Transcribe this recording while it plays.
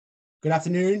Good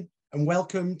afternoon and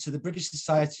welcome to the British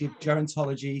Society of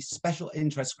Gerontology Special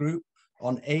Interest Group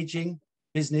on Aging,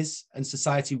 Business and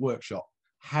Society workshop.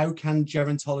 How can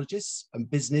gerontologists and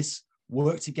business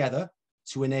work together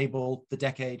to enable the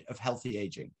decade of healthy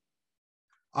aging?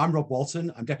 I'm Rob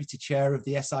Walton, I'm Deputy Chair of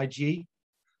the SIG,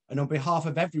 and on behalf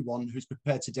of everyone who's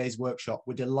prepared today's workshop,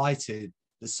 we're delighted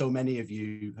that so many of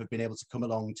you have been able to come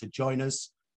along to join us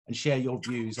and share your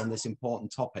views on this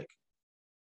important topic.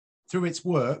 Through its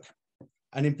work,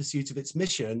 and in pursuit of its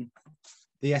mission,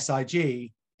 the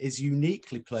SIG is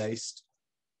uniquely placed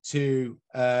to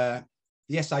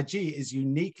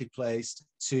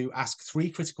ask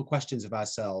three critical questions of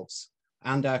ourselves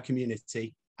and our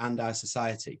community and our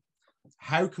society.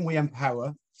 How can we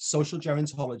empower social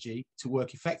gerontology to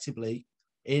work effectively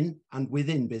in and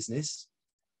within business?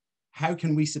 How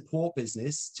can we support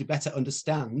business to better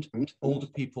understand older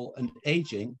people and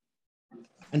aging?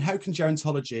 And how can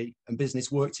gerontology and business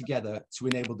work together to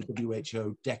enable the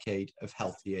WHO decade of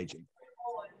healthy aging?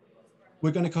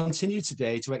 We're going to continue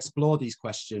today to explore these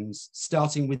questions,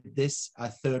 starting with this, our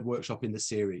third workshop in the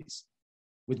series,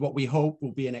 with what we hope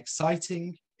will be an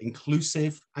exciting,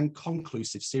 inclusive and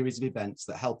conclusive series of events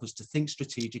that help us to think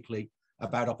strategically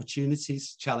about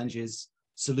opportunities, challenges,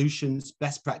 solutions,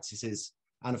 best practices,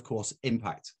 and of course,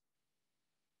 impact.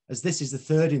 As this is the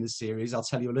third in the series, I'll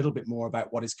tell you a little bit more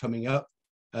about what is coming up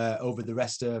over the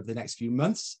rest of the next few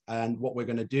months and what we're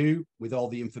going to do with all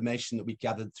the information that we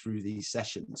gathered through these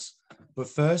sessions. But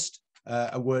first,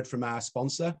 a word from our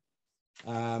sponsor.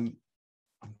 I'm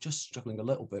just struggling a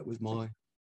little bit with my...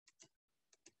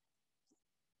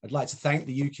 I'd like to thank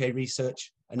the UK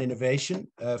Research and Innovation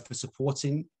for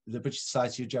supporting the British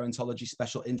Society of Gerontology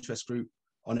Special Interest Group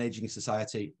on Aging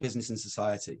Society, Business and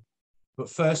Society. But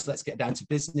first, let's get down to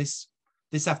business.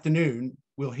 This afternoon,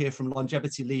 we'll hear from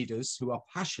longevity leaders who are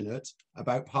passionate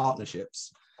about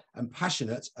partnerships and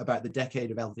passionate about the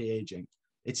decade of healthy aging.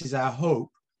 It is our hope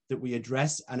that we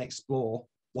address and explore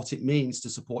what it means to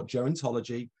support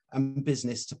gerontology and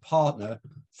business to partner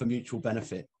for mutual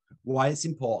benefit, why it's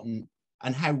important,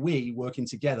 and how we, working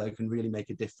together, can really make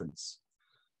a difference.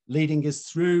 Leading us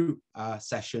through our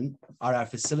session are our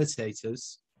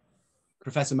facilitators,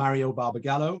 Professor Mario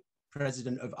Barbagallo,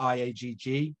 President of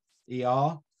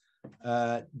IAGG-ER,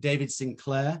 David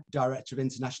Sinclair, Director of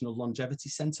International Longevity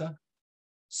Centre,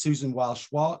 Susan Wile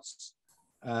Schwarz,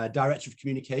 Director of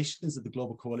Communications of the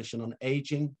Global Coalition on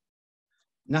Aging,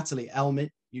 Natalie Elmitt,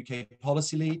 UK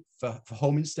Policy Lead for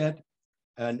Home Instead,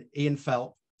 and Ian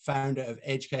Philp, Founder of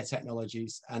Aged Care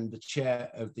Technologies and the Chair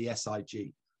of the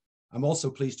SIG. I'm also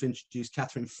pleased to introduce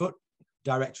Catherine Foote,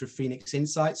 Director of Phoenix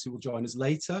Insights, who will join us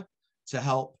later to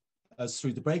help us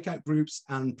through the breakout groups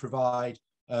and provide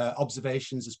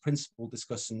observations as principal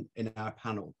discussant in our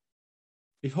panel.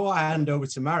 Before I hand over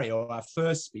to Mario, our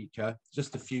first speaker,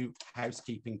 just a few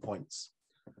housekeeping points.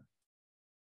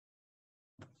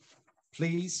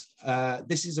 Please,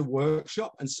 this is a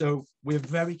workshop, and so we're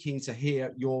very keen to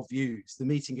hear your views. The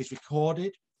meeting is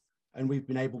recorded, and we've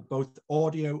been able both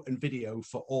audio and video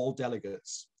for all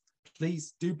delegates.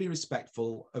 Please do be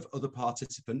respectful of other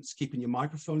participants, keeping your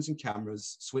microphones and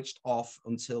cameras switched off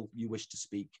until you wish to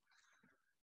speak.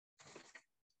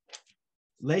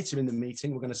 Later in the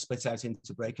meeting, we're going to split out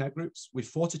into breakout groups with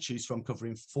 4 to choose from,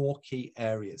 covering 4 key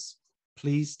areas.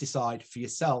 Please decide for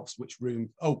yourselves which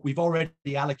room. Oh, we've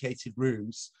already allocated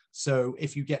rooms. So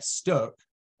if you get stuck,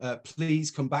 please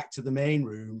come back to the main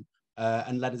room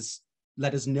and let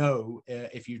us know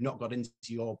if you've not got into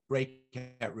your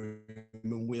breakout room,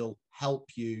 and we'll help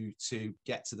you to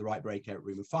get to the right breakout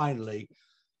room. And finally,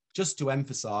 just to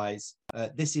emphasize,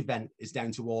 this event is down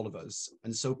to all of us.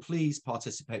 And so please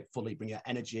participate fully, bring your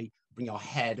energy, bring your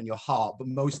head and your heart, but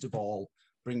most of all,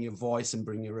 bring your voice and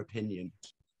bring your opinion.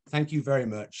 Thank you very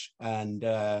much. And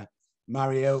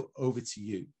Mario, over to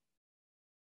you.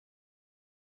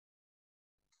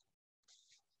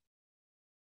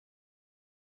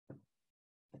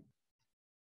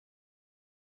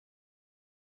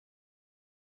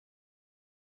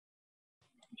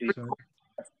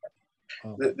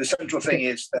 The central thing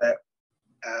is that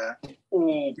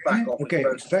all back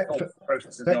office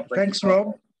processes. Thanks,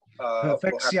 Rob.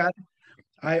 Thanks, Jan.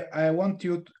 I want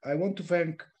to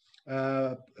thank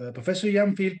Professor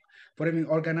Jan Philp for having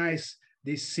organized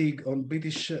this SIG on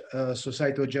British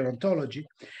Society of Gerontology,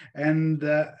 and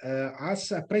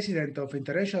as a president of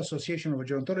International Association of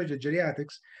Gerontology and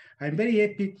Geriatrics, I'm very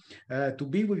happy to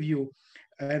be with you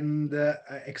and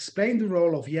explain the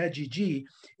role of IAGG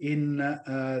in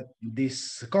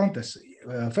this contest.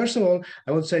 First of all,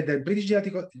 I would say that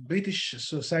British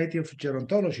Society of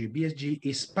Gerontology, BSG,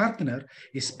 is part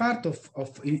of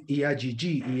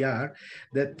IAGG-ER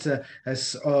that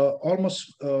has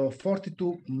almost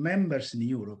 42 members in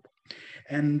Europe.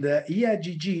 And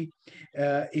IAGG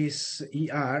is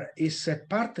a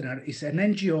partner, is an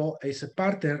NGO, is a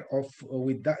partner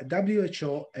with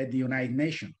WHO and the United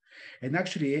Nations, and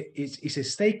actually is a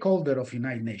stakeholder of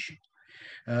United Nations.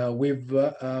 With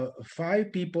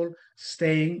 5 people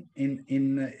staying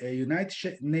in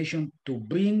United Nations to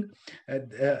bring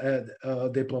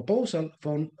the proposal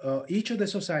from each of the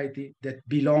society that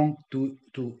belong to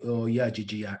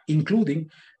IAGG-ER, including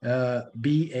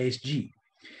BSG.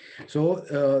 So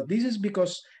this is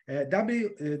because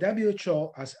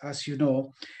WHO, as you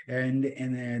know, and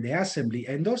the Assembly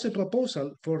endorsed a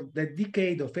proposal for the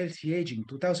decade of healthy aging,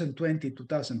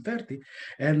 2020-2030,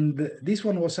 and this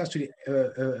one was actually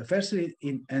firstly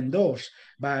endorsed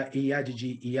by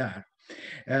IAGG-ER.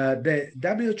 The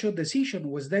WHO decision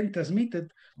was then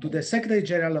transmitted to the Secretary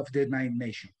General of the United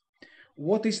Nations.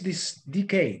 What is this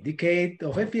decade? Decade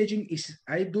of healthy aging is,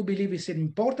 I do believe, is an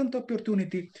important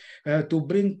opportunity to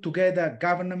bring together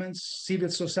governments, civil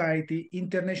society,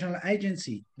 international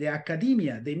agency, the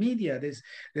academia, the media,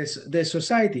 the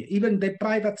society, even the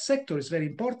private sector is very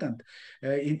important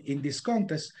in this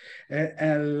contest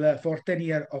for 10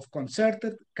 years of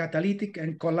concerted, catalytic,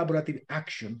 and collaborative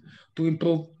action to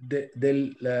improve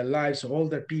the lives of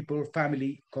older people,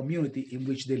 family, community in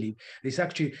which they live. It's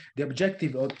actually the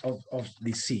objective of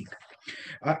this SIG.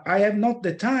 I have not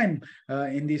the time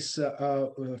in this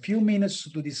few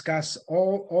minutes to discuss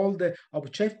all the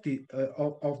objective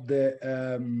of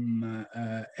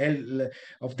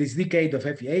this decade of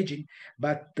healthy aging,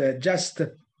 but just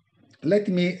let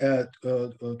me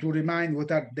to remind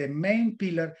what are the main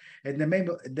pillar and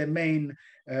the main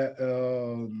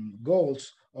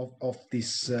goals of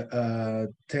this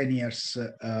 10 years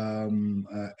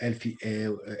healthy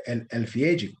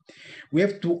aging. We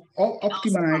have to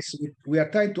optimize, we are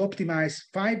trying to optimize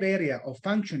 5 areas of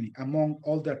functioning among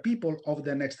older people over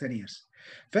the next 10 years.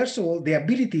 First of all, the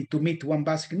ability to meet one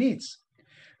basic needs.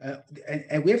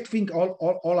 And we have to think all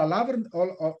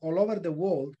over the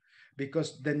world,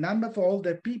 because the number for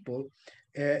older people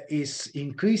is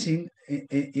increasing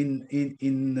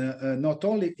in not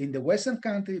only in the Western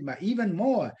country, but even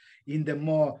more in the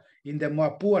more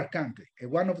poor country. And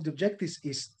one of the objectives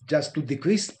is just to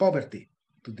decrease poverty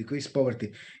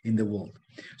in the world.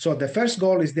 So the first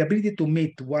goal is the ability to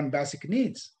meet one basic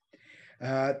needs.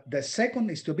 The second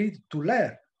is the ability to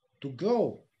learn, to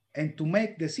grow, and to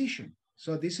make decisions.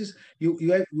 So this is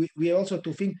we also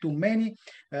to think to many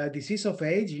diseases of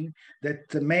aging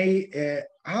that may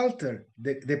alter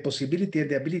the possibility and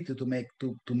the ability to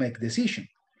make decision.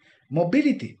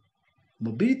 Mobility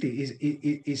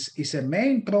is a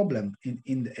main problem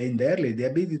in the early, the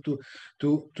ability to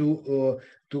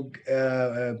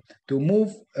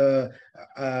move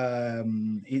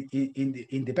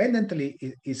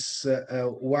independently is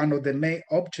one of the main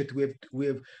objects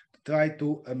we've try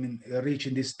to reach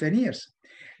in these 10 years.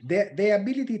 The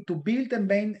ability to build and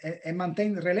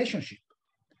maintain relationship,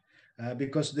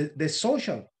 because the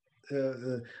social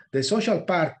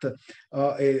part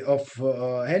of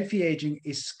healthy aging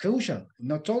is crucial.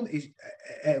 Not only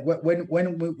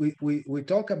when we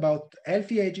talk about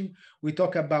healthy aging, we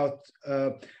talk about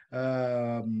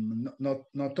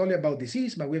not only about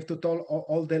disease, but we have to talk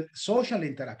all the social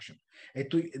interaction.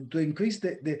 And to increase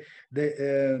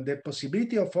the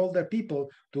possibility of older people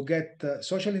to get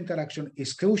social interaction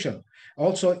is crucial.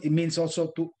 Also, it means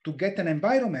also to get an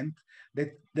environment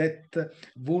that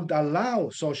would allow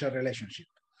social relationship,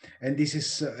 and this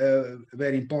is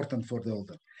very important for the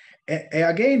older.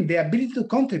 Again, the ability to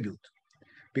contribute,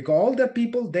 because older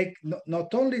people, they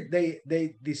not only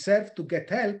they deserve to get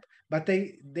help, but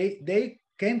they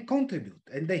can contribute,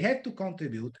 and they have to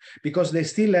contribute because they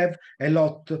still have a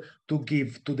lot to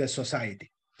give to the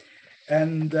society.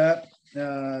 And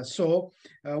so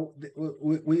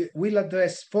we will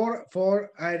address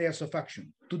four areas of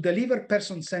action: to deliver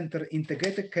person-centered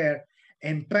integrated care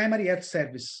and primary health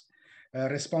service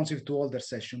responsive to older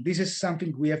session. This is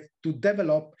something we have to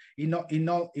develop in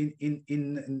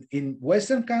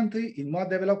Western country, in more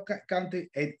developed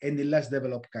country, and in less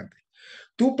developed country.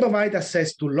 To provide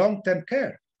access to long-term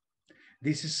care.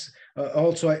 This is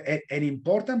also an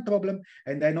important problem,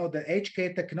 and I know that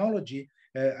HK technology,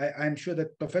 I'm sure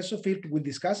that Professor Philp will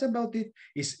discuss about it,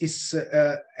 is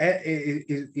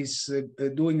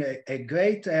doing a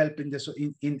great help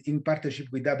in partnership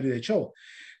with WHO.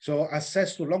 So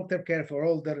access to long-term care for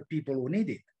older people who need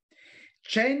it.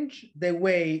 Change the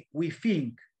way we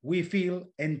think, we feel,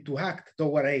 and to act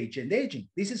toward age and aging.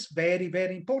 This is very,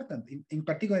 very important, in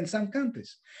particular in some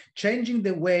countries. Changing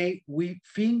the way we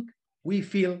think, we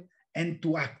feel, and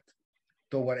to act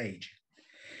toward age.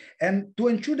 And to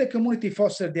ensure the community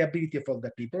foster the ability of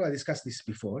older people, I discussed this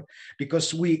before,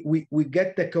 because we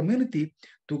get the community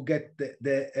to get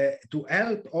to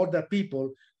help older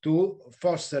people to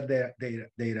foster their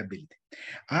ability.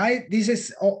 This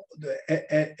is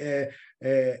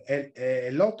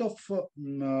a lot of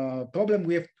problem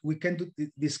we can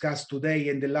discuss today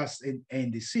in the last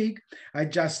in the SIG. I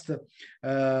just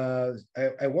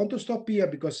I want to stop here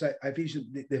because I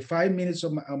finished the 5 minutes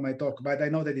of my talk, but I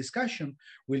know the discussion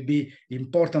will be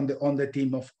important on the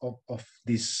theme of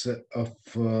this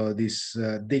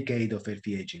decade of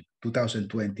healthy aging,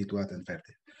 2020-2030.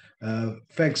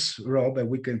 Thanks, Rob. And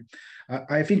we can.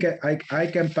 I think I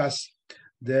can pass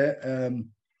the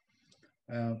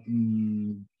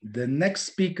next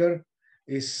speaker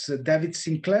is David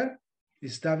Sinclair.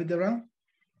 Is David around?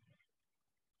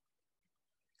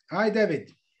 Hi,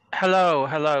 David. Hello,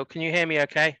 hello. Can you hear me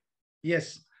okay?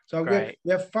 Yes. So we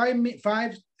have 5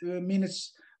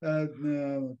 minutes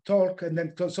talk, and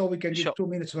then so we can give 2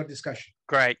 minutes for discussion.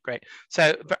 Great.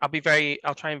 So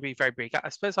I'll try and be very brief. I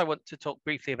suppose I want to talk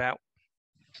briefly about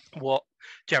what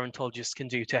gerontologists can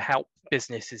do to help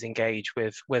businesses engage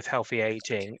with healthy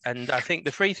aging. And I think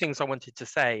the 3 things I wanted to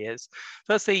say is,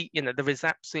 firstly, there is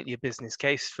absolutely a business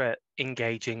case for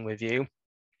engaging with you.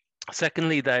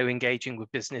 Secondly, though, engaging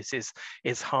with business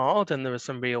is hard and there are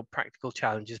some real practical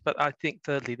challenges. But I think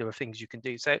thirdly, there are things you can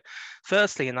do. So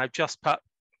firstly, and I've just put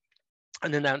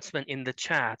an announcement in the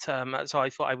chat. So I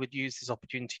thought I would use this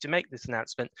opportunity to make this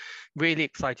announcement. Really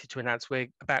excited to announce we're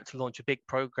about to launch a big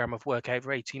program of work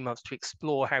over 18 months to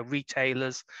explore how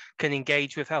retailers can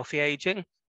engage with healthy aging.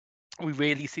 We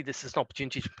really see this as an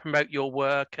opportunity to promote your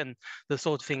work and the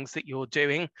sort of things that you're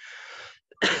doing.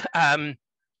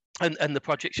 And the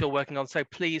projects you're working on. So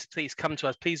please come to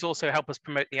us. Please also help us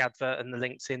promote the advert and the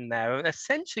links in there. And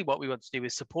essentially what we want to do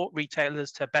is support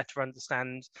retailers to better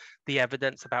understand the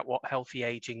evidence about what healthy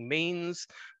aging means.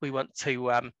 We want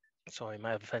to, sorry,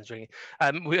 my other phone's ringing.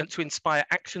 We want to inspire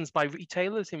actions by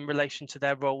retailers in relation to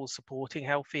their role supporting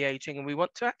healthy aging. And we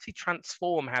want to actually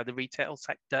transform how the retail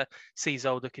sector sees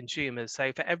older consumers.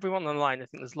 So for everyone online, I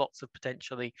think there's lots of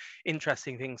potentially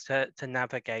interesting things to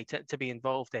navigate, to be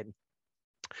involved in.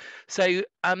 So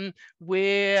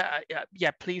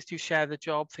please do share the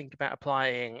job, think about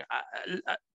applying.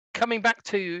 Coming back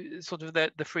to sort of the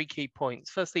 3 key points.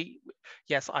 Firstly,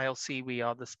 yes, ILC, we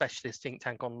are the specialist think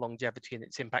tank on longevity and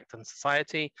its impact on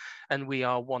society, and we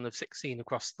are one of 16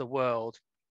 across the world.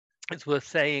 It's worth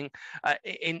saying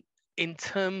in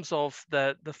terms of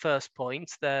the first point,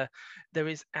 there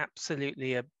is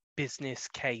absolutely a business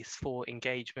case for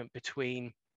engagement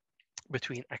between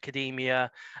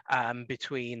academia,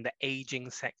 between the aging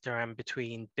sector and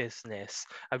between business.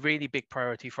 A really big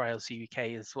priority for ILC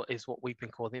UK is what we've been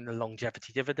calling the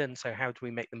longevity dividend. So how do we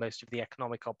make the most of the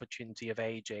economic opportunity of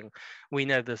aging? We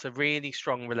know there's a really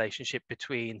strong relationship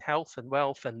between health and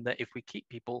wealth, and that if we keep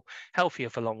people healthier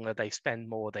for longer, they spend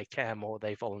more, they care more,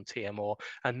 they volunteer more,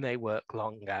 and they work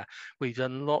longer. We've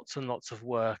done lots and lots of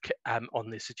work on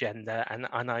this agenda, and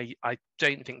I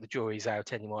don't think the jury's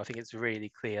out anymore. I think it's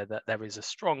really clear that there is a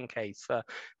strong case for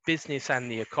business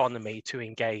and the economy to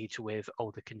engage with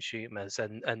older consumers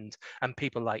and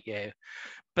people like you.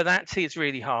 But actually, it's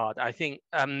really hard. I think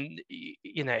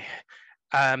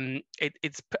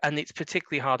it's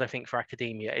particularly hard, I think, for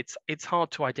academia. It's hard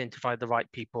to identify the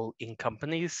right people in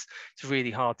companies. It's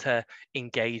really hard to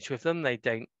engage with them. They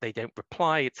don't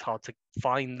reply. It's hard to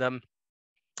find them.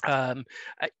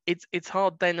 It's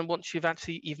hard then, and once you've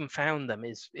actually even found them,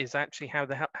 is actually how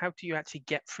do you actually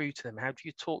get through to them? How do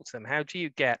you talk to them? How do you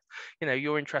get,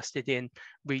 you're interested in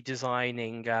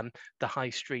redesigning the high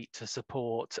street to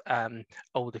support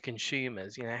older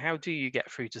consumers. How do you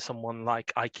get through to someone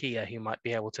like IKEA who might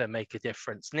be able to make a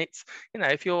difference? And it's,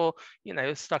 if you're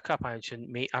stuck up,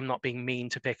 I'm not being mean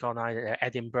to pick on either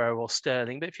Edinburgh or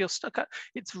Stirling, but if you're stuck up,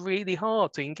 it's really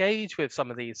hard to engage with some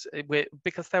of these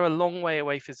because they're a long way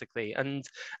away physically, and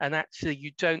actually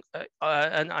you don't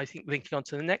and I think linking on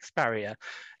to the next barrier,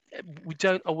 we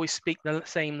don't always speak the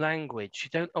same language. You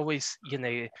don't always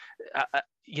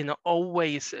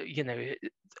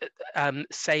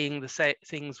saying the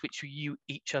things which you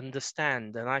each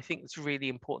understand. And I think it's really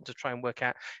important to try and work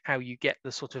out how you get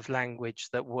the sort of language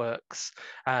that works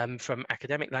from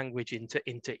academic language into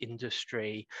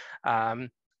industry.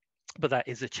 but that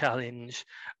is a challenge.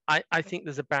 I think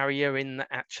there's a barrier in that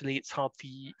actually it's hard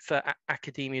for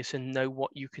academia to know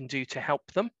what you can do to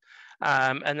help them.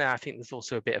 And then I think there's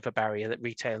also a bit of a barrier that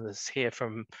retailers hear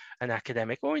from an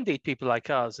academic, or indeed people like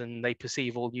us, and they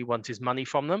perceive all you want is money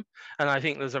from them. And I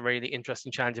think there's a really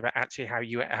interesting challenge about actually how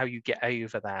you get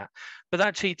over that. But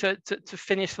actually, to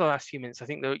finish the last few minutes, I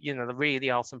think that there really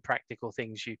are some practical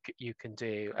things you can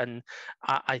do. And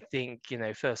I think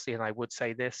firstly, and I would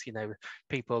say this,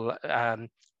 people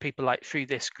like through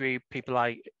this group, people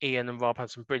like Ian and Rob have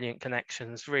some brilliant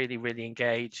connections, really, really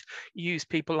engaged. Use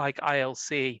people like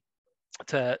ILC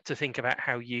to think about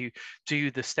how you do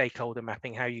the stakeholder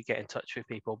mapping, how you get in touch with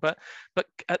people. But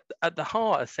at the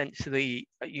heart, essentially,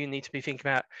 you need to be thinking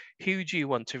about who do you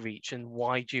want to reach and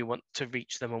why do you want to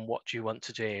reach them and what do you want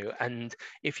to do. And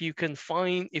if you can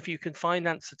find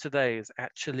answer to those,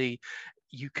 actually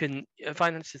you can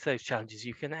finance those challenges,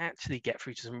 you can actually get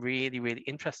through to some really, really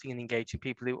interesting and engaging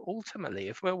people who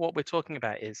ultimately, what we're talking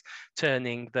about is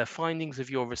turning the findings of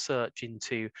your research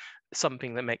into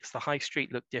something that makes the high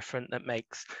street look different, that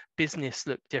makes business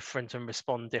look different and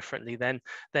respond differently, then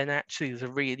actually there's a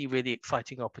really, really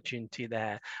exciting opportunity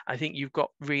there. I think you've got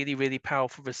really, really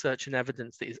powerful research and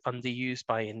evidence that is underused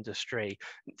by industry.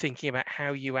 Thinking about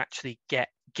how you actually get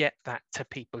that to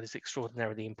people is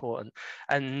extraordinarily important.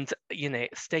 And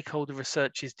stakeholder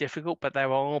research is difficult, but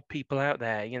there are people out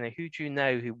there, who do you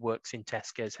know who works in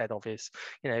Tesco's head office?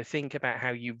 Think about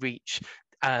how you reach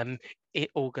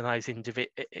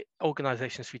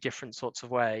organizations through different sorts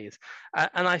of ways.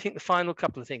 And I think the final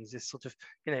couple of things is sort of,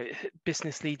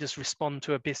 business leaders respond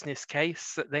to a business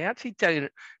case. They actually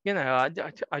don't,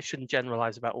 I shouldn't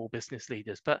generalize about all business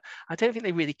leaders, but I don't think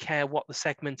they really care what the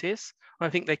segment is. I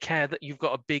think they care that you've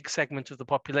got a big segment of the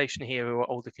population here who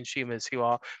are older consumers who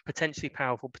are potentially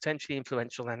powerful, potentially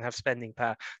influential, and have spending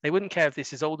power. They wouldn't care if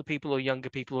this is older people or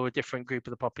younger people or a different group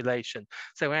of the population.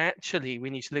 So actually, we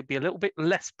need to be a little bit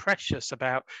less precious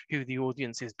about who the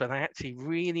audience is, but actually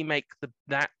really make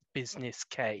that business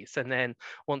case. And then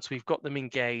once we've got them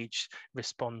engaged,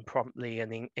 respond promptly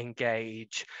and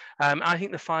engage. I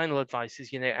think the final advice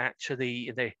is,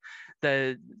 actually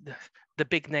the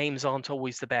big names aren't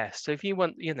always the best. So if you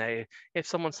want, if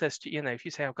someone says, if you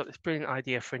say, I've got this brilliant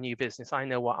idea for a new business, I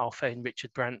know what, I'll phone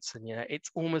Richard Branson, it's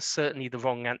almost certainly the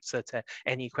wrong answer to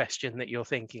any question that you're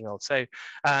thinking of. So,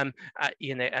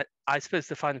 I suppose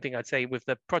the final thing I'd say with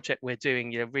the project we're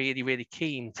doing, really, really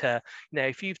keen to,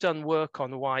 if you've done work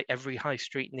on why every high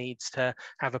street needs to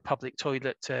have a public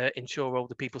toilet to ensure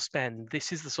older people spend,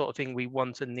 this is the sort of thing we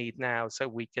want and need now, so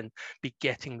we can be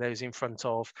getting those in front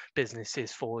of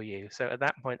businesses for you. So at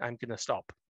that point, I'm going to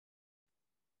stop.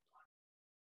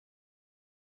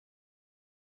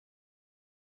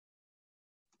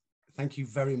 Thank you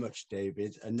very much,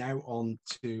 David. And now on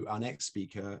to our next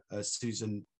speaker,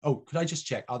 Susan. Oh, could I just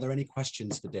check? Are there any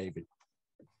questions for David?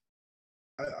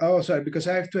 Oh, sorry, because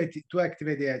I have to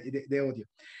activate the audio.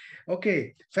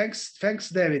 Okay, thanks,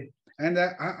 David. And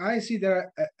I see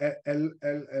there are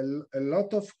a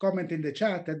lot of comment in the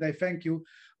chat, and I thank you,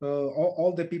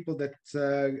 all the people that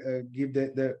give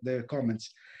the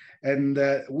comments. And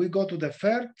we go to the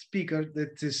third speaker,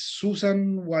 that is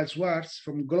Susan Wile-Schwarz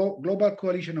from Global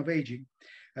Coalition of Aging.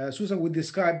 Susan will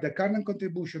describe the current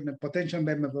contribution and potential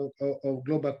member of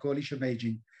Global Coalition of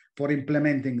Aging for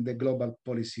implementing the global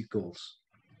policy goals.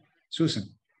 Susan.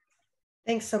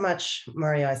 Thanks so much,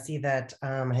 Mario. I see that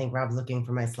I think Rob's looking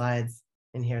for my slides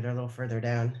in here. They're a little further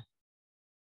down.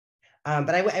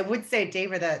 But I would say,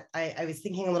 David, that I was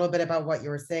thinking a little bit about what you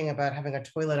were saying about having a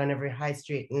toilet on every high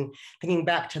street, and thinking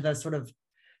back to the sort of,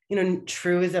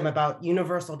 truism about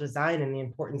universal design and the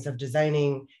importance of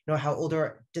designing, how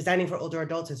designing for older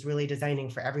adults is really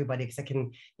designing for everybody. Because I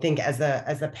can think as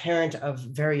a parent of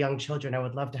very young children, I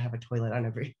would love to have a toilet on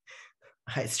every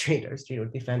high street or street.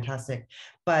 Would be fantastic.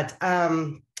 But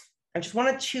I just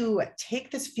wanted to take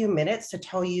this few minutes to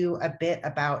tell you a bit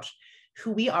about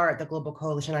who we are at the Global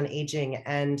Coalition on Aging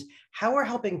and how we're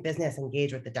helping business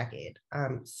engage with the decade.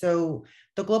 So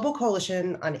the Global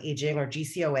Coalition on Aging, or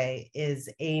GCOA, is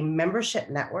a membership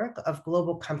network of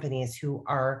global companies who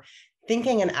are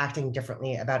thinking and acting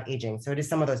differently about aging. So it is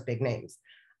some of those big names.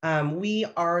 We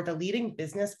are the leading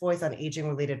business voice on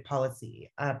aging-related policy,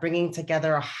 bringing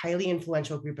together a highly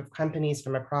influential group of companies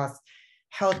from across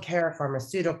healthcare,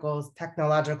 pharmaceuticals,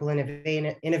 technological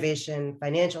innovation,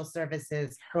 financial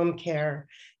services, home care,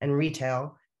 and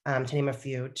retail, to name a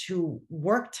few, to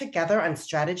work together on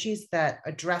strategies that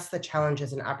address the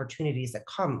challenges and opportunities that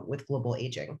come with global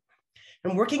aging.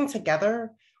 And working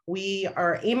together, we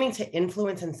are aiming to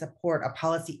influence and support a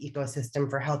policy ecosystem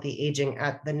for healthy aging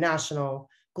at the national,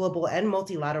 global, and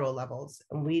multilateral levels.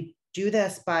 And we do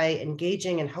this by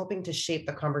engaging and helping to shape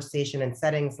the conversation in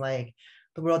settings like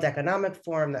the World Economic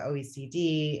Forum, the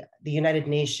OECD, the United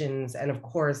Nations, and of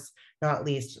course, not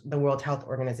least, the World Health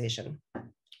Organization.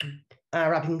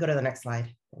 Rob, you can go to the next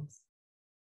slide. Thanks.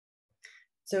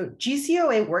 So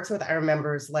GCOA works with our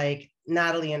members like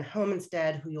Natalie and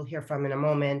Homestead, who you'll hear from in a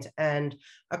moment, and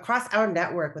across our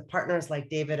network with partners like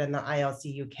David and the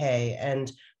ILC UK and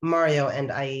Mario and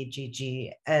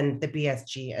IAGG and the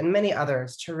BSG and many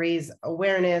others to raise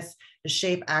awareness, to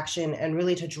shape action, and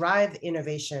really to drive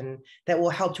innovation that will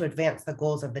help to advance the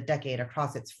goals of the decade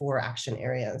across its 4 action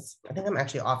areas. I think I'm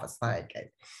actually off a slide, guys.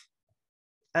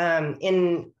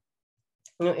 In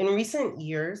recent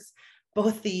years,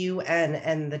 both the UN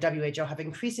and the WHO have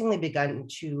increasingly begun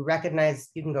to recognize,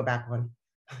 you can go back one.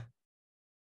 I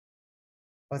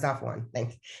was off one,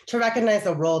 thanks. To recognize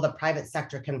the role the private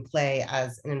sector can play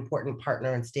as an important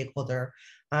partner and stakeholder.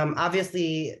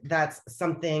 Obviously, that's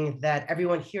something that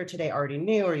everyone here today already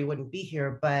knew, or you wouldn't be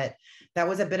here, but that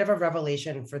was a bit of a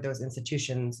revelation for those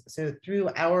institutions. So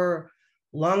through our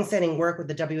long-standing work with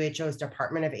the WHO's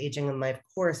Department of Aging and Life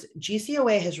course,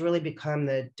 GCOA has really become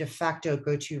the de facto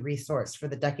go-to resource for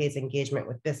the decade's engagement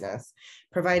with business,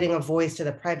 providing a voice to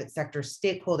the private sector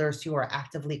stakeholders who are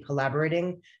actively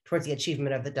collaborating towards the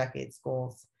achievement of the decade's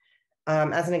goals.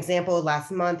 As an example,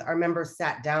 last month, our members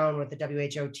sat down with the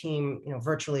WHO team,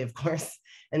 virtually, of course,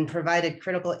 and provided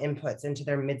critical inputs into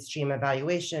their midstream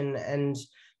evaluation and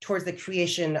towards the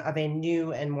creation of a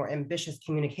new and more ambitious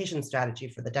communication strategy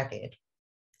for the decade.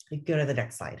 Go to the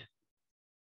next slide.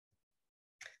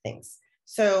 Thanks.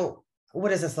 So what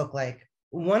does this look like?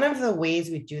 One of the ways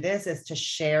we do this is to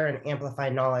share and amplify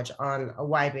knowledge on a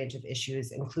wide range of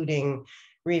issues, including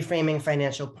reframing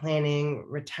financial planning,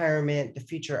 retirement, the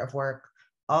future of work,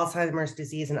 Alzheimer's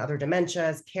disease and other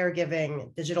dementias,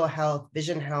 caregiving, digital health,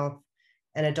 vision health,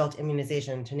 and adult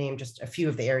immunization, to name just a few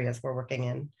of the areas we're working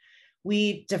in.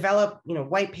 We develop,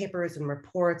 white papers and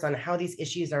reports on how these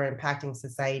issues are impacting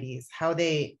societies, how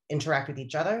they interact with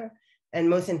each other, and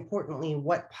most importantly,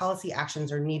 what policy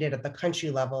actions are needed at the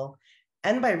country level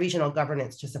and by regional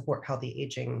governance to support healthy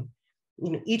aging.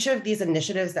 Each of these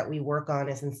initiatives that we work on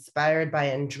is inspired by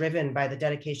and driven by the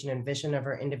dedication and vision of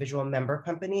our individual member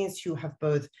companies who have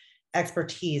both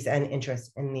expertise and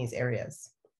interest in these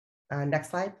areas. Next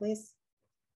slide, please.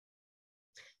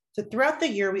 So throughout the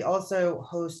year, we also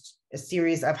host a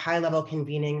series of high-level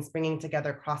convenings, bringing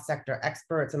together cross-sector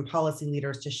experts and policy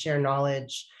leaders to share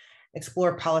knowledge,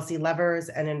 explore policy levers,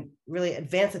 and really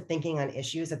advance the thinking on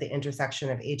issues at the intersection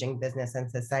of aging business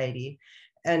and society.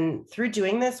 And through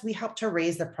doing this, we help to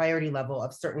raise the priority level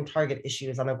of certain target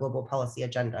issues on a global policy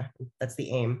agenda. That's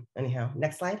the aim, anyhow.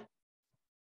 Next slide.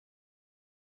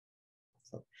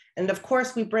 And of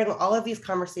course, we bring all of these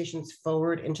conversations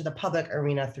forward into the public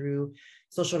arena through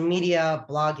social media,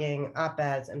 blogging,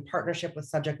 op-eds, and partnership with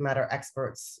subject matter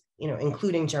experts,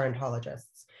 including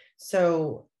gerontologists.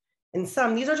 So in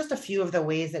sum, these are just a few of the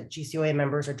ways that GCOA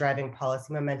members are driving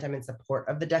policy momentum in support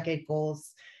of the decade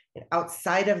goals.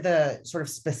 Outside of the sort of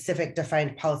specific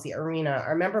defined policy arena,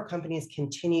 our member companies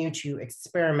continue to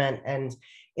experiment and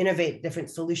innovate different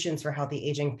solutions for healthy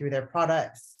aging through their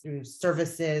products, through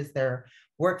services, their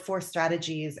workforce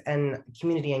strategies, and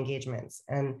community engagements.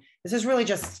 And this is really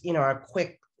just, a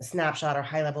quick snapshot or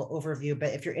high-level overview,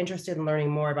 but if you're interested in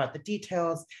learning more about the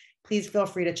details, please feel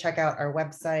free to check out our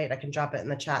website. I can drop it in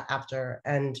the chat after,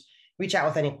 and reach out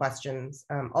with any questions.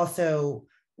 Also,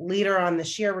 later on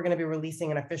this year, we're going to be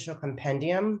releasing an official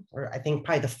compendium, or I think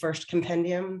probably the first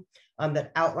compendium,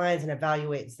 that outlines and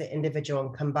evaluates the individual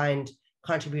and combined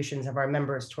contributions of our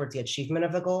members towards the achievement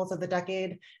of the goals of the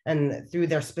decade and through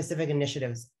their specific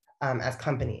initiatives as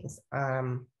companies.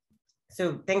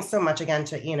 So thanks so much again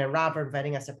to Ian and Rob for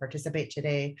inviting us to participate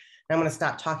today. And I'm going to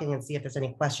stop talking and see if there's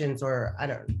any questions, or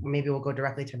maybe we'll go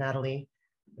directly to Natalie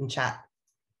and chat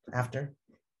after.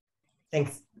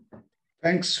 Thanks.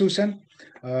 Thanks, Susan.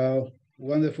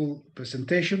 Wonderful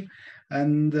presentation.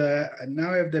 And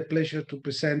now I have the pleasure to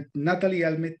present Natalie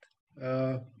Elmitt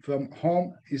from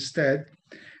Home Instead.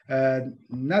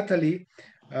 Natalie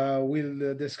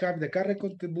will describe the current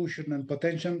contribution and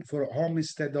potential for Home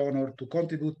Instead owner to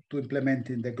contribute to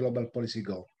implementing the global policy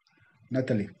goal.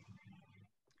 Natalie.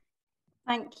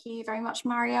 Thank you very much,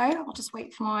 Mario. I'll just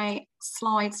wait for my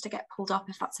slides to get pulled up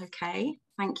if that's okay.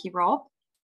 Thank you, Rob.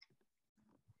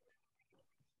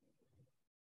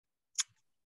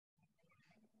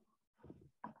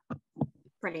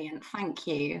 Brilliant, thank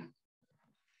you.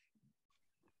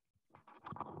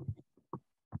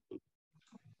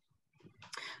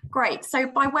 Great, so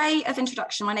by way of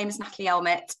introduction, my name is Natalie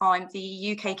Elmitt. I'm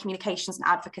the UK Communications and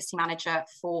Advocacy Manager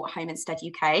for Home Instead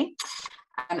UK.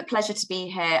 A pleasure to be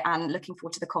here and looking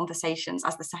forward to the conversations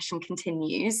as the session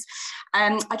continues.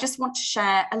 I just want to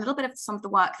share a little bit of some of the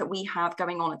work that we have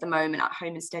going on at the moment at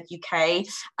Home Instead UK,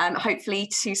 hopefully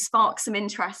to spark some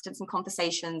interest and some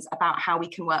conversations about how we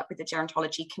can work with the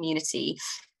gerontology community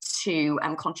to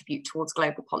contribute towards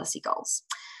global policy goals.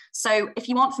 So if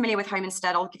you aren't familiar with Home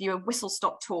Instead, I'll give you a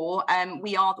whistle-stop tour.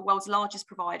 We are the world's largest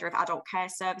provider of adult care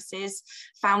services,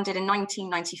 founded in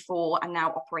 1994 and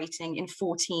now operating in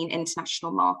 14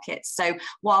 international markets. So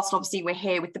whilst obviously we're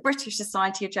here with the British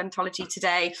Society of Gerontology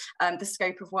today, the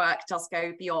scope of work does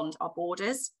go beyond our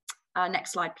borders.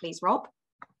 Next slide, please, Rob.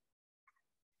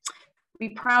 We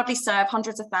proudly serve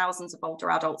hundreds of thousands of older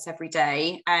adults every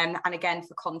day. And again,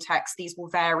 for context, these will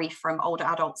vary from older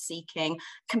adults seeking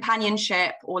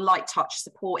companionship or light touch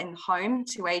support in the home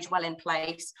to age well in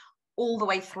place, all the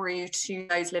way through to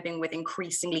those living with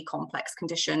increasingly complex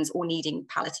conditions or needing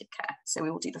palliative care. So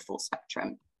we will do the full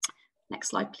spectrum. Next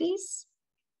slide, please.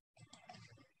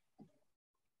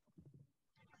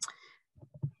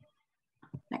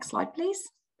 Next slide, please.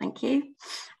 Thank you.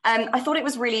 I thought it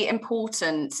was really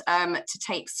important to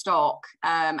take stock,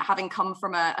 having come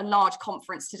from a large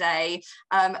conference today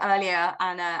earlier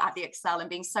and at the Excel, and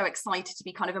being so excited to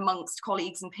be kind of amongst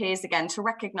colleagues and peers again, to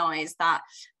recognise that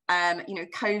you know,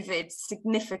 COVID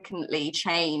significantly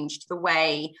changed the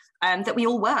way that we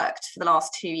all worked for the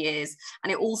last 2 years.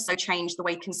 And it also changed the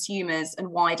way consumers and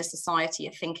wider society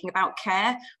are thinking about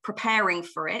care, preparing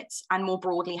for it, and more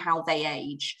broadly, how they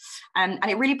age. And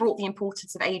it really brought the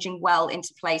importance of aging well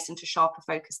into place, into sharper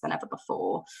focus than ever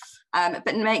before.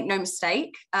 But make no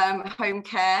mistake, home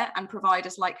care and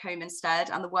providers like Home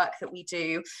Instead and the work that we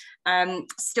do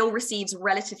still receives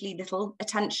relatively little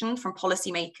attention from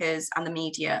policymakers and the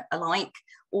media alike.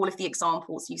 All of the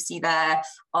examples you see there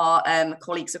are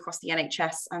colleagues across the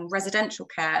NHS and residential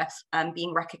care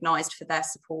being recognised for their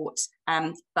support,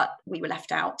 but we were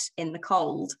left out in the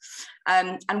cold.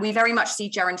 And we very much see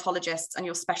gerontologists and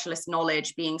your specialist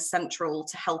knowledge being central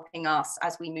to helping us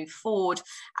as we move forward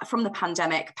from the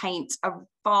pandemic, paint a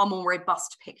far more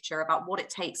robust picture about what it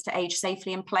takes to age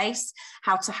safely in place,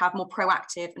 how to have more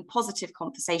proactive and positive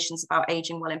conversations about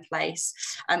aging well in place,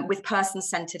 with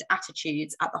person-centred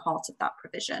attitudes at the heart of that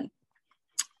provision.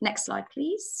 Next slide,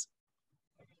 please.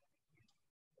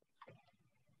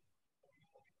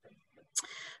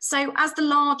 So as the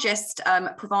largest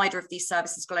provider of these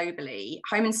services globally,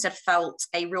 Home Instead felt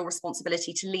a real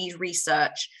responsibility to lead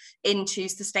research into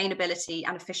sustainability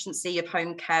and efficiency of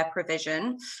home care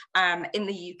provision in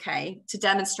the UK to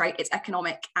demonstrate its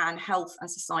economic and health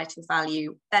and societal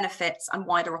value, benefits and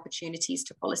wider opportunities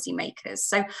to policymakers.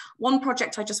 So one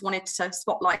project I just wanted to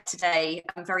spotlight today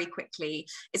very quickly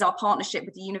is our partnership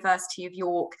with the University of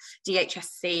York,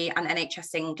 DHSC and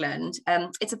NHS England.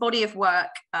 It's a body of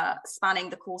work spanning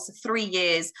the course of 3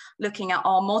 years, looking at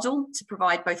our model to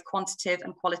provide both quantitative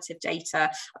and qualitative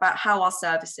data about how our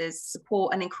services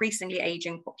support an increasingly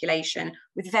ageing population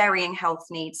with varying health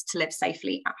needs to live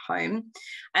safely at home.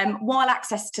 While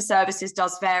access to services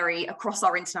does vary across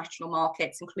our international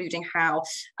markets, including how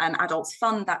adults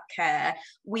fund that care,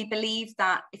 we believe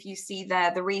that if you see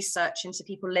there the research into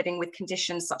people living with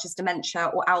conditions such as dementia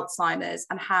or Alzheimer's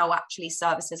and how actually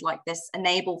services like this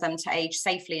enable them to age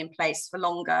safely in place for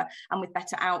longer and with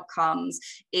better outcomes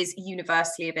is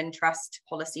universally of interest to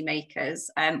policymakers.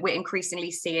 We're increasingly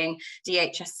seeing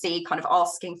DHSC kind of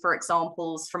asking for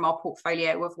examples from our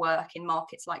portfolio of work in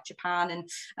markets like Japan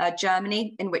and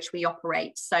Germany in which we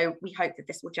operate. So we hope that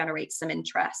this will generate some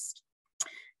interest.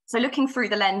 So looking through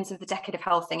the lens of the Decade of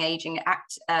Health and Ageing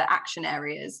action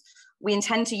areas, we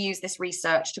intend to use this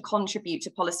research to contribute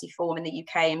to policy form in the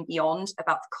UK and beyond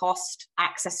about the cost,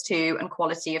 access to and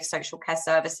quality of social care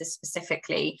services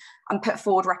specifically, and put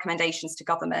forward recommendations to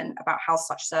government about how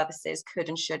such services could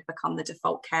and should become the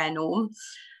default care norm.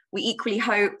 We equally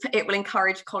hope it will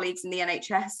encourage colleagues in the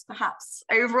NHS, perhaps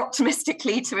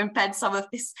over-optimistically, to embed some of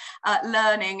this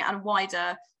learning and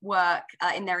wider work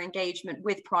in their engagement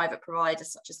with private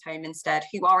providers such as Home Instead,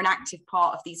 who are an active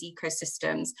part of these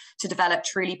ecosystems to develop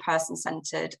truly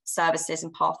person-centred services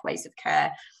and pathways of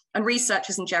care. And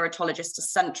researchers and gerontologists are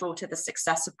central to the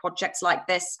success of projects like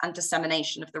this and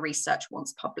dissemination of the research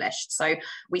once published. So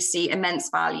we see immense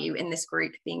value in this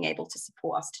group being able to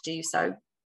support us to do so.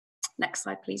 Next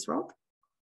slide, please, Rob.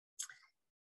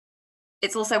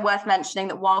 It's also worth mentioning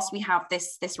that whilst we have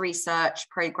this research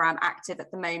programme active at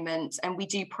the moment, and we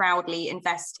do proudly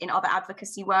invest in other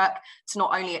advocacy work to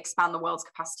not only expand the world's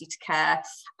capacity to care,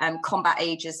 combat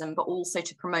ageism, but also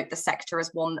to promote the sector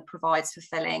as one that provides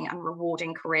fulfilling and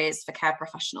rewarding careers for care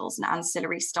professionals and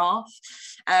ancillary staff.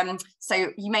 So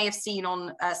you may have seen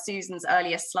on Susan's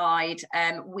earlier slide,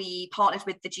 we partnered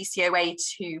with the GCOA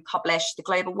to publish the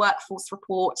Global Workforce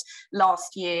Report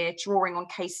last year, drawing on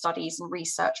case studies and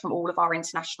research from all of our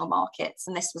international markets,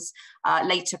 and this was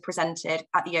later presented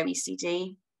at the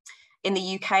OECD. In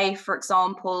the UK, for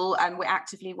example, we're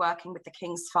actively working with the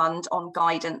King's Fund on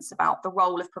guidance about the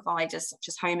role of providers such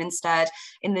as Home Instead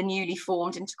in the newly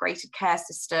formed integrated care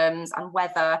systems, and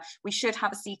whether we should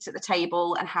have a seat at the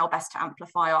table and how best to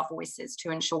amplify our voices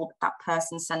to ensure that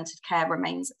person-centred care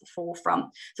remains at the forefront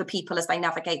for people as they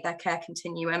navigate their care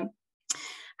continuum.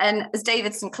 And as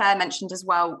David Sinclair mentioned as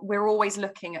well, we're always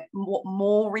looking at what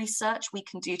more research we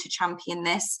can do to champion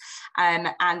this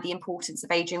and the importance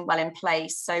of ageing well in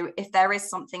place. So if there is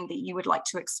something that you would like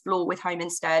to explore with Home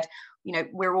Instead, you know,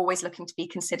 we're always looking to be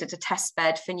considered a test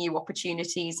bed for new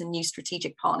opportunities and new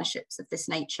strategic partnerships of this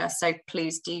nature. So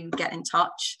please do get in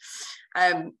touch.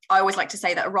 I always like to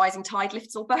say that a rising tide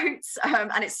lifts all boats,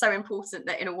 and it's so important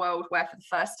that in a world where for the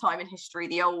first time in history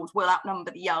the old will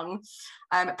outnumber the young,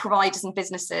 providers and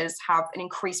businesses have an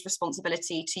increased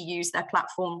responsibility to use their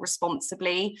platform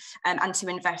responsibly and to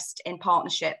invest in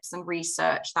partnerships and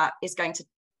research that is going to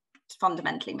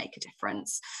fundamentally make a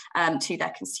difference to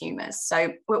their consumers.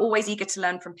 So we're always eager to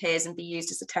learn from peers and be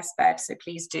used as a test bed. So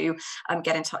please do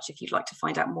get in touch if you'd like to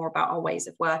find out more about our ways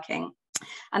of working.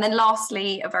 And then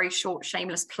lastly, a very short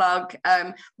shameless plug.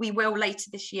 We will later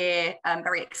this year,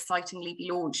 very excitingly, be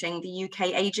launching the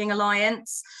UK Ageing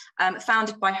Alliance,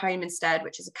 founded by Home Instead,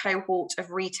 which is a cohort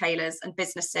of retailers and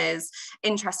businesses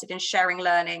interested in sharing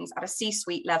learnings at a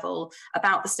C-suite level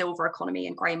about the silver economy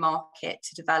and grey market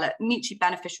to develop mutually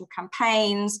beneficial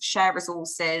campaigns, share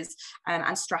resources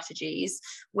and strategies.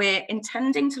 We're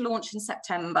intending to launch in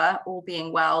September, all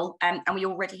being well, and we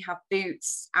already have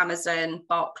Boots, Amazon,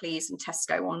 Barclays and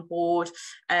Tesco on board,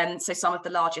 so some of the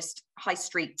largest high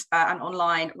street and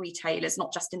online retailers,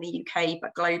 not just in the UK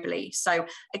but globally. So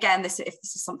again, if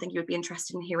this is something you would be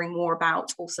interested in hearing more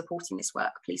about or supporting this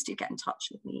work, please do get in touch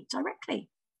with me directly.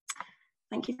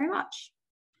 Thank you very much.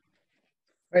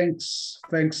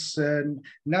 Thanks,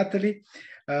 Natalie.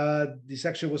 This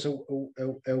actually was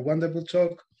a wonderful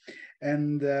talk.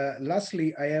 And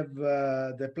lastly, I have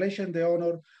the pleasure and the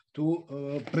honor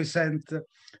to present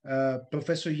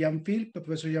Professor Jan Philp.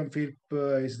 Professor Jan Philp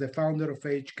is the founder of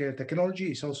IAGG Technology.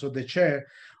 He's also the chair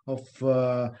of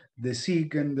the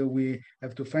SIG, and we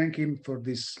have to thank him for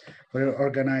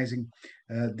organizing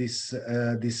this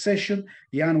session.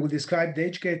 Jan will describe the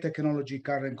IAGG technology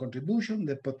current contribution,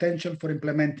 the potential for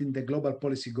implementing the global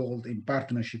policy goal in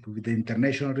partnership with the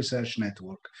international research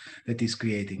network that is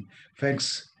creating.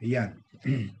 Thanks, Jan.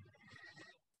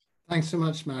 Thanks so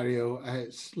much, Mario.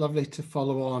 It's lovely to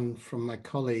follow on from my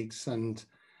colleagues and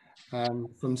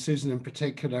from Susan in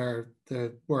particular.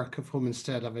 The work of Home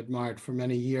Instead I've admired for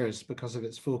many years because of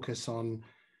its focus on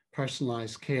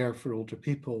personalised care for older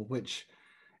people, which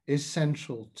is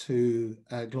central to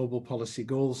global policy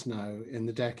goals now in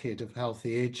the decade of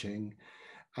healthy ageing.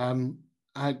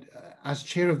 As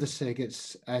chair of the SIG,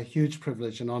 it's a huge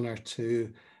privilege and honour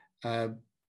to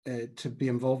be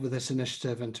involved with this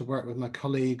initiative and to work with my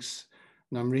colleagues,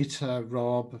 Namrita,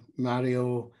 Rob,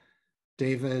 Mario,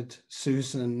 David,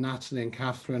 Susan, Natalie and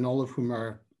Catherine, all of whom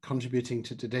are contributing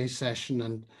to today's session,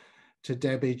 and to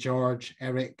Debbie, George,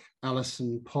 Eric,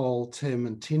 Alison, Paul, Tim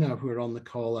and Tina, who are on the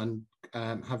call and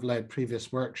have led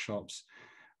previous workshops.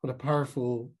 What a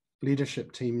powerful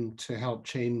leadership team to help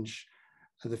change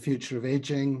the future of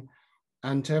ageing.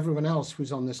 And to everyone else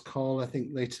who's on this call, I think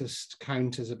latest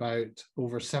count is about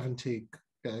over 70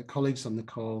 colleagues on the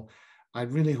call. I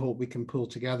really hope we can pull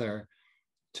together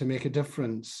to make a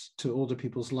difference to older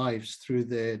people's lives through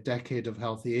the decade of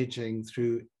healthy aging,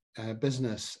 through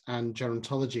business and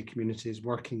gerontology communities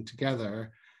working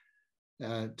together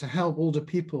to help older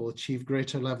people achieve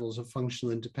greater levels of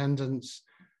functional independence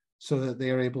so that they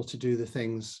are able to do the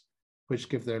things which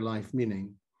give their life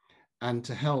meaning, and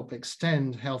to help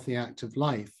extend healthy active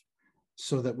life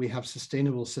so that we have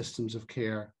sustainable systems of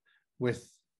care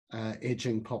with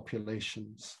aging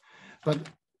populations. But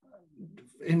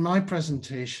in my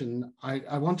presentation,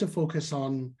 I want to focus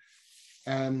on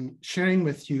sharing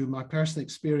with you my personal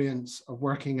experience of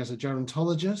working as a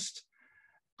gerontologist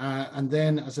and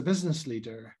then as a business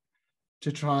leader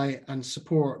to try and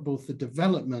support both the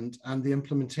development and the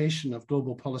implementation of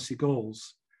global policy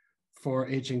goals for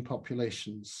aging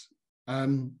populations.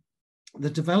 the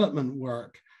development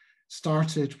work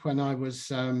started when I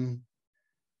was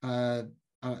a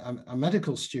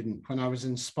medical student, when I was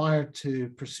inspired to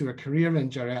pursue a career in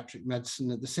geriatric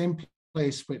medicine at the same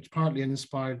place which partly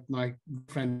inspired my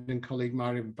friend and colleague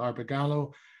Mario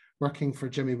Barbagallo, working for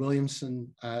Jimmy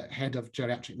Williamson, head of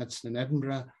geriatric medicine in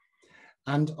Edinburgh.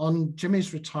 And on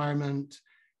Jimmy's retirement,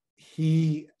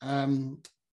 he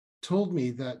told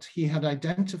me that he had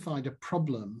identified a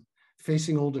problem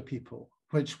facing older people,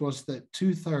 which was that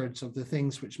 2/3 of the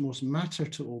things which most matter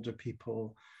to older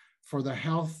people for their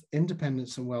health,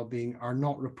 independence, and well-being are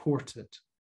not reported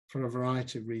for a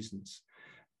variety of reasons.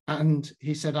 And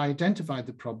he said, I identified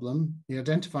the problem. He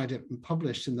identified it and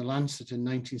published in The Lancet in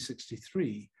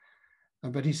 1963,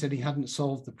 but he said he hadn't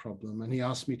solved the problem, and he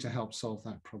asked me to help solve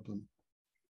that problem.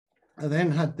 I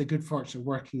then had the good fortune of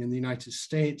working in the United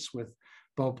States with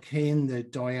Bob Kane, the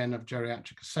doyen of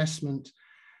geriatric assessment,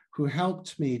 who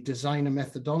helped me design a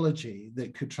methodology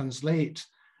that could translate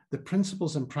the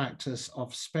principles and practice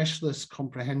of specialist,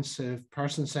 comprehensive,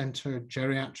 person-centered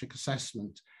geriatric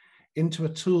assessment into a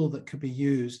tool that could be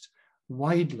used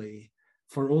widely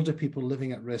for older people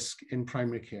living at risk in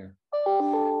primary care.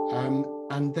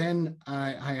 And then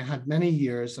I had many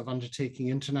years of undertaking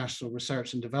international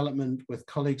research and development with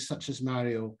colleagues such as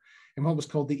Mario in what was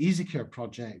called the IAGG-ER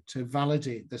project to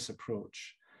validate this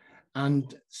approach,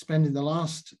 and spending the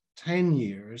last 10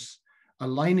 years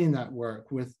aligning that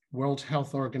work with World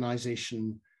Health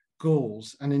Organization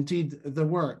goals, and indeed the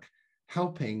work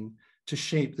helping to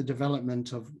shape the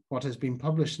development of what has been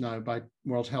published now by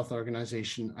World Health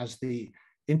Organization as the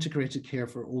Integrated Care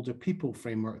for Older People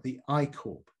framework, the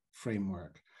ICOPE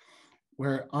framework,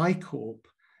 where ICOPE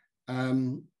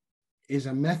is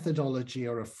a methodology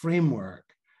or a framework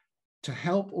to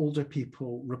help older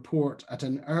people report at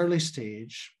an early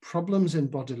stage problems in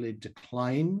bodily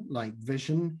decline like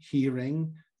vision,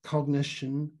 hearing,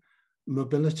 cognition,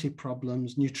 mobility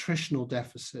problems, nutritional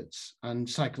deficits, and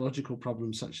psychological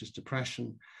problems such as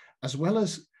depression, as well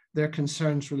as their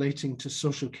concerns relating to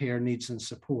social care needs and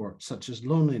support, such as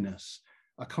loneliness,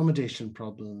 accommodation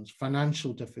problems,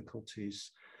 financial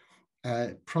difficulties,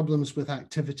 problems with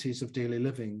activities of daily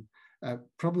living,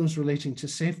 problems relating to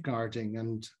safeguarding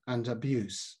and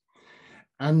abuse.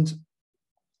 And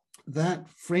that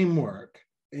framework,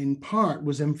 in part,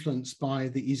 was influenced by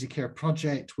the IAGG-ER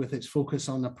project with its focus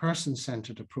on a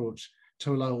person-centered approach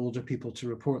to allow older people to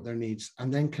report their needs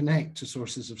and then connect to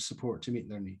sources of support to meet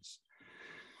their needs.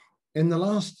 In the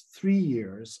last 3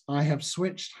 years, I have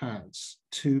switched hats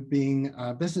to being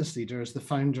a business leader as the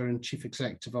founder and chief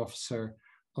executive officer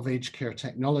of IAGG-ER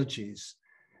Technologies,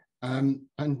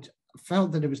 and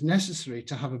felt that it was necessary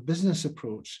to have a business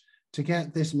approach to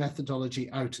get this methodology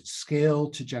out at scale,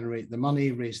 to generate the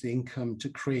money, raise the income, to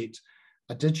create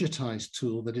a digitized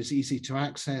tool that is easy to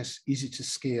access, easy to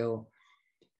scale,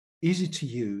 easy to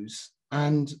use,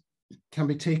 and can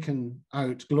be taken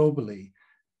out globally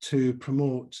to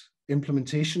promote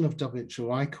implementation of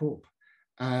WHO ICOPE,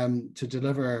 to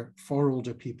deliver for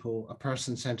older people a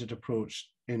person-centered approach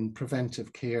in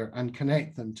preventive care and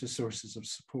connect them to sources of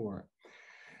support.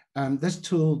 This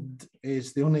tool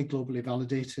is the only globally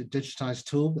validated digitized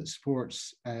tool that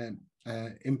supports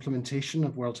implementation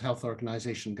of World Health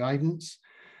Organization guidance.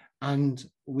 And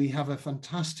we have a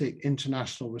fantastic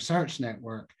international research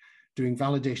network doing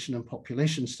validation and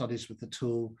population studies with the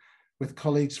tool, with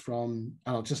colleagues from,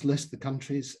 and I'll just list the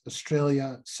countries: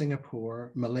 Australia,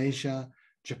 Singapore, Malaysia,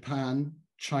 Japan,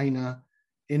 China,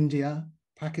 India,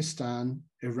 Pakistan,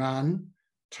 Iran,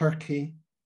 Turkey,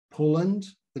 Poland,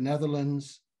 the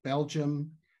Netherlands,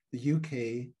 Belgium, the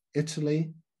UK,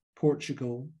 Italy,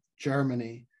 Portugal,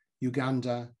 Germany,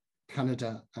 Uganda,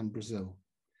 Canada, and Brazil.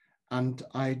 And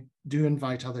I do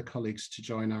invite other colleagues to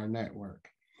join our network.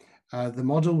 The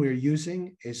model we're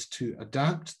using is to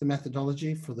adapt the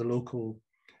methodology for the local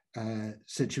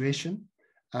situation,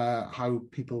 how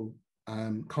people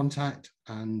contact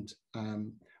and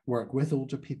work with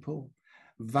older people,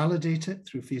 validate it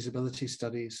through feasibility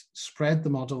studies, spread the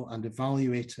model and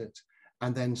evaluate it,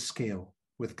 and then scale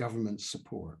with government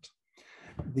support.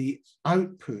 The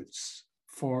outputs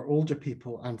for older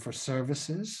people and for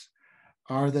services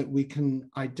are that we can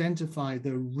identify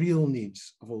the real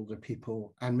needs of older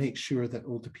people and make sure that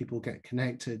older people get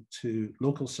connected to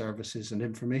local services and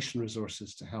information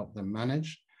resources to help them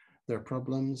manage their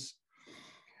problems.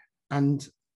 And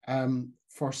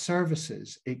for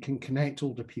services, it can connect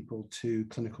older people to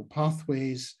clinical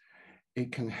pathways.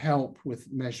 It can help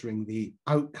with measuring the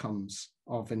outcomes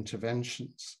of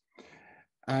interventions.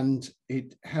 And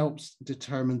it helps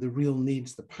determine the real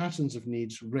needs, the patterns of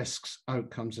needs, risks,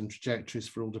 outcomes, and trajectories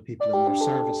for older people in their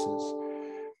services.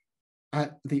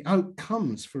 the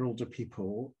outcomes for older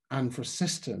people and for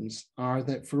systems are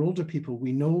that for older people,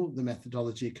 we know the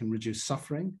methodology can reduce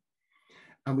suffering,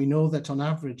 and we know that on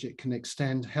average, it can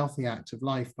extend healthy active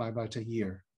life by about a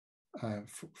year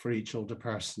for each older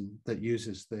person that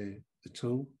uses the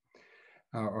tool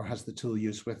or has the tool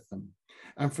used with them.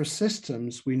 And for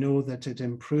systems, we know that it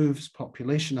improves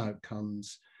population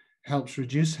outcomes, helps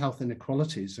reduce health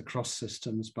inequalities across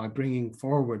systems by bringing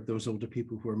forward those older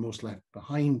people who are most left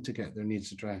behind to get their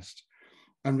needs addressed,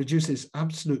 and reduces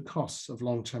absolute costs of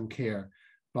long-term care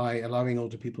by allowing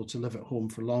older people to live at home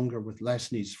for longer with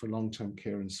less needs for long-term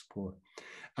care and support.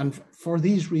 And for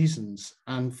these reasons,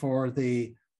 and for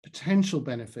the potential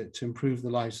benefit to improve the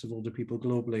lives of older people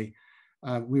globally,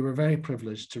 we were very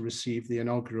privileged to receive the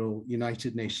inaugural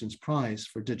United Nations Prize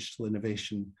for Digital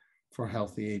Innovation for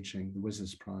Healthy Aging, the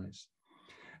WSIS Prize.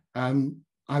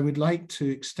 I would like to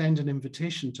extend an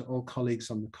invitation to all colleagues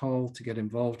on the call to get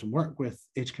involved and work with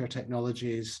aged care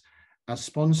technologies as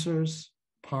sponsors,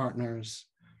 partners,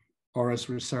 or as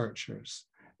researchers,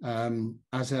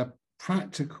 as a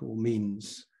practical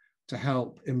means to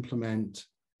help implement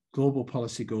global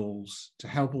policy goals, to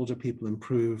help older people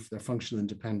improve their functional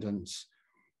independence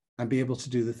and be able to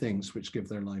do the things which give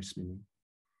their lives meaning.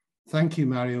 Thank you,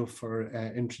 Mario, for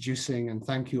introducing, and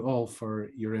thank you all for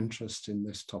your interest in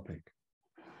this topic.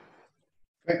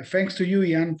 Thanks to you,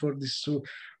 Ian, for this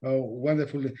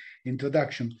wonderful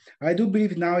introduction. I do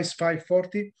believe now it's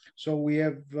 5:40, so we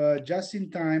have just in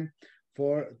time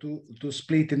to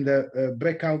split in the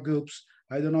breakout groups.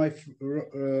 I don't know if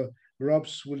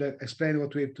Robs will explain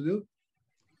what we have to do.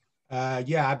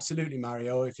 Yeah, absolutely,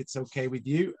 Mario, if it's okay with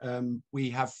you. We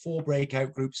have 4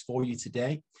 breakout groups for you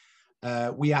today.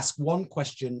 We ask one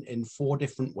question in 4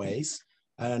 different ways.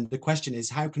 And the question is,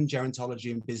 how can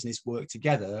gerontology and business work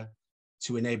together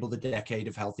to enable the decade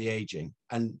of healthy aging?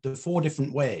 And the 4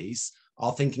 different ways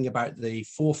are thinking about the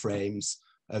 4 frames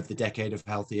of the decade of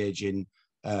healthy aging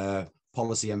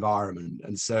policy environment.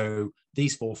 And so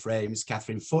these 4 frames,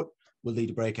 Catherine Foote will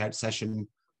lead a breakout session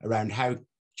around how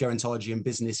gerontology and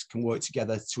business can work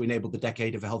together to enable the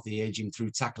decade of healthy aging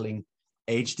through tackling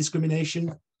age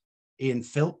discrimination. Ian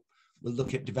Philp will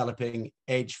look at developing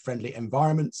age-friendly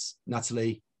environments.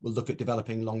 Natalie will look at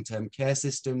developing long-term care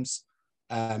systems.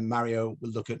 Mario will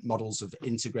look at models of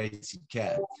integrated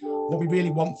care. What we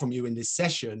really want from you in this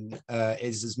session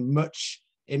is as much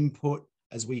input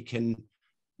as we can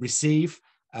receive.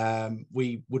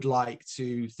 We would like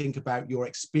to think about your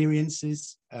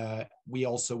experiences. We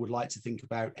also would like to think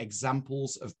about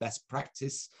examples of best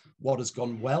practice, what has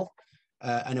gone well,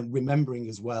 and remembering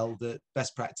as well that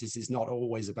best practice is not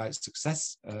always about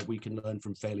success. We can learn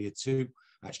from failure too.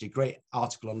 Actually, a great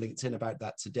article on LinkedIn about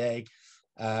that today.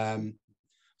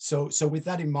 So with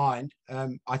that in mind,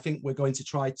 I think we're going to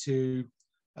try to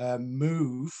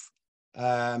move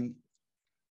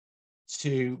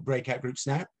to breakout groups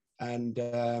now. And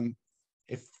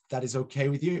if that is okay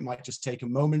with you, it might just take a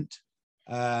moment.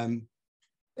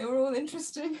 They were all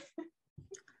interesting.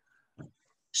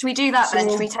 Should we do that then?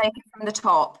 Should we take it from the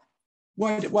top?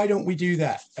 Why don't we do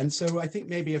that? And so I think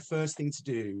maybe a first thing to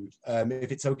do,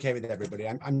 if it's okay with everybody,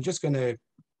 I'm just going to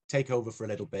take over for a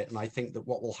little bit. And I think that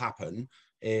what will happen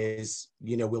is,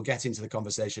 we'll get into the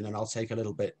conversation and I'll take a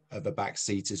little bit of a back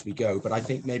seat as we go. But I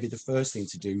think maybe the first thing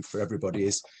to do for everybody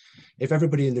is, if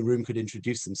everybody in the room could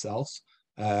introduce themselves,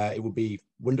 it would be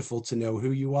wonderful to know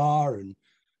who you are and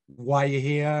why you're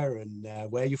here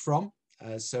and where you're from.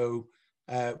 So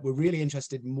we're really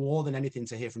interested more than anything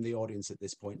to hear from the audience at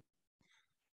this point.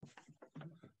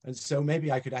 And so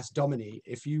maybe I could ask Dominique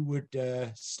if you would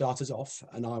start us off,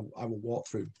 and I will walk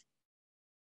through.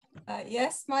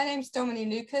 Yes, my name's Dominique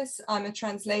Lucas. I'm a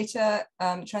translator,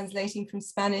 translating from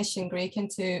Spanish and Greek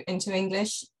into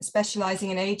English, specializing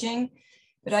in aging.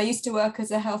 But I used to work as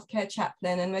a healthcare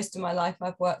chaplain, and most of my life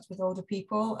I've worked with older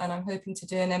people, and I'm hoping to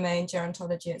do an MA in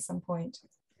gerontology at some point.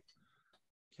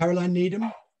 Caroline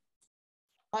Needham.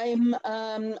 I'm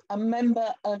a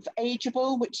member of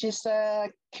Ageable, which is a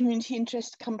community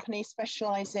interest company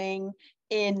specializing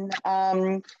in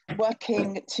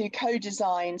working to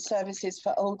co-design services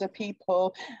for older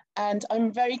people. And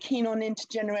I'm very keen on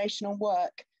intergenerational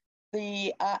work.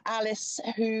 The Alice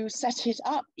who set it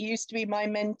up used to be my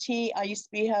mentee. I used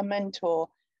to be her mentor.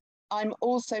 I'm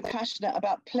also passionate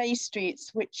about play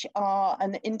streets, which are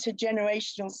an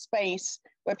intergenerational space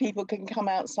where people can come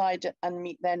outside and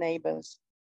meet their neighbours.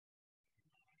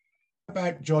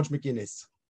 About George McGuinness.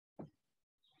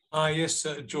 Yes,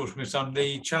 George McGuinness. I'm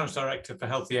the Challenge Director for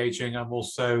Healthy Aging. I'm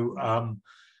also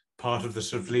part of the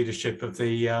sort of leadership of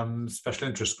the Special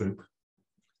Interest Group.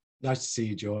 Nice to see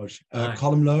you, George.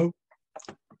 Colin Lowe.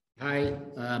 Hi,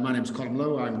 my name is Colin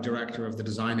Lowe. I'm Director of the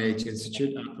Design Age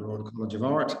Institute at the Royal College of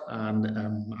Art. And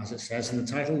as it says in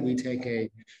the title, we take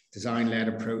a design-led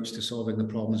approach to solving the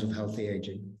problems of healthy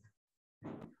aging.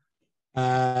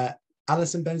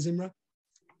 Alison Benzimra.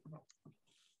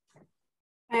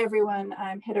 Hi everyone,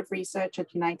 I'm Head of Research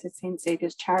at United St.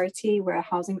 Saviour's Charity. We're a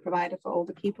housing provider for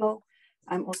older people.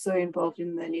 I'm also involved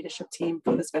in the leadership team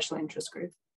for the Special Interest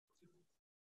Group.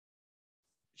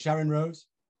 Sharon Rose.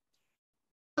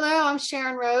 Hello, I'm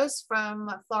Sharon Rose from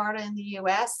Florida in the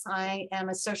US. I am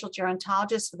a social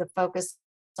gerontologist with a focus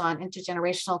on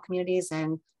intergenerational communities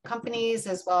and companies,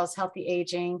 as well as healthy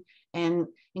aging and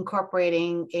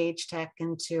incorporating age tech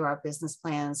into our business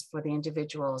plans for the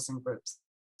individuals and groups.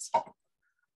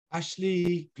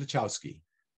 Ashley Glachowski.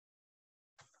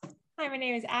 Hi, my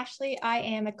name is Ashley. I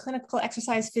am a clinical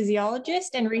exercise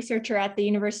physiologist and researcher at the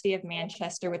University of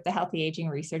Manchester with the Healthy Aging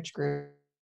Research Group.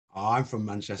 Oh, I'm from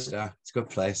Manchester. It's a good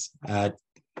place.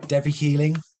 Debbie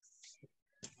Keeling.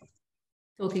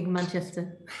 Talking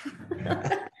Manchester.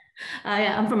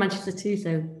 I'm from Manchester too,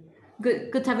 so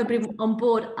good to have everybody on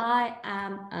board. I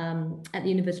am at the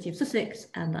University of Sussex,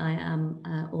 and I am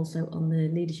also on the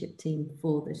leadership team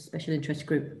for the Special Interest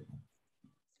Group.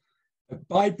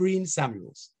 By Breen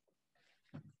Samuels.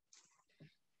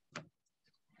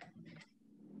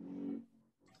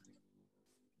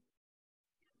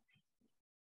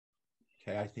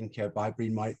 Okay, I think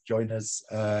Breen might join us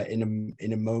in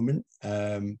a moment.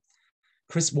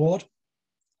 Chris Ward.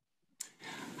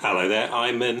 Hello there.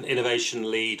 I'm an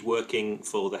innovation lead working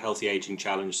for the Healthy Aging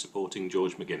Challenge, supporting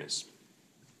George McGuinness.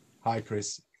 Hi,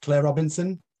 Chris. Claire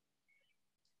Robinson.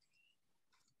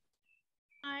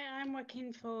 Hi, I'm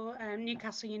working for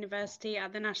Newcastle University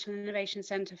at the National Innovation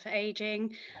Centre for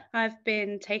Ageing. I've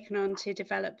been taken on to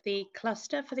develop the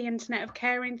cluster for the Internet of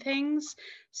Caring Things.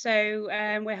 So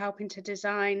we're helping to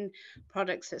design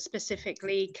products that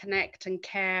specifically connect and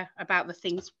care about the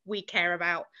things we care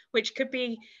about, which could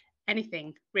be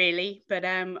anything really, but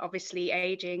obviously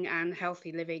aging and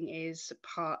healthy living is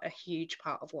a huge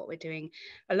part of what we're doing,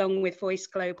 along with Voice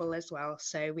Global as well.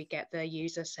 So we get the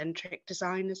user-centric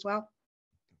design as well.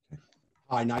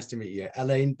 Hi, nice to meet you.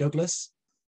 Elaine Douglas.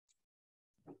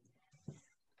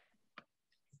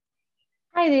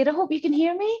 Hi there, I hope you can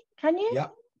hear me. Can you? Yeah.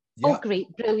 Oh, great,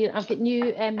 brilliant. I've got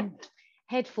new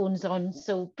headphones on,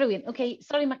 so brilliant. Okay,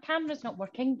 sorry, my camera's not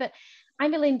working, but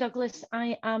I'm Elaine Douglas.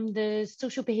 I am the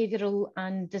Social Behavioural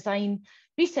and Design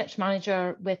Research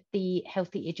Manager with the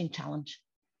Healthy Aging Challenge.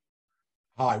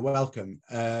 Hi, welcome.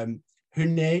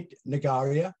 Junaid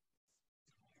Nagaria.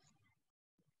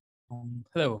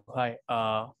 Hello, hi.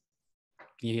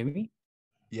 Can you hear me?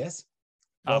 Yes.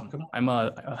 Welcome. I'm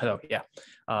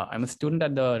a student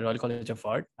at the Royal College of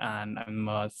Art, and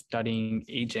I'm studying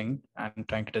aging and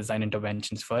trying to design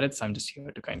interventions for it. So I'm just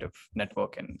here to kind of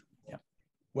network and yeah.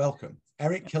 Welcome.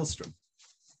 Eric Hillstrom.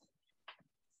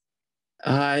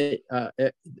 Hi,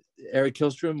 Eric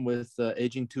Hillstrom with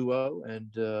Aging 2.0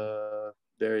 and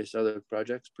various other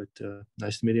projects, but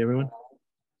nice to meet everyone.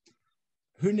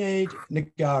 Junaid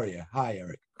Nagaria. Hi,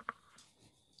 Eric.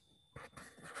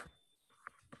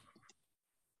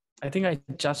 I think I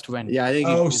just went. Yeah, I think.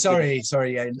 Oh, sorry.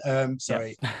 Sorry. Yeah. No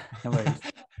worries.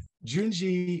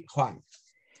 Junji Huang.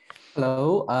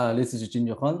 Hello, this is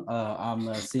Junji Huang. I'm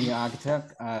a senior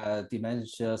architect at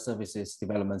Dementia Services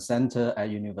Development Center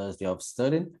at University of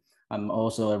Stirling. I'm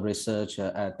also a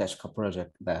researcher at Dashcard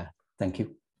Project there. Thank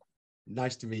you.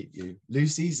 Nice to meet you.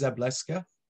 Lucy Zableska.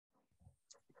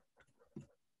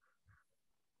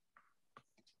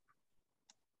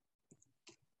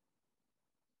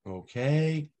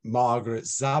 Okay, Margaret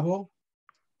Szabo.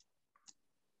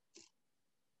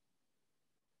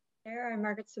 There, I'm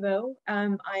Margaret Szabo.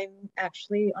 I'm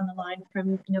actually on the line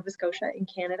from Nova Scotia in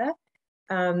Canada.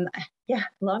 Yeah,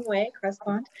 long way across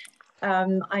pond.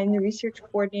 I'm the research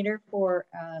coordinator for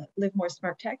Live More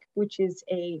Smart Tech, which is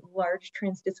a large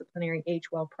transdisciplinary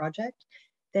Age Well project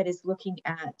that is looking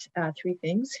at three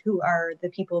things: who are the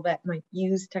people that might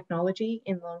use technology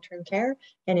in long-term care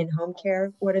and in home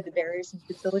care, what are the barriers and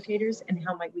facilitators, and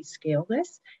how might we scale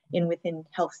this within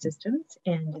health systems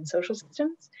and in social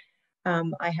systems.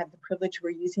 I have the privilege, we're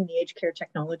using the Age Care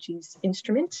Technologies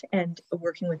instrument and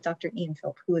working with Dr. Ian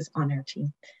Philp, who is on our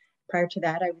team. Prior to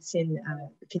that, I was in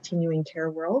the continuing care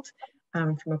world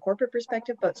from a corporate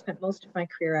perspective, but spent most of my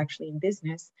career actually in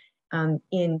business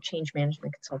in change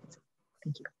management consultancy.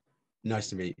 Thank you. Nice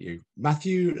to meet you.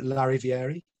 Matthew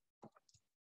Larivieri.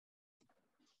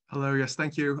 Hello, yes,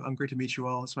 thank you. Great to meet you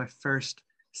all. It's my first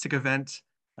SIG event.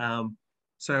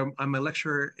 So I'm a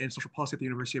lecturer in social policy at the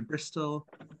University of Bristol,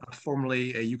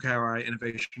 formerly a UKRI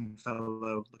Innovation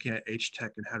Fellow looking at age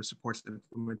tech and how to support the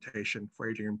implementation for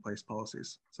aging in place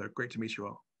policies. So great to meet you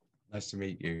all. Nice to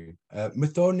meet you.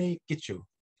 Muthoni Gichu.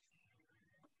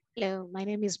 Hello, my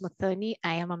name is Muthoni.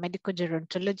 I am a medical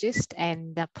gerontologist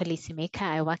and a policymaker.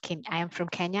 I am from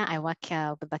Kenya. I work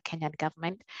with the Kenyan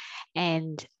government,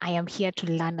 and I am here to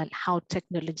learn how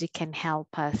technology can help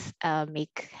us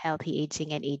make healthy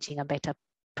aging and aging a better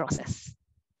process.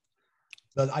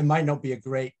 But I might not be a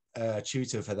great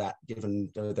tutor for that, given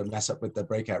the mess up with the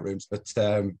breakout rooms, but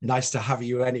nice to have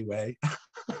you anyway.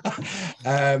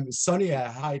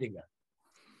 Sonia Heidinger.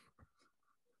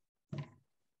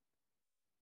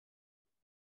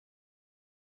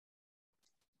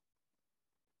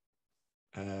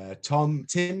 Tim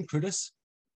Crudis.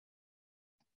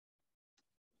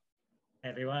 Hey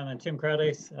everyone, I'm Tim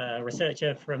Crowley, a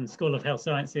researcher from the School of Health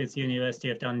Sciences, University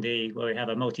of Dundee, where we have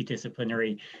a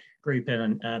multidisciplinary group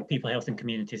and People, Health and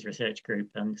Communities research group.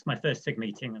 And it's my first SIG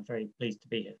meeting. I'm very pleased to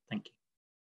be here. Thank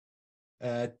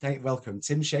you. Welcome.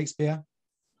 Tim Shakespeare.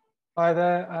 Hi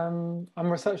there. I'm a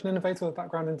research and innovator with a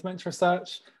background in dementia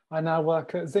research. I now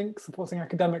work at Zinc, supporting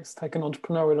academics take an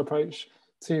entrepreneurial approach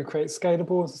to create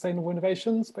scalable and sustainable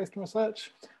innovations based on research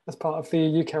as part of the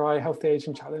UKRI Healthy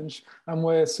Aging Challenge. And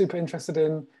we're super interested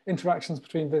in interactions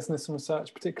between business and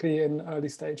research, particularly in early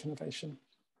stage innovation.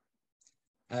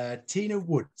 Tina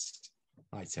Woods.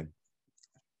 Hi, Tim.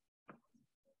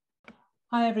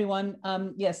 Hi, everyone.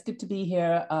 Yes, good to be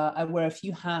here. I wear a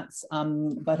few hats,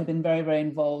 but have been very, very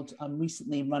involved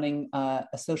recently running a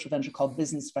social venture called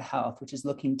Business for Health, which is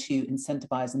looking to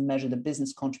incentivize and measure the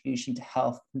business contribution to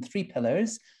health in 3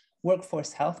 pillars,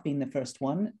 workforce health being the first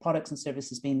one, products and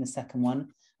services being the second one,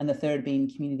 and the third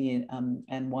being community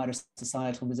and wider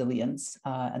societal resilience.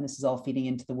 And this is all feeding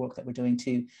into the work that we're doing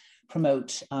to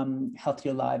promote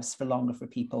healthier lives for longer for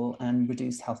people and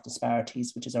reduce health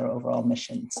disparities, which is our overall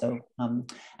mission. So,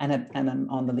 and I'm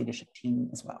on the leadership team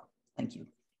as well. Thank you.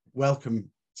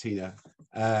 Welcome, Tina.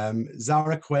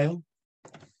 Zara Quayle.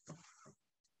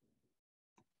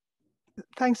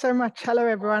 Thanks so much. Hello,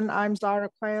 everyone. I'm Zara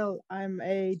Quayle. I'm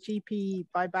a GP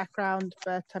by background,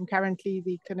 but I'm currently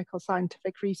the clinical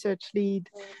scientific research lead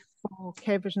for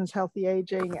Care Vision's Healthy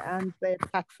Aging and their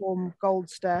platform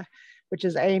Goldster, which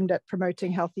is aimed at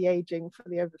promoting healthy aging for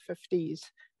the over 50s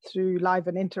through live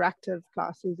and interactive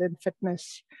classes in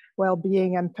fitness,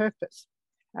 well-being and purpose.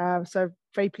 So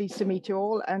very pleased to meet you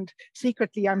all. And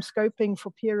secretly, I'm scoping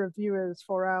for peer reviewers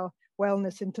for our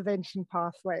wellness intervention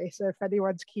pathway. So if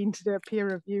anyone's keen to do a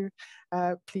peer review,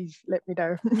 please let me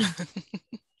know.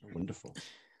 Wonderful.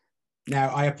 Now,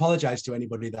 I apologize to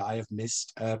anybody that I have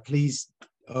missed. Please,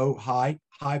 hi,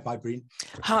 Bybreen.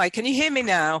 Hi, can you hear me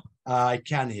now? I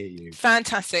can hear you.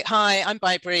 Fantastic. Hi, I'm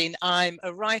Bybreen. I'm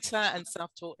a writer and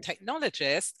self-taught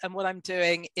technologist, and what I'm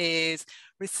doing is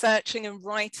researching and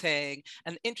writing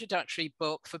an introductory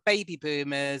book for baby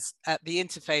boomers at the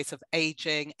interface of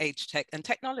aging, age tech, and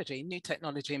technology, new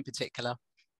technology in particular.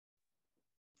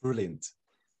 Brilliant.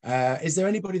 Is there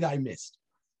anybody that I missed?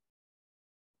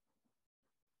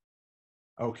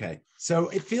 Okay, so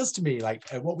it feels to me like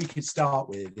what we could start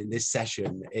with in this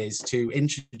session is to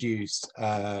introduce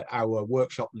our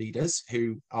workshop leaders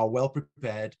who are well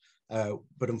prepared,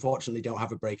 but unfortunately don't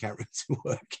have a breakout room to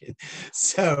work in.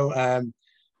 So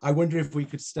I wonder if we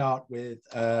could start with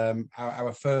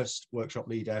our first workshop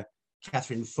leader,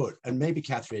 Catherine Foote. And maybe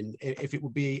Catherine, if it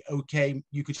would be okay,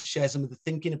 you could share some of the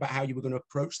thinking about how you were going to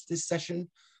approach this session.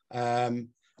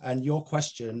 And your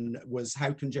question was,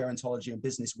 how can gerontology and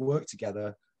business work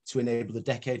together to enable the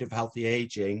decade of healthy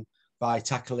aging by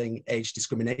tackling age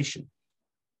discrimination?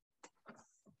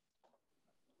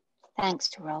 Thanks,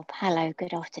 Rob. Hello,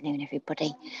 good afternoon,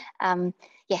 everybody.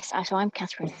 Yes, so I'm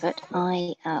Catherine Foote.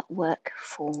 I work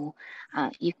for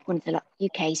one of the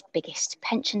UK's biggest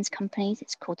pensions companies.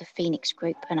 It's called the Phoenix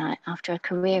Group. And after a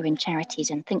career in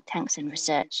charities and think tanks and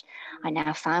research, I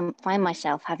now find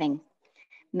myself having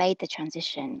made the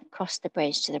transition, crossed the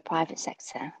bridge to the private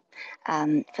sector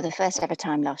for the first ever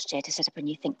time last year to set up a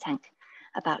new think tank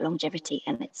about longevity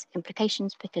and its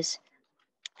implications, because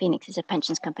Phoenix is a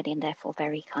pensions company and therefore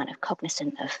very kind of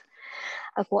cognizant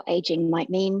of what aging might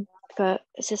mean for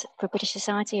British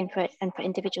society and for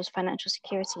individuals' financial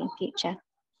security and future,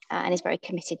 and is very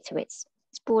committed to its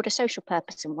broader social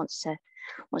purpose and wants to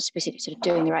be sort of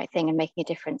doing the right thing and making a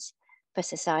difference for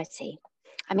society.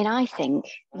 I mean, I think,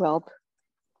 Rob,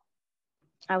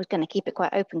 I was going to keep it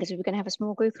quite open because we were going to have a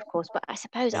small group, of course, but I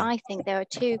suppose I think there are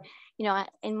two,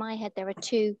 in my head, there are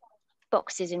two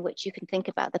boxes in which you can think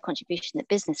about the contribution that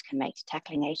business can make to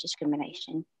tackling age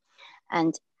discrimination.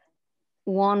 And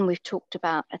One we've talked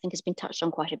about, I think has been touched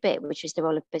on quite a bit, which is the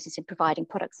role of business in providing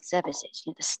products and services,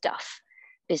 the stuff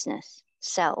business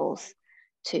sells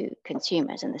to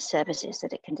consumers and the services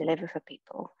that it can deliver for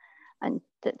people and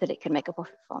that it can make a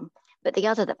profit from. But the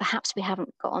other that perhaps we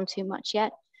haven't got on too much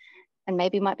yet, and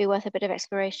maybe might be worth a bit of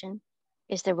exploration,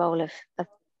 is the role of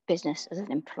business as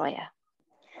an employer.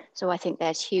 So I think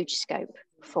there's huge scope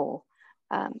for,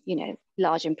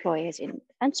 large employers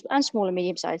and small and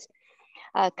medium-sized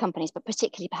companies, but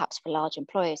particularly perhaps for large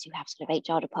employers who have sort of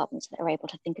HR departments that are able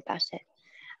to think about it,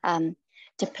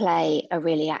 to play a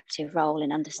really active role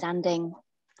in understanding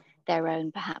their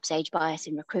own perhaps age bias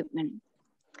in recruitment,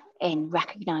 in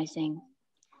recognizing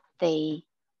the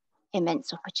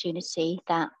immense opportunity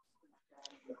that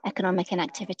economic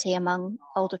inactivity among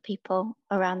older people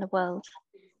around the world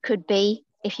could be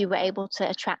if you were able to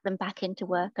attract them back into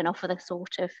work and offer the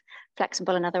sort of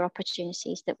flexible and other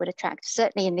opportunities that would attract.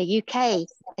 Certainly in the UK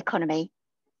economy,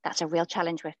 that's a real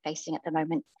challenge we're facing at the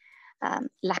moment,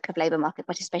 lack of labour market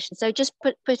participation. So just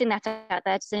putting that out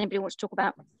there, does anybody want to talk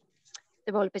about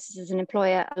the role of business as an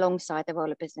employer alongside the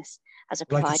role of business as a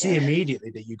provider? Well, I can see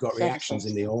immediately that you got reactions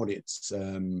in the audience.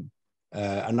 And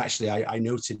actually, I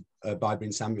noted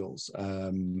Barbarine Samuels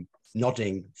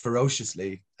nodding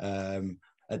ferociously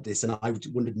at this, and I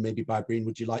wondered maybe, Barbarine,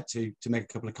 would you like to make a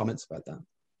couple of comments about that?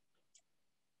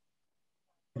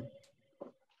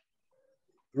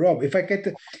 Rob, if I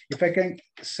can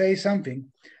say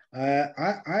something,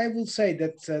 I will say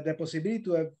that the possibility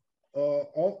to have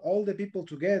all the people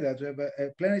together to have a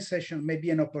plenary session may be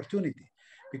an opportunity,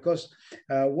 because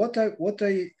what I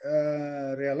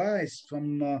realized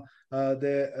from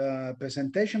the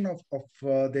presentation of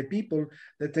the people,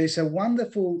 that there is a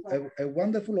wonderful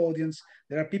audience.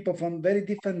 There are people from very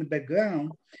different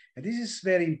backgrounds, and this is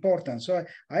very important. So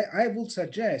I would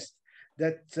suggest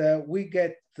that we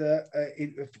get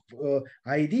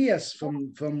ideas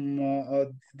from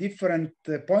different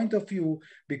point of view,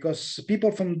 because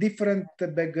people from different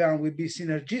background will be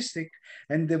synergistic,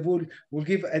 and they will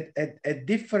give a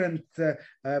different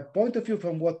point of view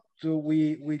from what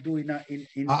we do in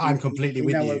I'm completely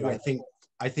with you. Work.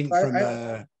 I think from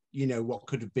what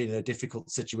could have been a difficult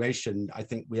situation, I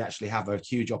think we actually have a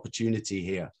huge opportunity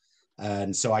here.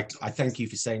 And so I thank you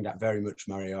for saying that very much,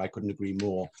 Mario. I couldn't agree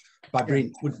more.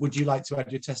 Barbarine, would you like to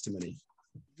add your testimony?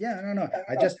 Yeah, no.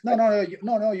 I just no.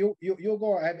 You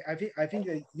go. I think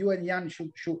that you and Jan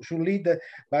should lead.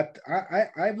 But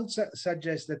I would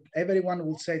suggest that everyone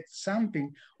will say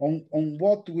something on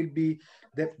what will be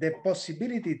the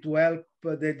possibility to help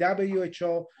the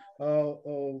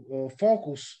WHO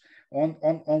focus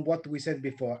on what we said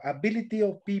before. Ability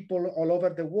of people all over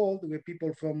the world, with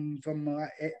people from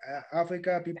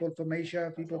Africa, people from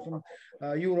Asia, people from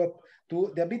Europe,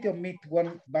 to the ability of meet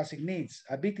one basic needs,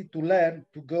 ability to learn,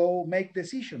 to go make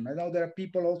decision. I know there are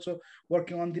people also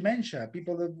working on dementia,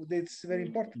 people that's very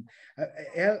important.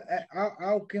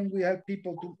 How can we help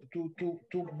people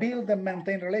to build and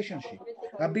maintain relationship,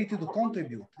 ability to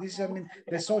contribute? This is,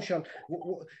 the social,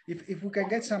 if we can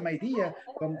get some idea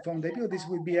from the people, this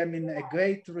will be, a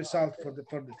great result for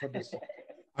this.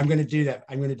 I'm going to do that.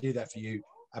 I'm going to do that for you.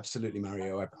 Absolutely,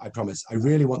 Mario. I promise. I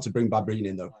really want to bring Barbarine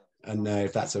in though, and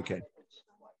if that's okay.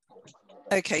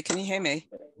 Okay, can you hear me?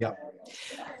 Yeah.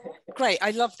 Great,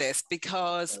 I love this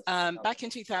because back in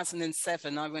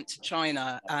 2007, I went to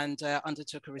China and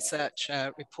undertook a research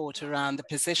report around the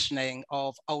positioning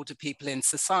of older people in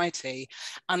society.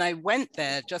 And I went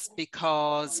there just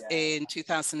because in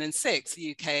 2006,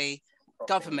 the UK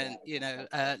government,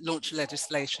 launched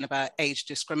legislation about age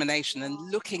discrimination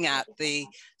and looking at the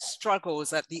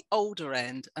struggles at the older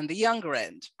end and the younger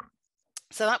end.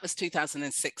 So that was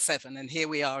 2006-07, and here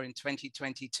we are in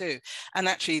 2022. And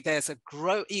actually there's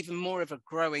even more of a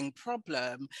growing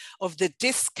problem of the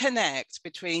disconnect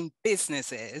between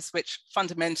businesses, which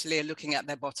fundamentally are looking at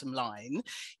their bottom line.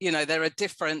 There are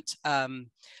different,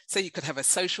 so you could have a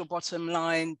social bottom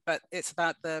line, but it's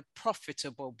about the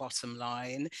profitable bottom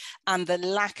line and the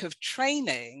lack of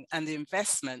training and the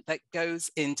investment that goes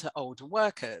into older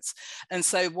workers. And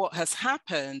so what has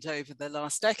happened over the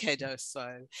last decade or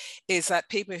so is that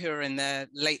people who are in their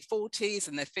late 40s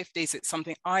and their 50s, it's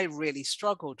something I really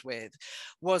struggled with,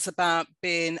 was about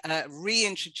being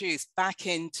reintroduced back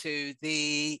into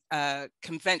the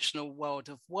conventional world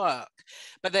of work.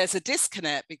 But there's a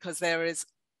disconnect because there is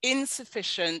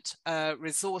insufficient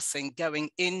resourcing going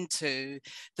into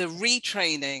the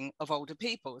retraining of older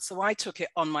people. So I took it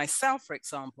on myself, for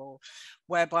example,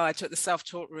 whereby I took the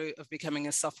self-taught route of becoming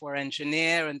a software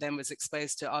engineer and then was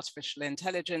exposed to artificial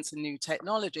intelligence and new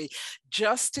technology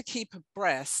just to keep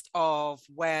abreast of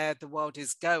where the world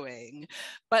is going.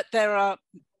 But there are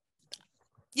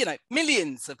you know,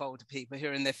 millions of older people who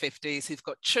are in their 50s, who've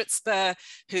got chutzpah,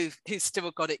 who've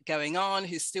still got it going on,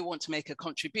 who still want to make a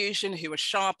contribution, who are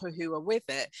sharper, who are with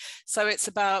it. So it's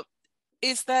about,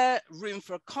 is there room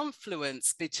for a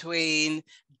confluence between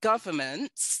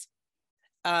governments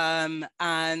and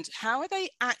how are they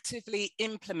actively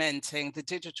implementing the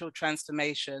digital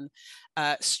transformation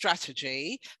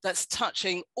strategy that's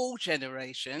touching all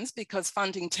generations, because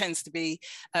funding tends to be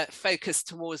focused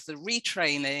towards the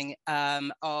retraining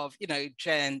of, you know,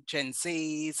 Gen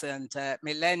Zs and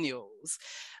millennials.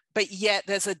 But yet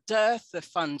there's a dearth of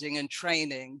funding and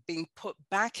training being put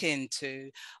back into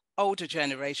older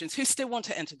generations who still want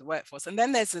to enter the workforce. And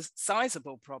then there's a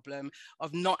sizable problem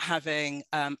of not having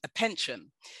a pension,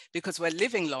 because we're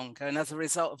living longer, and as a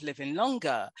result of living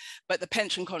longer, but the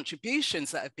pension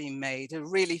contributions that have been made are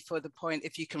really for the point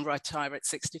if you can retire at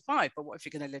 65, but what if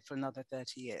you're going to live for another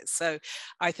 30 years? So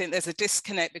I think there's a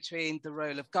disconnect between the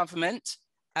role of government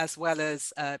as well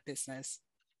as business.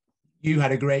 You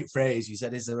had a great phrase. You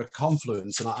said, is there a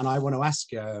confluence? And I want to ask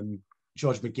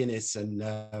George McGuinness and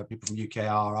people from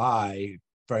UKRI,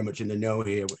 very much in the know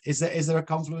here. Is there a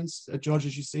confluence, George,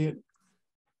 as you see it?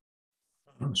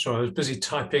 I'm sorry, I was busy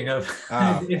typing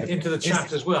into the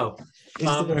chat as well. Is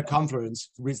there a confluence?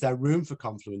 Is there room for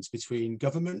confluence between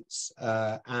governments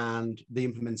and the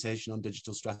implementation on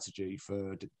digital strategy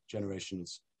for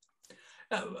generations?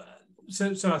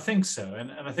 So I think so,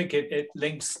 and I think it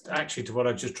links actually to what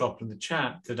I just dropped in the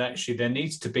chat, that actually there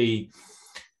needs to be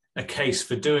a case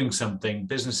for doing something.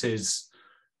 Businesses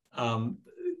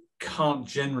can't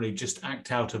generally just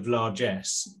act out of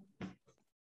largesse.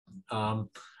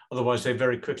 Otherwise, they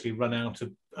very quickly run out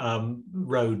of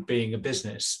road being a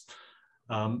business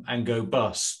and go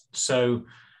bust. So,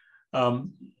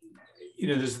 you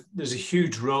know, there's a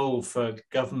huge role for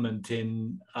government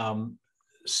in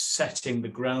setting the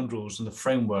ground rules and the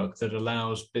framework that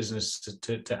allows business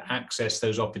to access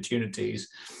those opportunities.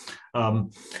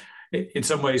 In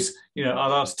some ways, you know,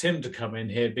 I'll ask Tim to come in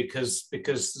here because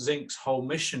Zinc's whole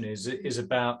mission is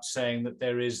about saying that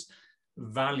there is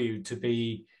value to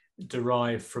be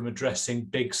derived from addressing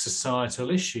big societal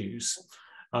issues,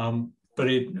 but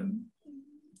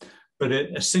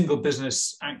a single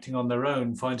business acting on their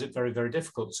own finds it very, very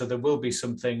difficult. So there will be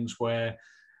some things where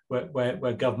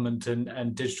government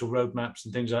and digital roadmaps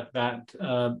and things like that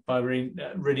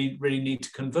really need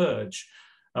to converge.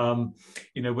 You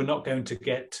know, we're not going to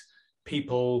get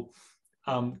people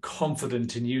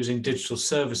confident in using digital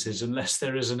services unless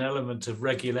there is an element of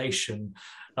regulation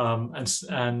and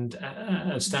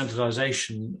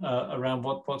standardization around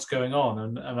what's going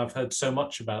on. And I've heard so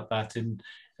much about that in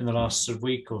the last sort of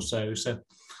week or so. So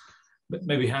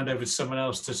maybe hand over to someone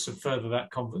else to further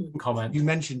that comment. You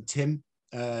mentioned Tim.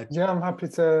 Yeah, I'm happy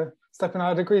to step in.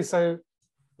 I'd agree. So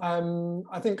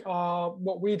I think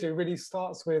what we do really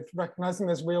starts with recognizing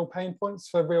there's real pain points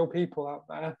for real people out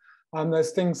there.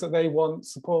 There's things that they want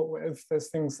support with. There's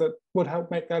things that would help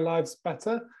make their lives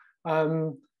better.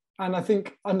 And I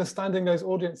think understanding those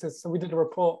audiences, so we did a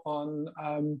report on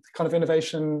kind of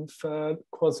innovation for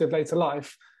quality of later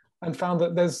life, and found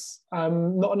that there's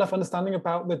not enough understanding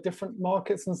about the different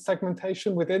markets and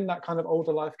segmentation within that kind of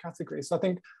older life category. So I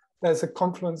think there's a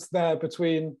confluence there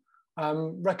between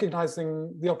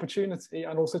recognizing the opportunity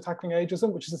and also tackling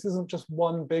ageism, which is, this isn't just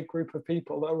one big group of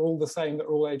people that are all the same, that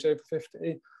are all age over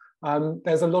 50.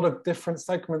 There's a lot of different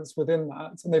segments within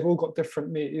that, and they've all got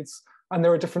different needs, and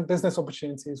there are different business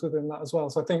opportunities within that as well.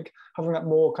 So I think having that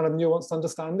more kind of nuanced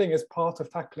understanding is part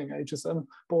of tackling ageism,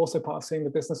 but also part of seeing the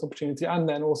business opportunity, and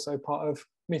then also part of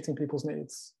meeting people's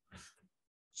needs.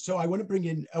 So I want to bring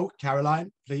in,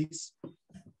 Caroline, please.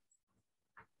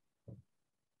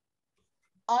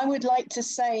 I would like to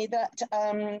say that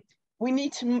we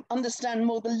need to understand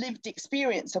more the lived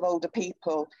experience of older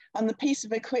people. And the piece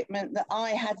of equipment that I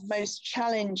had most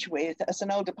challenge with as an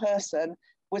older person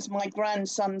was my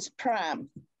grandson's pram.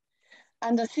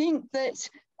 And I think that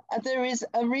there is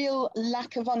a real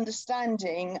lack of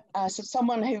understanding. So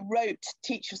someone who wrote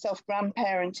Teach Yourself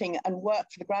Grandparenting and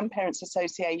worked for the Grandparents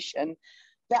Association,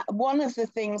 that one of the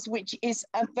things which is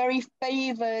a very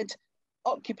favoured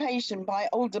occupation by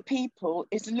older people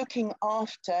is looking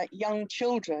after young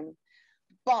children.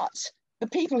 But the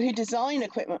people who design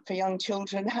equipment for young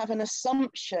children have an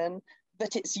assumption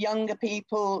that it's younger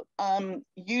people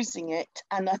using it.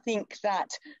 And I think that,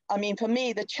 I mean, for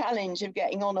me, the challenge of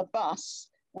getting on a bus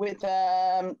with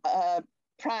a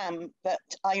pram that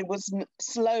I was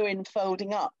slow in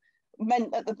folding up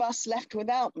meant that the bus left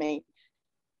without me.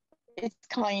 It's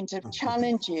kind of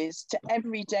challenges to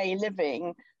everyday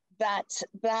living that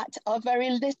are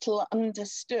very little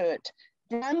understood.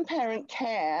 grandparent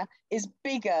care is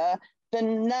bigger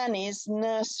than nannies,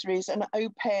 nurseries and au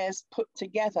pairs put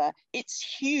together. It's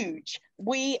huge.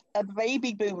 We are the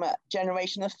baby boomer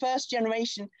generation, the first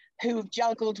generation who have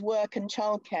juggled work and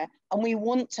childcare, and we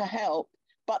want to help,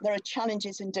 but there are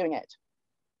challenges in doing it.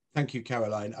 Thank you,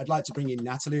 Caroline. I'd like to bring in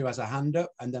Natalie, who has a hand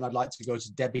up, and then I'd like to go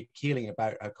to Debbie Keeling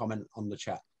about her comment on the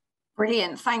chat.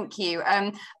 Brilliant, thank you.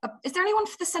 Is there anyone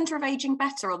for the Centre of Ageing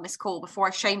Better on this call before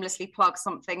I shamelessly plug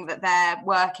something that they're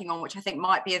working on, which I think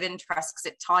might be of interest because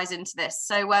it ties into this?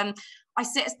 So I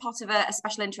sit as part of a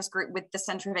special interest group with the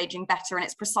Centre of Ageing Better, and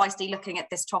it's precisely looking at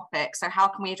this topic. So how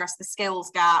can we address the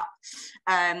skills gap,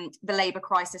 the labour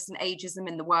crisis and ageism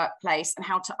in the workplace, and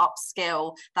how to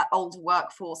upskill that older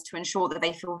workforce to ensure that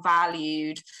they feel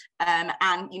valued and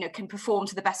can perform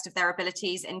to the best of their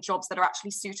abilities in jobs that are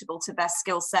actually suitable to their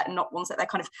skill set and not ones that they're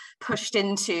kind of pushed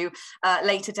into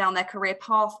later down their career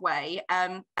pathway.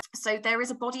 So there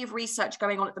is a body of research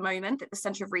going on at the moment that the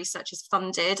Centre of Research has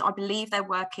funded. I believe they're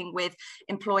working with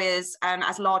employers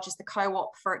as large as the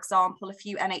Co-op, for example, a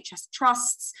few NHS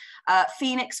trusts,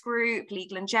 Phoenix Group,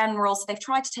 Legal & General. So they've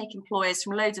tried to take employers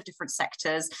from loads of different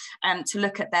sectors to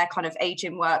look at their kind of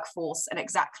ageing workforce and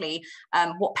exactly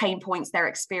what pain points they're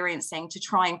experiencing to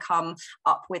try and come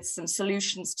up with some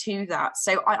solutions to that.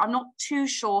 So I'm not too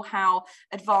sure how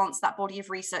advanced that body of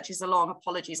research is along.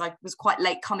 Apologies, I was quite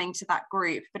late coming to that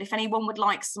group. But if anyone would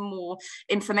like some more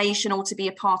information or to be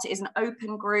a part, it is an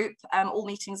open group. All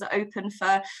meetings are open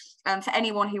for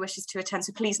anyone who wishes to attend.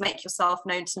 So please make yourself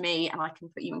known to me and I can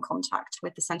put you in contact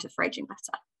with the Centre for Ageing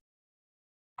Better.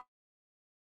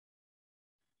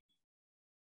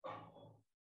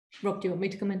 Rob, do you want me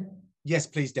to come in? Yes,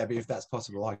 please, Debbie, if that's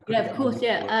possible. Yeah, of course,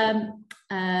 yeah.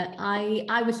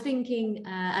 I was thinking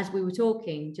as we were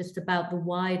talking just about the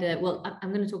wider, well,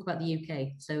 I'm going to talk about the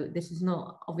UK. So this is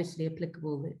not obviously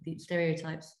applicable. The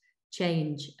stereotypes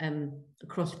change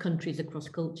across countries, across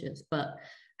cultures, but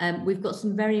we've got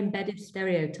some very embedded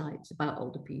stereotypes about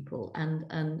older people,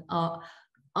 and our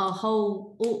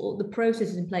whole, all the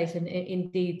processes in place, and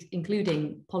indeed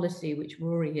including policy, which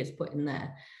Rory has put in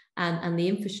there, and the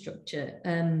infrastructure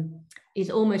is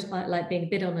almost like being a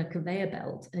bit on a conveyor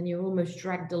belt, and you're almost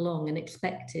dragged along and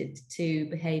expected to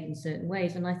behave in certain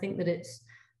ways. And I think that it's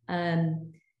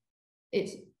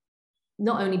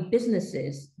not only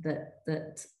businesses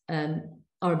that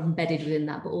are embedded within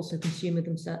that, but also consumers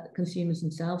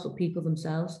themselves or people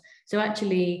themselves. So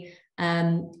actually,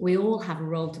 we all have a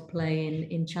role to play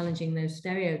in challenging those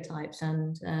stereotypes,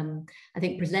 and I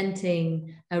think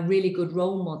presenting really good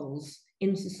role models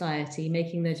in society,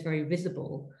 making those very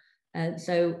visible.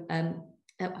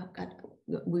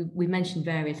 We mentioned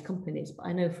various companies, but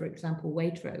I know, for example,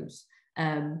 Waitrose,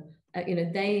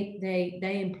 they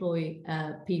employ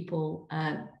people,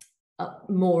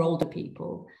 more older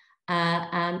people,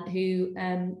 and who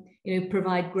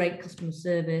provide great customer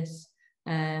service,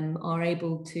 are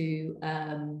able to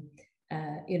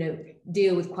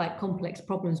deal with quite complex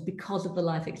problems because of the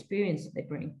life experience that they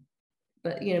bring.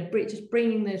 But just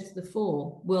bringing those to the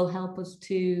fore will help us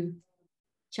to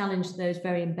challenge those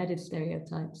very embedded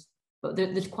stereotypes. But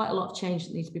there's quite a lot of change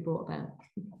that needs to be brought about.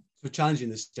 So challenging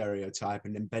the stereotype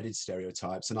and embedded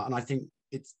stereotypes, and I think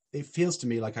it feels to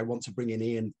me like I want to bring in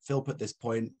Ian Philp at this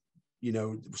point.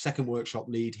 Second workshop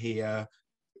lead here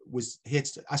was here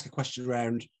to ask a question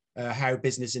around how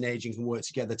business and aging can work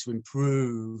together to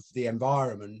improve the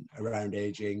environment around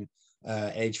aging,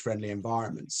 age-friendly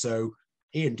environments. So,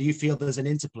 Ian, do you feel there's an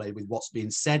interplay with what's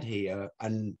being said here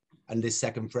and this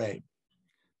second frame?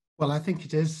 Well, I think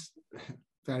it is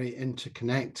very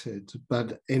interconnected,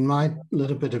 but in my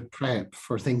little bit of prep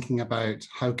for thinking about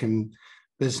how can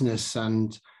business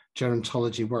and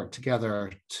gerontology work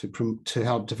together to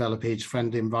help develop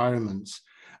age-friendly environments,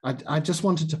 I just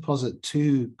wanted to posit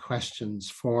two questions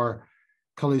for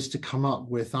colleagues to come up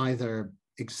with either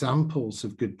examples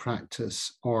of good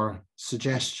practice or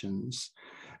suggestions.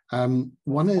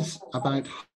 One is about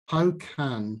how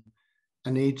can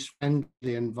an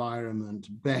age-friendly environment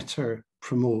better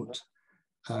promote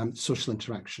social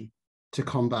interaction to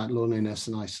combat loneliness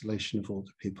and isolation of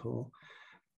older people.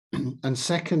 And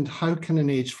second, how can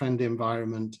an age-friendly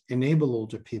environment enable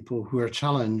older people who are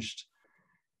challenged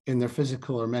in their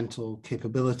physical or mental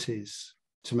capabilities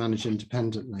to manage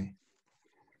independently?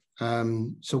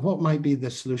 So what might be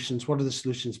the solutions? What are the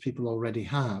solutions people already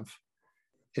have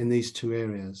in these two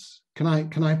areas? Can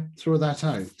I throw that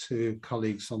out to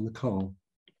colleagues on the call?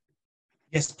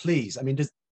 Yes, please. I mean,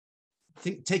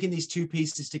 taking these two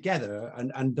pieces together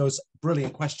and those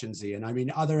brilliant questions, Ian, I mean,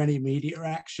 are there any immediate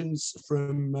actions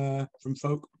from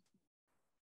folk?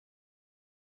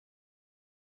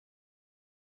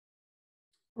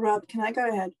 Rob, can I go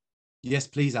ahead? Yes,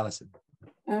 please, Alison.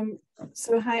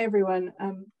 So hi, everyone.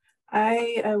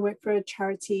 I work for a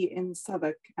charity in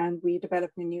Southwark, and we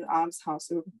developed a new almshouse.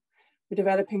 So we're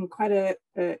developing quite a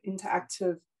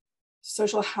interactive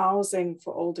social housing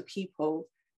for older people.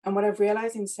 And what I've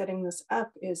realized in setting this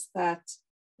up is that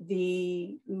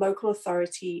the local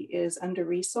authority is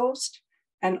under-resourced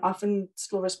and often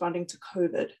still responding to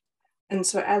COVID. And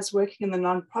so as working in the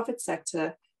nonprofit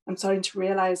sector, I'm starting to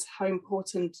realize how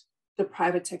important the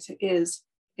private sector is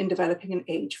in developing an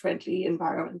age-friendly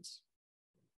environment.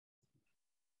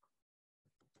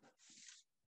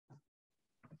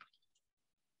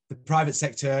 The private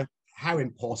sector, how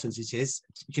important it is.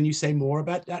 Can you say more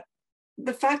about that?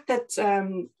 The fact that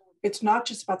it's not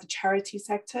just about the charity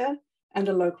sector and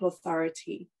a local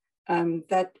authority,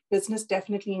 that business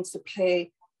definitely needs to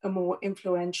play a more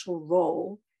influential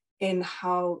role in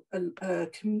how a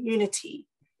community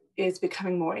is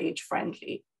becoming more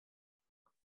age-friendly,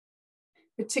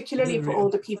 particularly for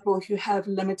older people who have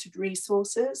limited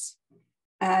resources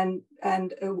and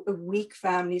a weak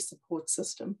family support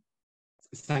system.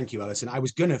 Thank you, Alison. I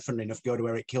was going to, funnily enough, go to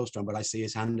Eric Kilstrom, but I see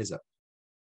his hand is up.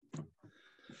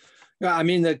 Yeah, I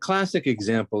mean, the classic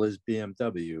example is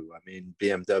BMW. I mean,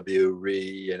 BMW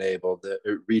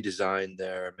redesigned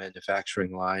their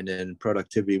manufacturing line and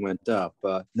productivity went up,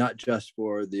 not just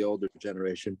for the older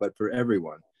generation, but for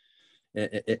everyone.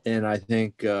 And I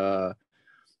think, there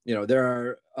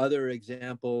are other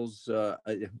examples.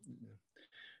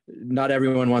 Not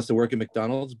everyone wants to work at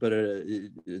McDonald's, but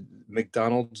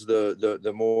McDonald's,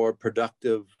 the more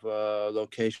productive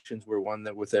locations were one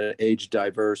that with an age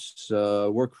diverse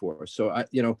workforce. So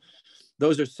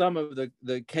those are some of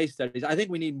the case studies. I think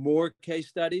we need more case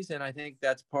studies, and I think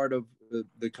that's part of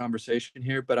the conversation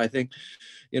here. But I think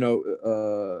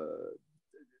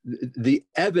the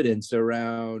evidence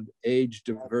around age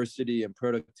diversity and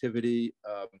productivity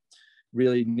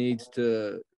really needs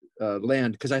to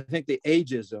land, because I think the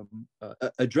ageism,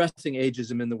 addressing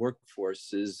ageism in the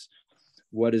workforce is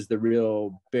what is the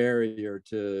real barrier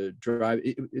to drive.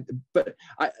 But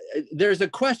there's a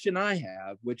question I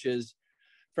have, which is,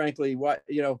 frankly,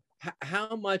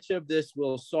 how much of this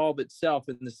will solve itself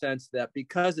in the sense that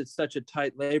because it's such a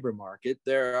tight labor market,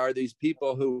 there are these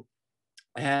people who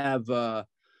have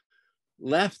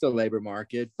left the labor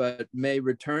market, but may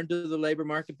return to the labor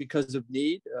market because of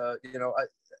need.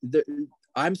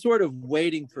 I'm sort of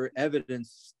waiting for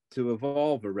evidence to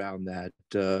evolve around that.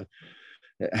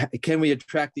 Can we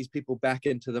attract these people back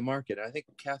into the market? I think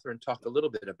Catherine talked a little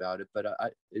bit about it, but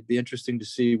it'd be interesting to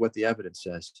see what the evidence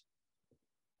says.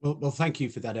 Well, thank you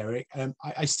for that, Eric.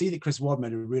 I see that Chris Ward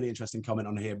made a really interesting comment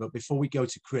on here, but before we go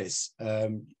to Chris,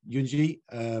 Yunji,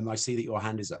 I see that your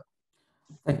hand is up.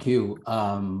 Thank you,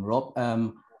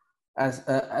 Rob.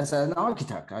 As an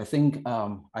architect, I think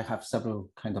I have several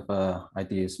kind of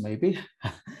ideas maybe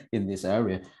in this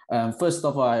area. First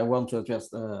of all, I want to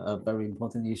address a very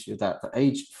important issue that the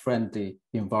age-friendly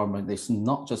environment is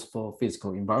not just for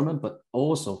physical environment, but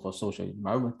also for social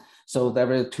environment. So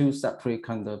there are two separate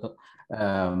kind of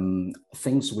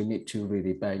things we need to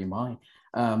really bear in mind.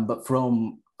 But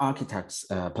from architects'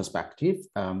 perspective,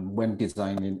 when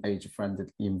designing age-friendly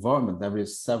environment, there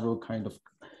is several kind of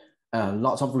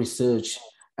lots of research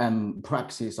and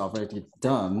practice already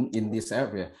done in this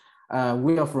area.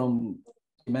 We are from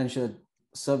Dementia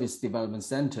Service Development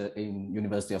Center in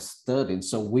University of Stirling.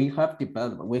 So we have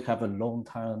a long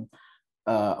time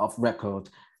of record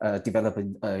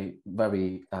developing a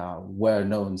very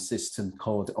well-known system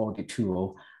called Audit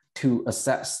Tool to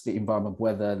assess the environment,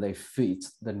 whether they fit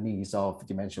the needs of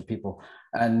dementia people.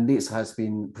 And this has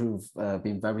been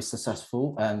been very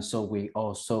successful. And so we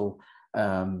also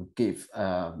give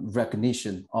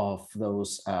recognition of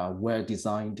those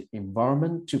well-designed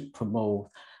environment to promote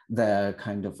their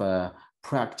kind of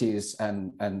practice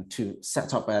and to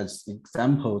set up as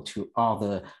example to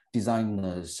other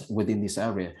designers within this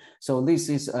area. So this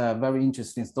is a very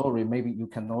interesting story. Maybe you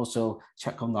can also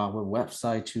check on our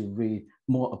website to read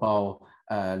more about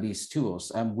these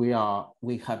tools. And we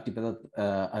have developed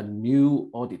a new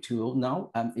audit tool now,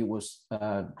 and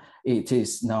it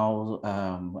is now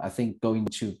I think going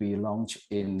to be launched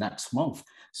in next month.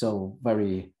 So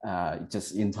very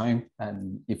just in time.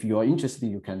 And if you are interested,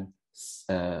 you can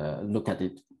look at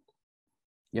it.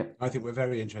 Yep. I think we're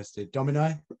very interested.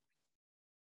 Domino?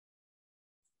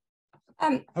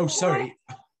 Oh, sorry.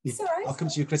 Sorry. I'll come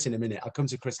to you, Chris, in a minute. Do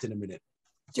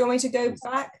you want me to go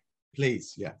back?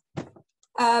 Please, yeah.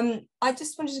 I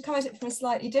just wanted to come at it from a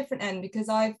slightly different end, because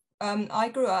I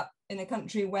grew up in a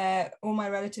country where all my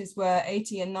relatives were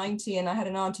 80 and 90, and I had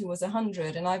an aunt who was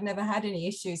 100, and I've never had any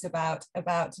issues about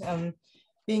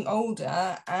being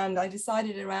older, and I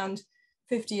decided around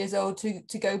 50 years old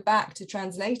to go back to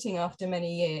translating after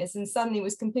many years, and suddenly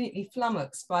was completely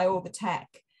flummoxed by all the tech.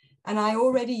 And I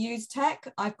already use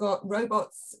tech. I've got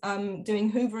robots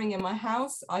doing hoovering in my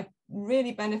house. I've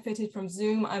really benefited from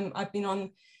Zoom. I've been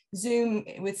on Zoom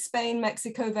with Spain,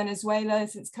 Mexico, Venezuela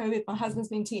since COVID. My husband's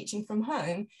been teaching from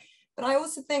home. But I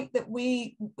also think that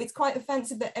it's quite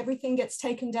offensive that everything gets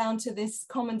taken down to this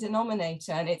common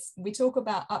denominator. And we talk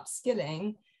about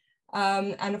upskilling.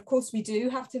 And of course we do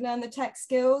have to learn the tech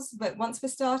skills, but once we're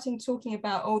starting talking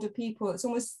about older people, it's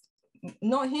almost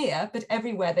not here, but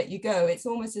everywhere that you go, it's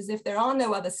almost as if there are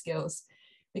no other skills,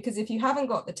 because if you haven't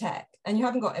got the tech and you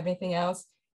haven't got everything else,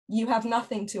 you have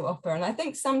nothing to offer. And I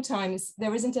think sometimes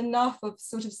there isn't enough of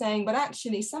sort of saying, but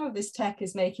actually some of this tech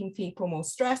is making people more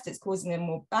stressed, it's causing them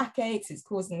more backaches, it's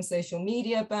causing them social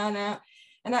media burnout.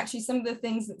 And actually some of the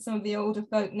things that some of the older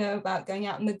folk know about going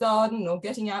out in the garden or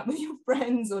getting out with your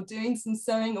friends or doing some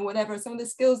sewing or whatever, some of the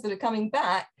skills that are coming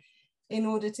back in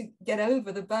order to get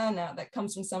over the burnout that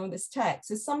comes from some of this tech.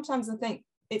 So sometimes I think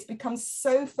it's become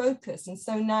so focused and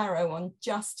so narrow on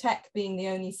just tech being the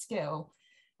only skill,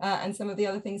 and some of the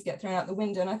other things get thrown out the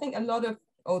window. And I think a lot of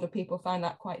older people find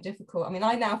that quite difficult. I mean,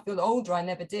 I now feel older, I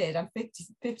never did. I'm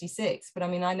 56, but I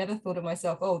mean, I never thought of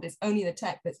myself old. It's only the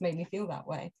tech that's made me feel that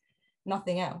way,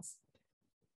 nothing else.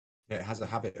 Yeah, it has a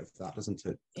habit of that, doesn't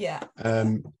it? Yeah.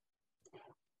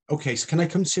 Okay, so can I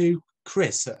come to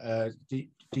Chris?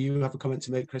 Do you have a comment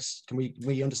to make, Chris? Can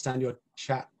we understand your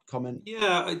chat comment?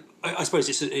 Yeah, I suppose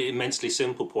it's an immensely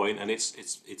simple point, and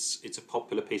it's a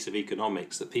popular piece of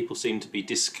economics that people seem to be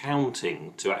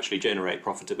discounting to actually generate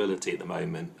profitability at the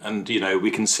moment. And we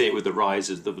can see it with the rise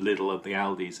of the Lidl and the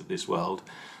Aldis of this world.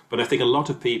 But I think a lot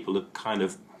of people have kind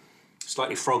of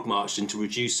slightly frog marched into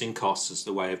reducing costs as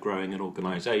the way of growing an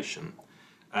organisation.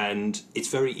 And it's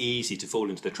very easy to fall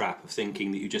into the trap of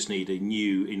thinking that you just need a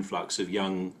new influx of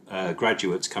young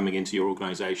graduates coming into your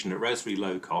organisation at relatively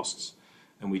low costs.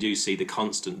 And we do see the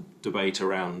constant debate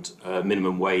around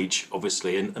minimum wage,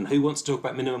 obviously. And who wants to talk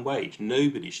about minimum wage?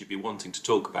 Nobody should be wanting to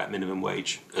talk about minimum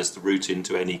wage as the route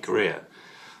into any career.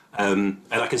 And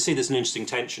I can see there's an interesting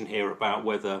tension here about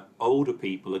whether older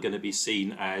people are going to be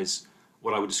seen as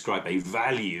what I would describe a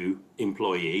value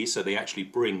employee, so they actually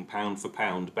bring pound for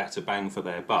pound better bang for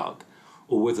their buck,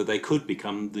 or whether they could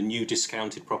become the new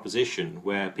discounted proposition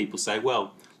where people say,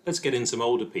 well, let's get in some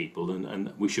older people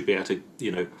and we should be able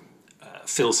to,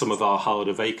 fill some of our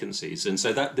harder vacancies. And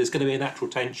so that there's going to be a natural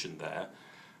tension there.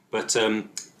 But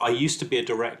I used to be a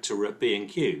director at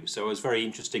B&Q, so it was very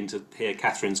interesting to hear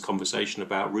Catherine's conversation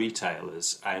about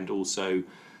retailers and also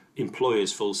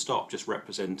employers full stop, just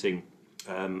representing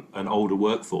an older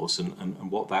workforce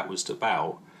and what that was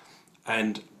about.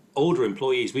 And older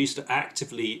employees, we used to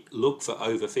actively look for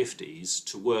over 50s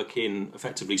to work in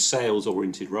effectively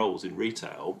sales-oriented roles in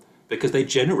retail because they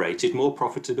generated more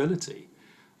profitability.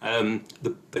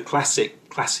 The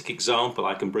classic example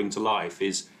I can bring to life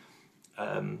is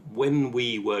when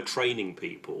we were training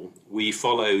people, we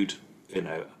followed,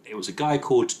 it was a guy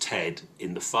called Ted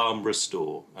in the Farnborough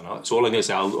store. And so all I'm going to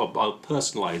say, I'll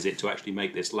personalise it to actually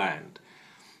make this land.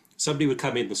 Somebody would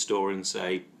come in the store and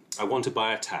say, I want to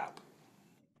buy a tap.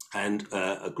 And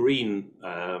a green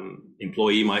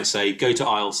employee might say, go to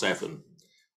aisle 7.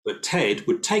 But Ted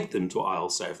would take them to aisle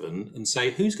 7 and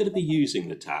say, who's going to be using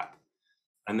the tap?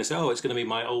 And they say, oh, it's going to be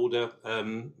my older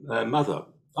mother.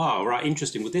 Oh, right,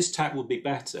 interesting. Well, this tap would be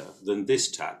better than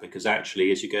this tap because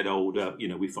actually, as you get older,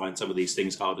 we find some of these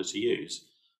things harder to use.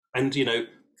 And, can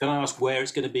I ask where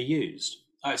it's going to be used?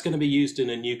 It's going to be used in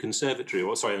a new conservatory,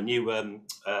 a new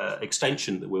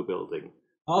extension that we're building.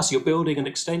 So you're building an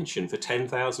extension for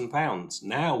 £10,000.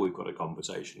 Now we've got a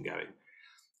conversation going.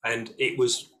 And it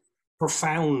was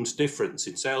profound difference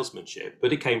in salesmanship,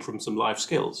 but it came from some life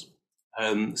skills.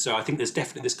 So I think there's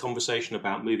definitely this conversation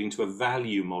about moving to a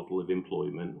value model of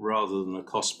employment rather than a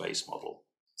cost-based model.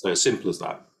 So as simple as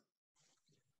that.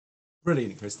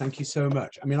 Brilliant, Chris. Thank you so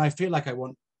much. I mean, I feel like I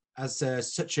want, as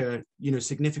such a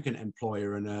significant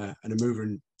employer and a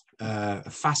mover, a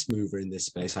fast mover in this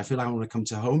space, I feel like I want to come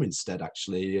to home instead,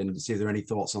 actually, and see if there are any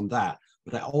thoughts on that.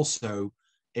 But I also,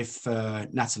 if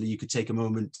Natalie, you could take a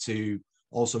moment to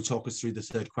also talk us through the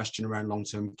third question around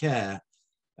long-term care.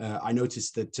 I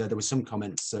noticed that there were some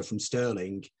comments from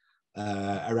Sterling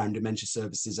around dementia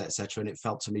services, etc., and it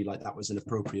felt to me like that was an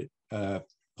appropriate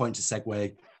point to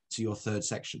segue to your third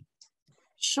section.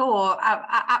 Sure,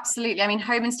 absolutely. I mean,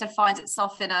 Home Instead finds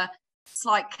itself in a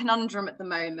slight conundrum at the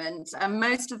moment.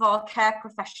 Most of our care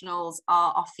professionals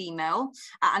are female,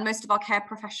 and most of our care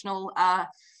professional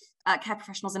care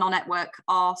professionals in our network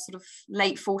are sort of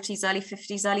late 40s, early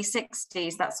 50s, early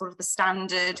 60s. That's sort of the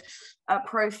standard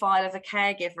profile of a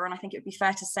caregiver. And I think it would be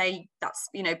fair to say that's,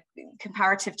 you know,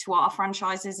 comparative to our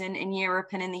franchises in Europe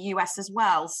and in the US as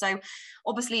well. So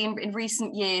obviously in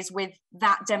recent years, with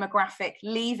that demographic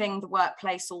leaving the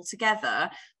workplace altogether,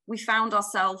 we found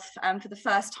ourselves for the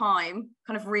first time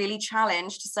kind of really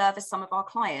challenged to service some of our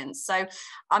clients. So,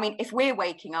 I mean, if we're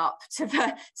waking up to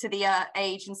the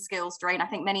age and skills drain, I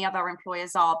think many other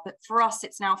employers are. But for us,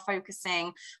 it's now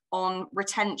focusing on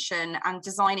retention and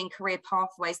designing career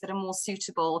pathways that are more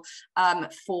suitable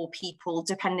for people,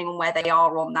 depending on where they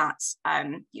are on that,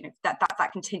 you know,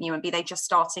 that continuum, be they just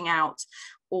starting out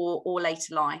or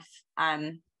later life.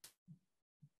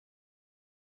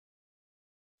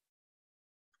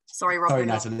 Sorry, Rob. Sorry,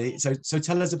 Natalie. So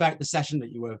tell us about the session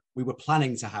that we were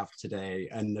planning to have today,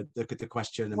 and the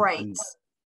question. Right.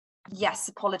 Yes,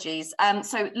 apologies.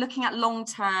 So looking at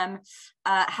long-term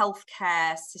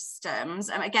healthcare systems,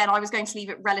 and again, I was going to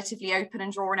leave it relatively open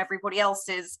and draw on everybody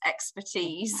else's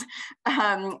expertise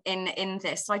in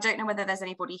this. So I don't know whether there's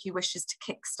anybody who wishes to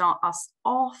kickstart us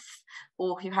off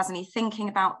or who has any thinking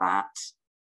about that.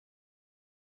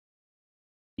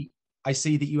 I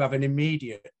see that you have an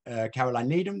immediate Caroline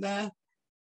Needham there.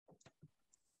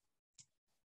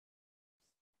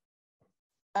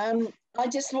 I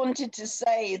just wanted to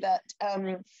say that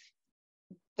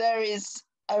there is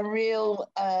a real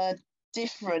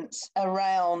difference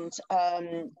around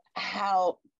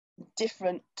how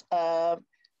different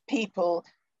people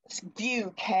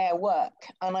view care work.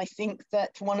 And I think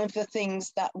that one of the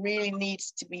things that really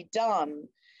needs to be done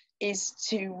is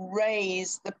to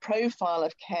raise the profile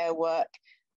of care work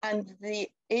and the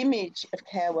image of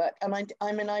care work. And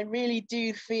I mean, I really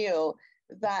do feel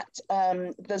that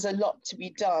there's a lot to be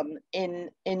done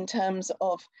in terms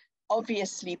of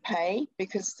obviously pay,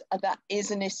 because that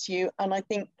is an issue. And I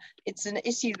think it's an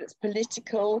issue that's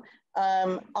political.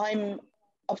 I'm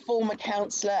a former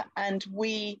councillor, and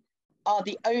we are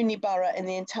the only borough in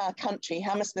the entire country,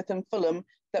 Hammersmith and Fulham,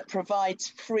 that provides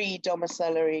free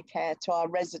domiciliary care to our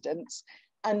residents.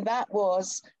 And that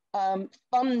was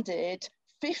funded,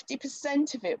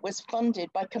 50% of it was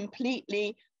funded by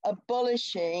completely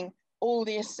abolishing all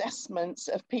the assessments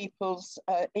of people's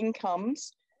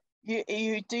incomes.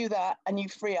 You do that and you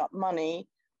free up money.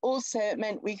 Also, it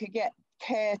meant we could get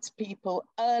care to people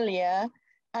earlier,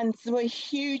 and there were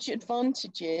huge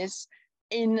advantages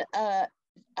in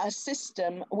a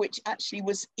system which actually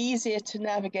was easier to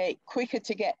navigate, quicker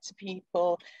to get to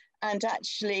people, and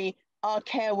actually our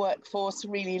care workforce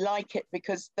really like it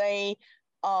because they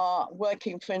are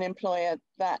working for an employer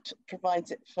that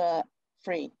provides it for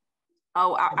free.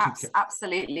 Oh,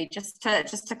 absolutely. Just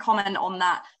to comment on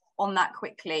that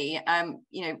quickly,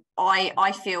 you know,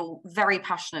 I feel very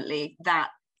passionately that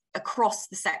across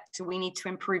the sector we need to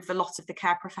improve a lot of the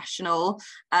care professional,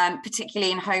 particularly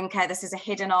in home care. This is a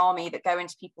hidden army that go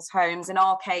into people's homes, in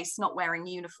our case not wearing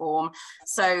uniform,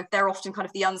 so they're often kind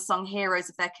of the unsung heroes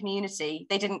of their community.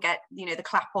 They didn't get, you know, the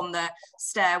clap on the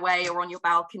stairway or on your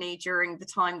balcony during the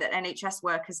time that NHS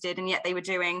workers did, and yet they were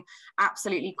doing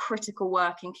absolutely critical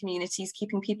work in communities,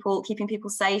 keeping people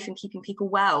safe and keeping people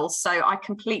well. So I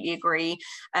completely agree,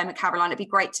 Caroline. It'd be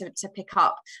great to pick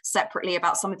up separately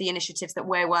about some of the initiatives that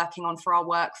we're working on for our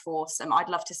workforce. I'd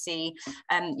love to see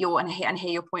hear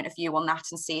your point of view on that,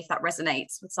 and see if that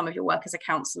resonates with some of your work as a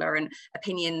counsellor and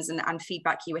opinions and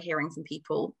feedback you were hearing from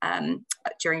people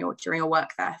during your work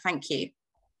there. Thank you.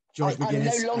 I'm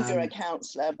no longer a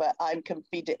counsellor, but I can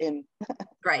feed it in.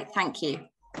 Great, thank you.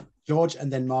 George,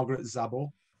 and then Margaret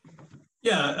Zabel.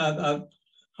 Yeah,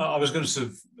 I was going to sort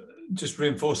of just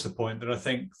reinforce the point that I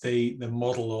think the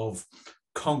model of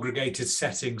congregated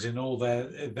settings in all their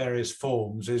various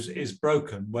forms is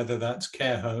broken, whether that's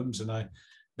care homes, and I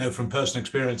know from personal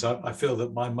experience, I feel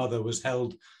that my mother was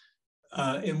held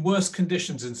in worse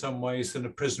conditions in some ways than a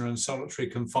prisoner in solitary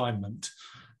confinement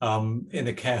in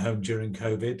a care home during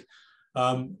COVID.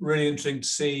 Really interesting to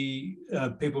see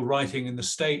people writing in the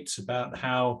States about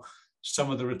how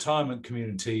some of the retirement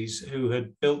communities who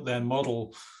had built their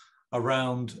model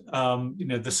around you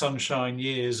know, the sunshine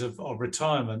years of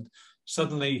retirement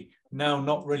suddenly now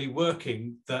not really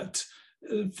working, that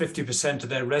 50% of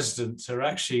their residents are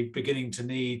actually beginning to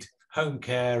need home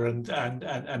care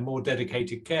and more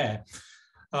dedicated care.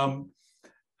 You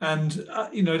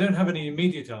know, I don't have any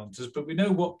immediate answers, but we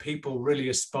know what people really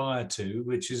aspire to,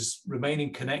 which is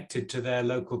remaining connected to their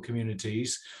local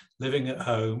communities, living at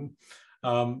home.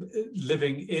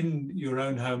 Living in your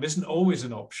own home isn't always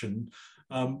an option,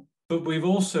 but we've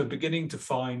also beginning to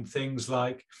find things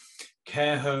like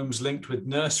care homes linked with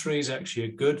nurseries actually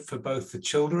are good for both the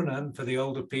children and for the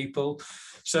older people.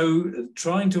 So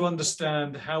trying to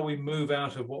understand how we move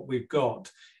out of what we've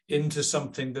got into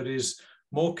something that is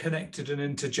more connected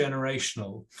and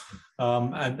intergenerational,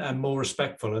 and more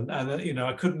respectful. And you know,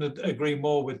 I couldn't agree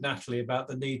more with Natalie about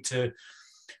the need to,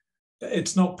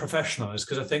 it's not professionalized,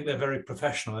 because I think they're very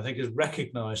professional. I think it's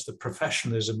recognized the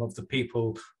professionalism of the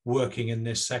people working in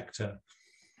this sector.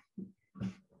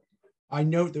 I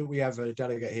note that we have a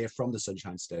delegate here from the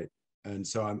Sunshine State. And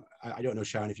so I don't know,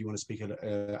 Sharon, if you want to speak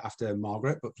after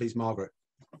Margaret, but please, Margaret.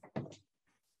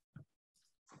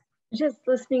 Just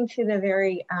listening to the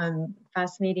very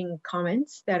fascinating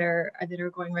comments that are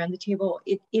going around the table,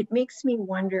 it makes me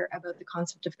wonder about the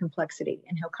concept of complexity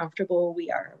and how comfortable we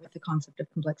are with the concept of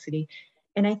complexity.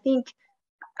 And I think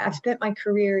I've spent my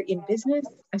career in business,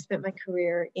 I've spent my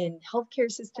career in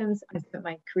healthcare systems, I've spent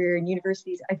my career in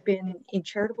universities, I've been in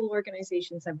charitable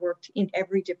organizations, I've worked in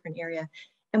every different area.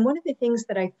 And one of the things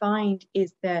that I find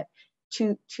is that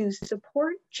to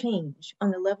support change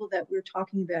on the level that we're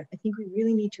talking about, I think we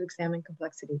really need to examine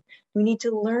complexity. We need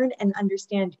to learn and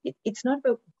understand. It's not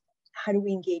about how do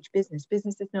we engage business.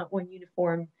 Business is not one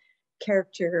uniform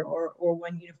character or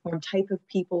one uniform type of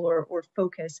people or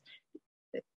focus,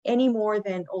 any more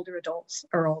than older adults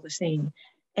are all the same.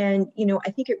 And, you know,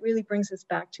 I think it really brings us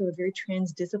back to a very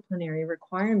transdisciplinary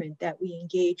requirement that we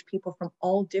engage people from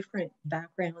all different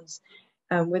backgrounds,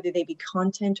 whether they be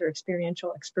content or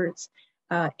experiential experts.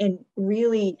 And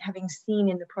really having seen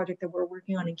in the project that we're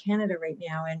working on in Canada right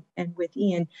now and with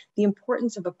Ian, the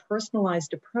importance of a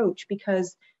personalized approach,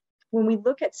 because when we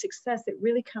look at success, it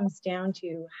really comes down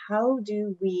to how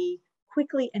do we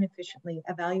quickly and efficiently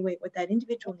evaluate what that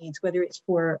individual needs, whether it's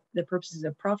for the purposes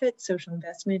of profit, social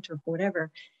investment, or whatever.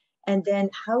 And then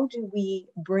how do we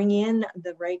bring in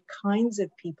the right kinds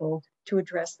of people to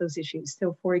address those issues?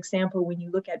 So for example, when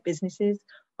you look at businesses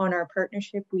on our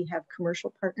partnership, we have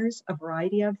commercial partners, a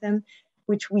variety of them,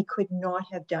 which we could not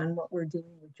have done what we're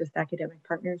doing with just academic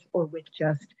partners or with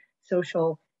just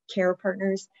social care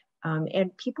partners.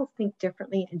 And people think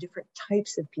differently and different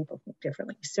types of people think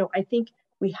differently. So I think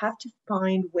we have to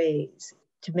find ways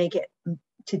to make it,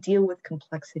 to deal with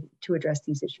complexity, to address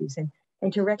these issues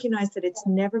and to recognize that it's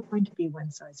never going to be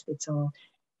one size fits all.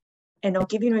 And I'll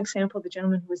give you an example of the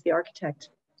gentleman who was the architect.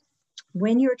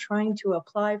 When you're trying to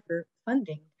apply for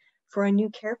funding for a new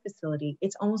care facility,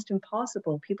 it's almost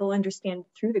impossible. People understand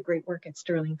through the great work at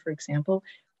Sterling, for example,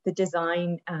 the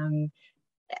design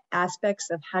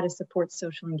aspects of how to support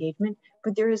social engagement,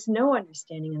 but there is no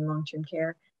understanding in long-term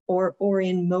care or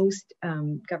in most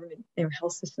government or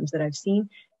health systems that I've seen,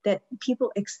 that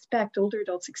people expect, older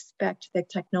adults expect that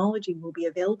technology will be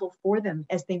available for them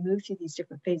as they move through these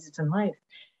different phases in life.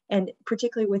 And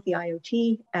particularly with the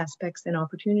IoT aspects and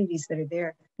opportunities that are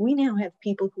there, we now have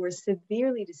people who are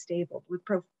severely disabled with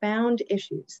profound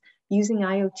issues using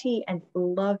IoT and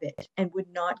love it and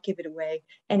would not give it away.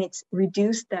 And it's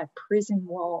reduced that prison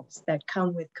walls that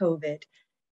come with COVID.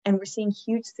 And we're seeing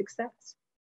huge success.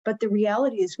 But the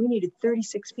reality is we needed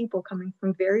 36 people coming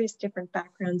from various different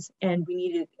backgrounds, and we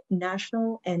needed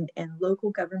national and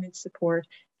local government support,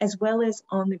 as well as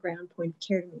on the ground point of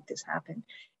care to make this happen.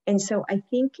 And so I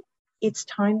think it's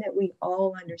time that we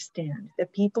all understand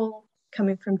that people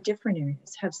coming from different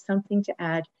areas have something to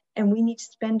add, and we need to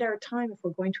spend our time, if we're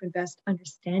going to invest,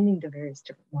 understanding the various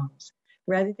different models,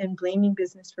 rather than blaming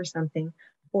business for something,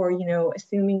 or, you know,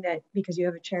 assuming that because you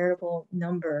have a charitable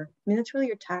number, I mean, that's really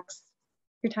your tax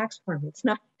form. It's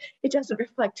not, it doesn't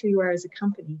reflect who you are as a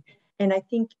company. And I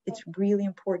think it's really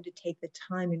important to take the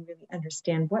time and really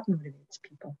understand what motivates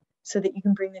people so that you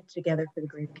can bring them together for the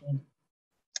greater gain.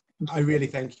 I really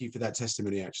thank you for that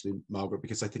testimony, actually, Margaret,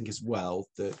 because I think as well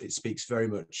that it speaks very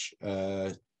much,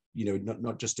 you know,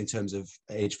 not just in terms of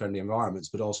age-friendly environments,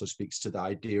 but also speaks to the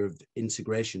idea of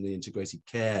integration, the integrated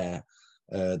care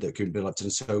that can be developed.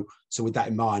 And so with that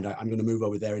in mind, I'm going to move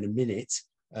over there in a minute.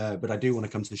 But I do want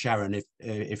to come to Sharon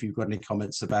if you've got any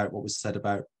comments about what was said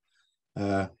about,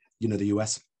 you know, the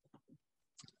US.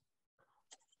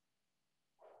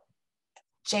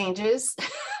 Changes.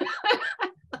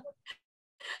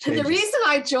 The reason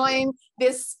I joined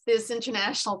this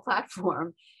international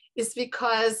platform is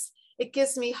because it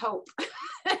gives me hope,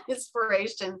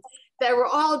 inspiration, that we're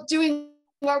all doing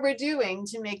what we're doing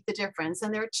to make the difference.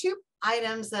 And there are two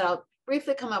items that I'll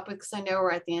briefly come up with because I know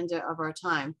we're at the end of our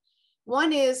time.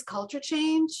 One is culture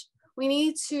change. We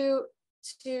need to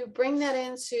bring that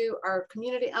into our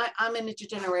community. I'm an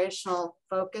intergenerational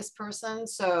focused person.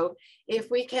 So if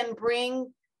we can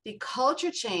bring the culture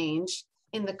change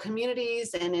in the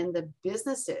communities and in the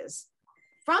businesses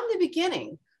from the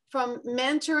beginning,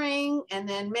 mentoring and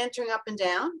then mentoring up and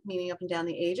down, meaning up and down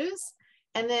the ages,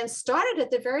 and then started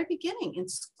at the very beginning in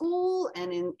school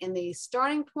and in the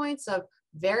starting points of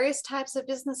various types of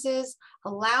businesses,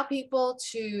 allow people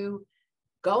to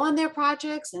go on their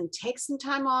projects and take some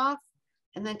time off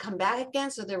and then come back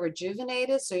again so they're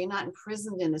rejuvenated, so you're not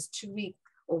imprisoned in this 2-week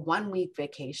or 1 week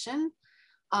vacation.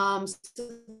 So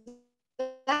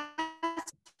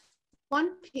that's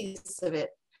one piece of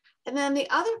it. And then the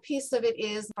other piece of it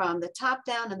is from the top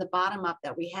down and the bottom up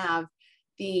that we have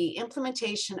the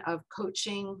implementation of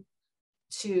coaching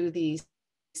to the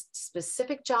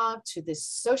specific job, to the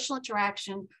social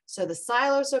interaction. So the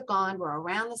silos are gone, we're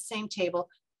around the same table.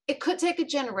 It could take a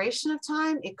generation of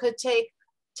time. It could take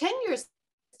 10 years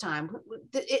time.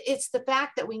 It's the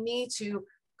fact that we need to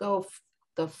go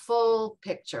the full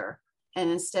picture. And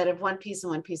instead of one piece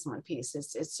and one piece and one piece,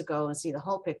 it's to go and see the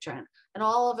whole picture. And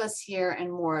all of us here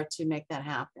and more to make that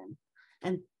happen.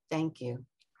 And thank you.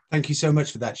 Thank you so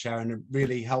much for that, Sharon. A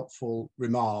really helpful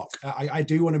remark. I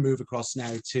do want to move across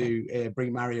now to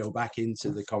bring Mario back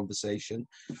into the conversation.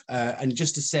 And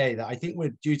just to say that I think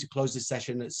we're due to close this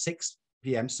session at 6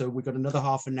 p.m. So we've got another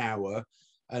half an hour.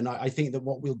 And I think that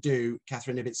what we'll do,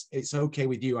 Catherine, if it's okay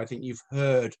with you, I think you've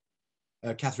heard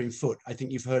Catherine Foote. I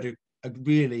think you've heard a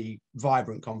really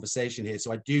vibrant conversation here.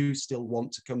 So I do still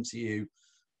want to come to you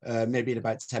maybe in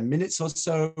about 10 minutes or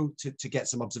so to get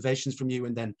some observations from you.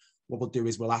 And then what we'll do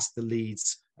is we'll ask the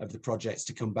leads of the projects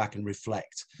to come back and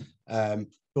reflect.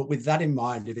 But with that in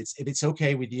mind, if it's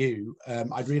okay with you,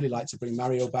 I'd really like to bring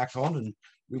Mario back on, and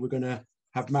we were going to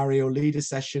have Mario lead a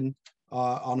session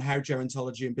on how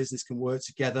gerontology and business can work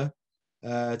together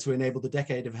to enable the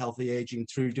decade of healthy aging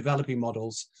through developing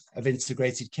models of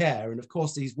integrated care. And of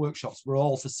course, these workshops were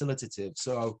all facilitative,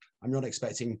 so I'm not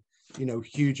expecting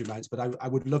huge amounts, but I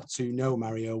would love to know,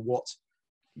 Mario, what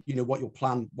your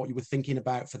plan, what you were thinking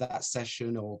about for that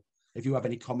session, or if you have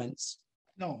any comments.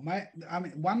 No,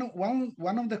 one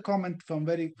of the comments from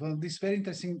this very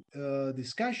interesting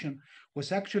discussion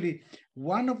was actually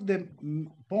one of the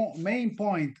main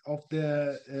point of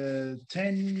the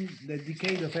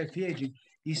decade of healthy aging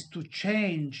is to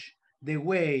change the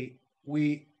way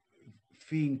we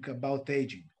think about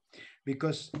aging,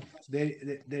 because there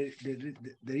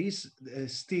is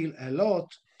still a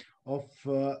lot of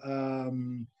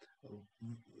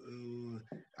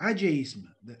ageism,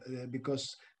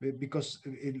 because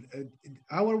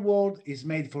our world is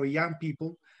made for young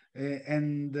people,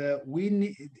 and we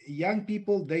need young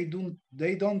people. They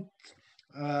don't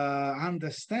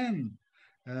understand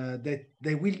that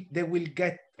they will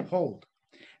get old,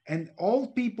 and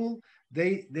old people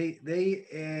they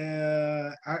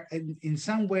are in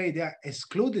some way they are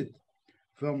excluded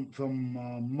from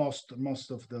most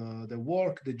of the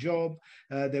work, the job,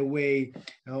 the way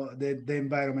the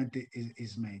environment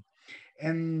is made.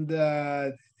 And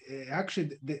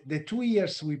actually, the 2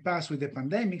 years we passed with the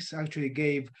pandemics actually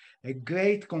gave a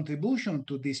great contribution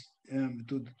to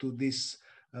this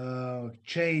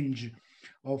change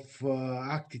of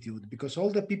attitude, because all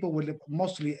the people were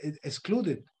mostly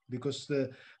excluded because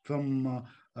from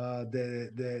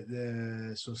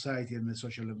the society and the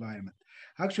social environment.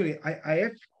 Actually, I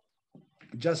have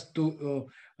just to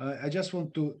I just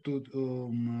want to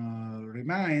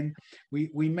remind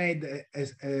we made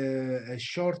a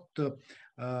short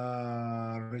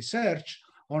research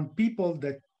on people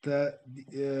that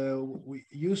we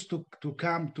used to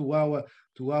come to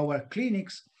our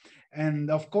clinics, and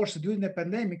of course during the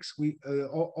pandemics we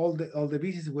all the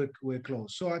visits were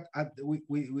closed. So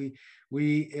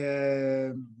we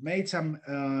made some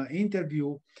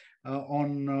interview on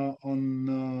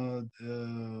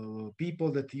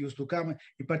people that used to come,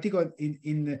 in particular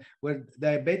in were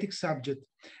diabetic subject.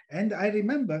 And I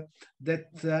remember that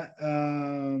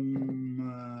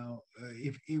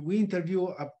if we interview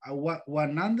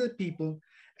 100 people,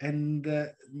 and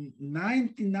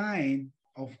 99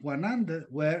 of 100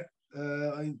 were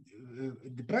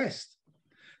depressed.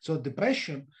 So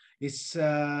depression is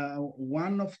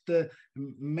one of the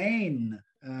main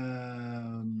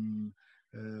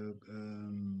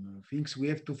things we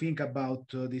have to think about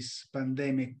this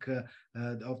pandemic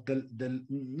of the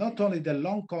not only the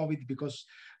long COVID, because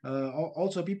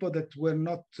also people that were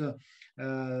not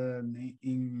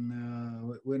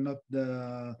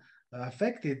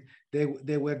affected,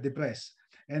 they were depressed.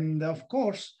 And of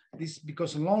course, this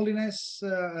because loneliness,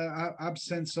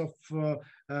 absence of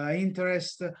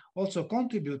interest also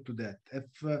contribute to that.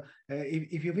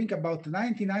 If you think about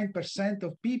 99%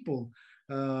 of people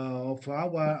of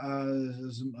our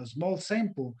small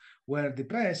sample were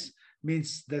depressed,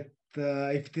 means that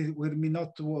if it will be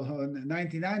not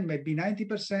 99, maybe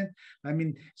 90%. I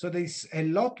mean, so there's a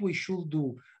lot we should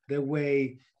do the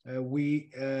way we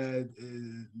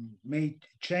may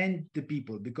change the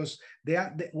people, because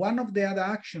one of the other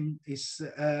action is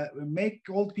make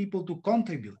old people to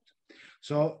contribute.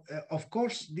 So of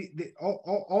course,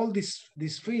 all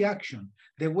this free action,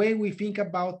 the way we think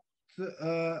about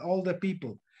older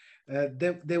people,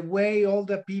 the way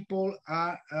older people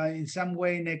are in some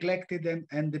way neglected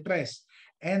and depressed,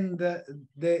 and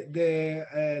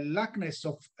the lackness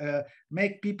of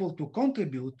make people to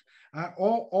contribute,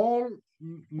 all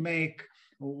make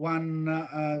one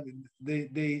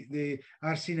they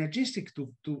are synergistic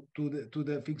to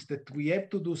the things that we have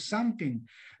to do something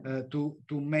to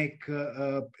make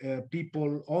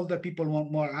people, older people,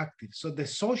 more active. So the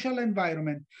social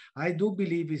environment, I do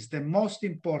believe, is the most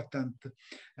important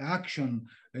action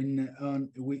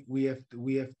we have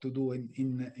to do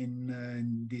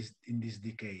in this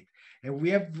decade. And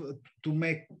we have to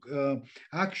make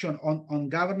action on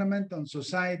government, on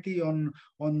society, on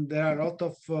there are a lot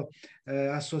of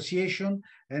association,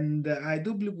 and I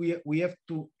do believe we have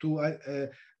to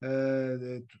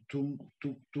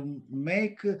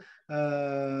make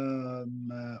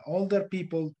older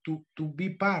people to be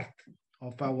part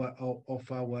of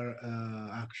our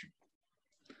action.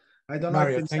 I don't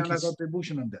Mario, know if it's a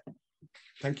contribution on that.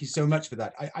 Thank you so much for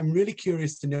that. I'm really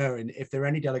curious to know if there are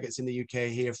any delegates in the UK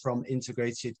here from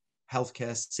integrated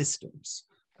healthcare systems.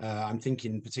 I'm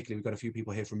thinking particularly, we've got a few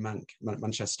people here from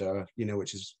Manchester,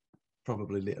 which is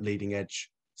probably a leading edge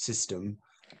system.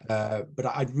 But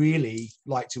I'd really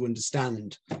like to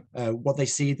understand what they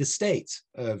see the state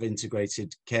of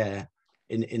integrated care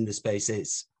in the space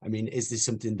is. I mean, is this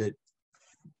something that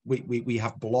we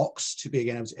have blocks to be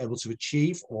able to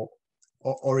achieve,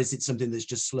 or is it something that's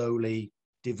just slowly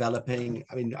developing?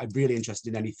 I mean, I'm really interested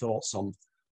in any thoughts on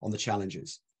the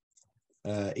challenges.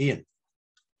 Ian.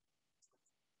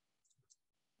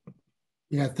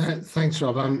 Yeah, thanks,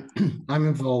 Rob. I'm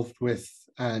involved with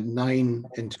 9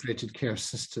 integrated care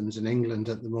systems in England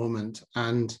at the moment,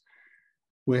 and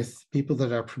with people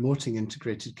that are promoting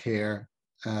integrated care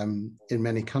in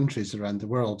many countries around the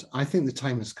world. I think the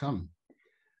time has come.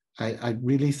 I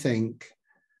really think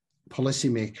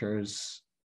policymakers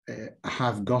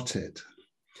have got it,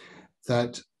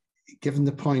 that given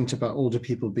the point about older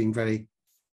people being very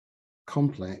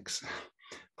complex,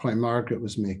 point Margaret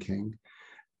was making,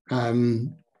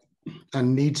 and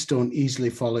needs don't easily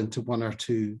fall into one or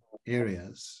two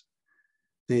areas.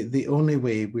 The only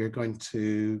way we're going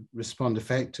to respond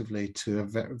effectively to a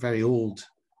very old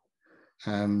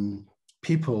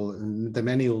people, and the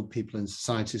many old people in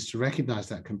society, is to recognize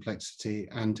that complexity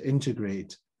and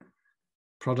integrate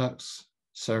products,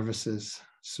 services,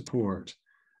 support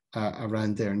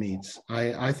around their needs.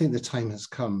 I think the time has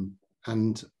come,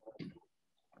 and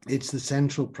it's the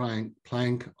central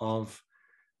plank of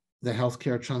the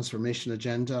healthcare transformation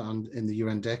agenda and in the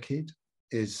UN decade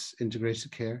is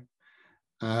integrated care.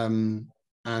 And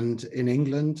in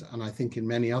England, and I think in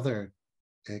many other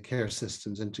care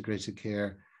systems, integrated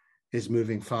care is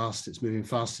moving fast. It's moving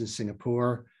fast in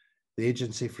Singapore. The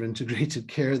Agency for Integrated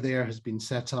Care there has been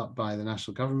set up by the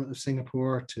National Government of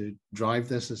Singapore to drive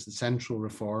this as the central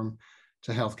reform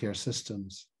to healthcare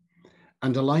systems.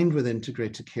 And aligned with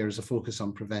integrated care is a focus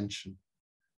on prevention.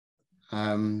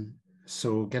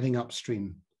 So getting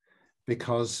upstream,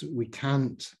 because we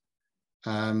can't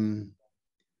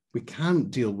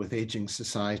deal with aging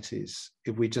societies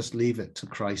if we just leave it to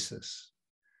crisis.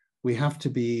 We have to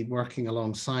be working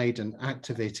alongside and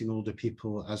activating older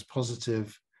people as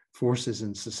positive forces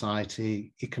in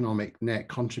society, economic net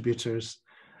contributors,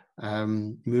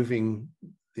 moving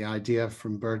the idea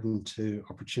from burden to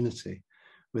opportunity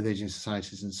with aging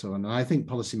societies and so on. And I think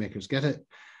policymakers get it.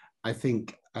 I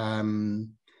think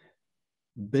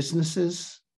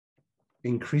businesses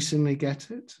increasingly get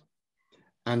it.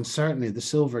 And certainly the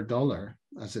silver dollar,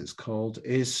 as it's called,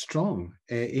 is strong.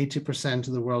 80%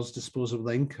 of the world's disposable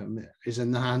income is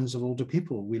in the hands of older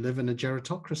people. We live in a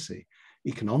gerontocracy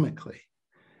economically.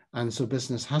 And so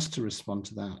business has to respond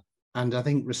to that. And I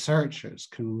think researchers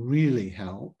can really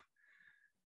help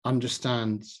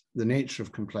understand the nature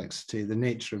of complexity, the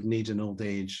nature of need in old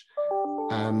age,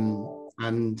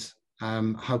 and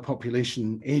how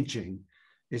population aging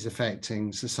is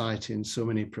affecting society in so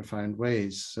many profound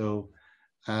ways. So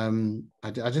I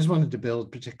just wanted to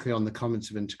build particularly on the comments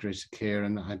of integrated care,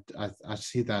 and I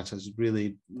see that as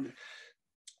really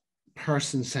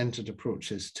person-centered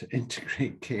approaches to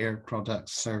integrate care,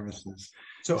 products, services.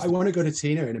 So I want to go to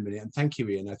Tina in a minute, and thank you,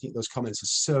 Ian. I think those comments are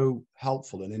so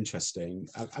helpful and interesting.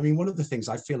 I mean, one of the things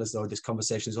I feel as though this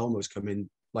conversation has almost come in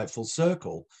like full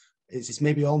circle it's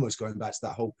maybe almost going back to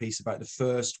that whole piece about the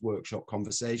first workshop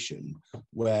conversation,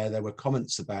 where there were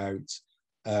comments about,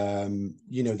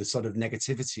 you know, the sort of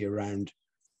negativity around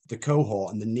the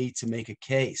cohort and the need to make a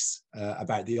case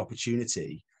about the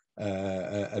opportunity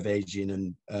of aging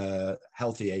and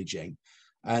healthy aging.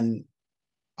 And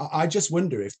I just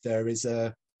wonder if there is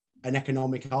an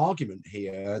economic argument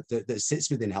here that sits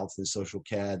within health and social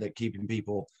care, that keeping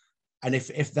people, and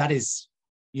if that is,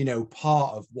 you know,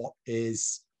 part of what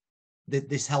is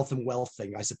this health and wealth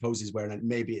thing, I suppose, is where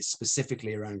maybe it's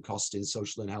specifically around cost in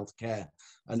social and health care.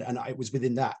 And it was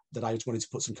within that I just wanted to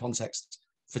put some context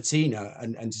for Tina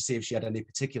and to see if she had any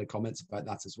particular comments about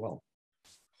that as well.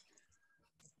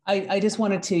 I just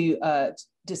wanted to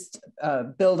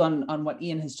build on what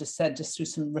Ian has just said, just through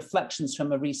some reflections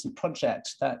from a recent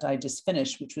project that I just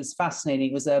finished, which was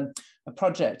fascinating. It was a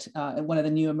project in one of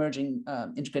the new emerging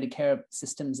integrated care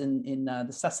systems in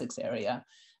the Sussex area.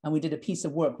 And we did a piece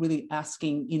of work really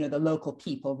asking, you know, the local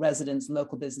people, residents,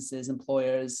 local businesses,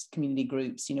 employers, community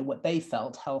groups, you know, what they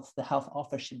felt the health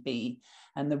offer should be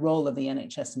and the role of the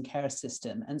NHS and care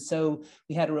system. And so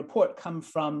we had a report come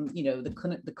from, you know,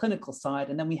 the clinical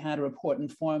side, and then we had a report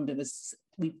informed.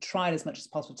 We tried as much as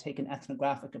possible to take an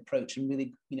ethnographic approach and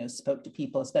really, you know, spoke to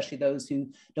people, especially those who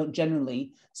don't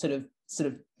generally sort of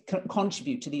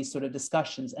contribute to these sort of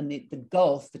discussions, and the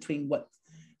gulf between what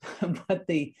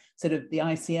the sort of the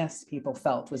ICS people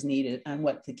felt was needed and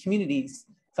what the communities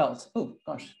felt. Oh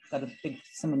gosh, got a big,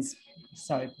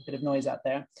 sorry, a bit of noise out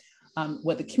there.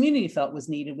 What the community felt was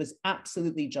needed was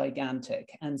absolutely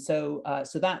gigantic. And so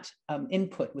so that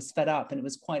input was fed up, and it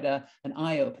was quite an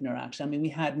eye-opener, actually. I mean, we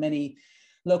had many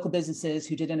local businesses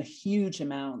who did a huge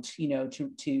amount, you know,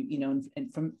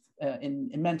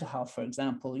 in mental health, for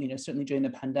example, you know, certainly during the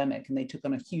pandemic, and they took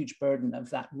on a huge burden of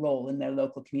that role in their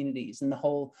local communities, and the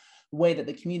whole way that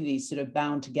the communities sort of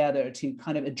bound together to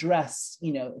kind of address,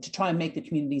 you know, to try and make the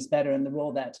communities better, and the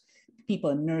role that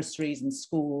people in nurseries and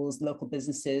schools, local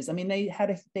businesses, I mean,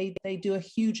 they do a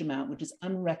huge amount, which is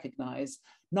unrecognized,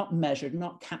 not measured,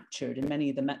 not captured in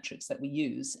many of the metrics that we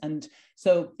use. And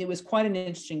so it was quite an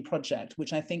interesting project,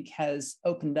 which I think has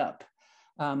opened up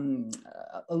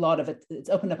it's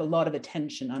opened up a lot of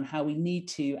attention on how we need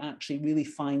to actually really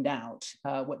find out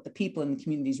what the people in the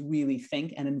communities really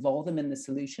think and involve them in the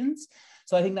solutions.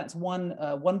 So I think that's one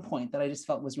point that I just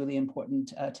felt was really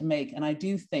important to make. And I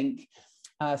do think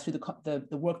through the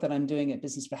work that I'm doing at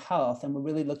Business for Health, and we're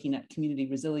really looking at community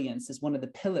resilience as one of the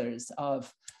pillars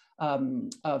of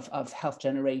health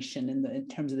generation in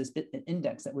terms of this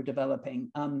index that we're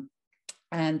developing.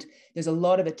 And there's a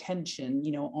lot of attention,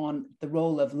 you know, on the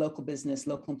role of local business,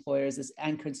 local employers as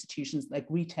anchor institutions like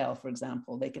retail, for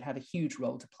example. They could have a huge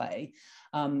role to play,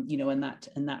 you know, in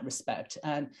that respect.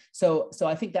 And so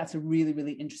I think that's a really,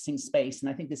 really interesting space. And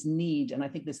I think this need, and I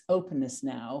think this openness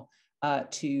now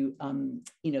to,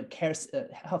 you know,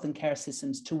 health and care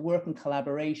systems to work in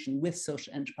collaboration with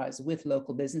social enterprise, with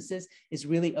local businesses is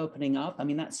really opening up. I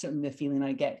mean, that's certainly the feeling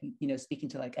I get, you know, speaking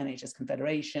to like NHS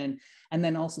Confederation, and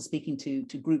then also speaking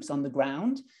to groups on the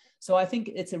ground. So I think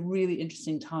it's a really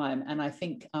interesting time. And I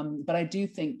think, but I do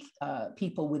think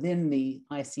people within the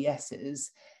ICSs,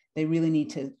 they really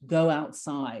need to go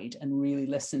outside and really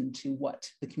listen to what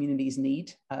the communities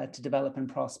need to develop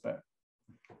and prosper.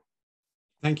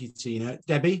 Thank you, Tina.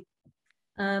 Debbie?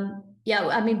 Yeah,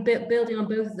 I mean, building on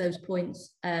both of those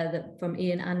points from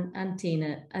Ian and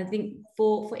Tina, I think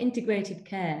for integrated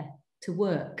care to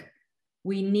work,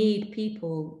 we need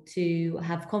people to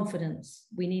have confidence.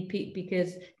 We need people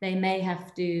because they may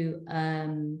have to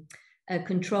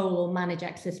control or manage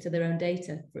access to their own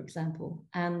data, for example.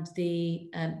 And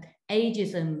the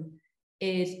ageism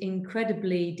is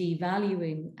incredibly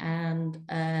devaluing and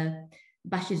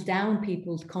bashes down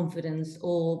people's confidence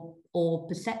or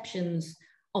perceptions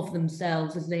of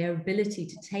themselves as their ability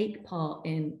to take part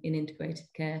in integrated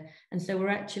care. And so we're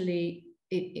actually,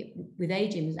 with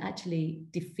ageing, is actually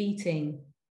defeating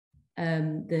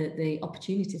the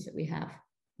opportunities that we have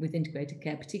with integrated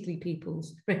care, particularly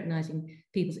recognizing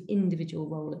people's individual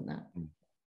role in that.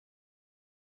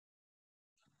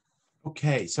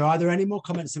 Okay, so are there any more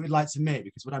comments that we'd like to make?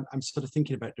 Because what I'm sort of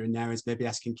thinking about doing now is maybe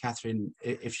asking Catherine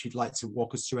if she'd like to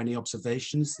walk us through any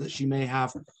observations that she may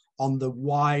have on the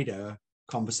wider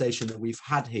conversation that we've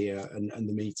had here and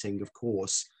the meeting, of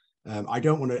course. I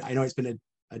know it's been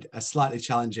a slightly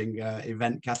challenging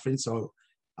event, Catherine, so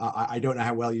I don't know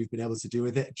how well you've been able to do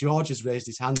with it. George has raised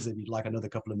his hands if you'd like another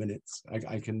couple of minutes.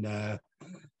 I can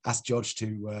ask George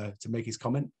to make his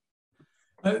comment.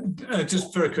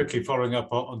 Just very quickly following up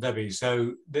on Debbie,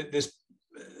 so this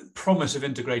promise of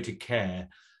integrated care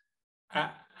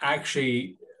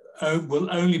actually will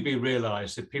only be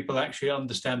realized if people actually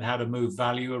understand how to move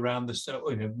value around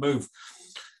the, move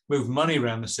money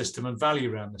around the system and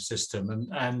value around the system.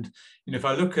 And if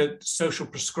I look at social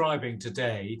prescribing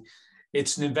today,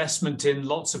 it's an investment in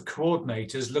lots of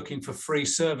coordinators looking for free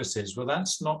services. Well,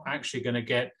 that's not actually going to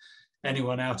get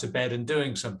anyone out of bed and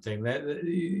doing something.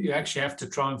 You actually have to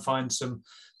try and find some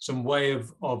way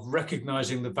of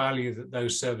recognizing the value that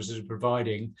those services are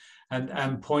providing,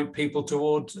 and point people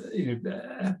towards,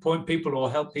 point people or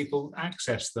help people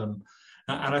access them.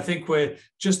 And I think we're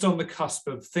just on the cusp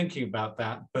of thinking about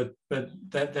that, but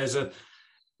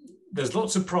there's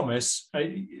lots of promise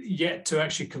yet to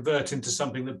actually convert into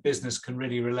something that business can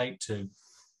really relate to.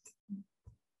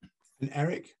 And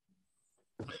Eric?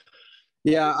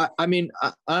 Yeah, I mean,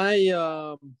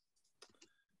 I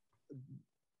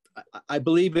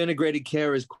believe integrated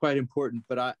care is quite important,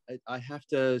 but I have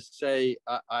to say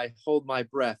I hold my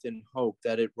breath in hope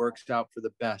that it works out for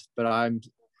the best. But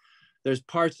there's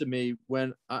parts of me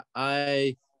when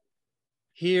I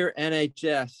hear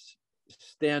NHS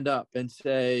stand up and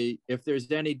say, if there's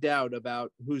any doubt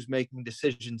about who's making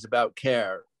decisions about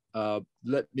care,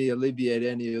 let me alleviate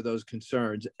any of those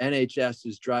concerns. NHS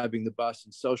is driving the bus,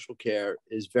 and social care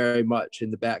is very much in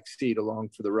the back seat along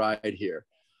for the ride here.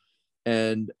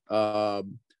 And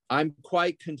I'm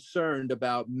quite concerned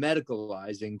about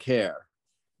medicalizing care.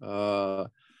 A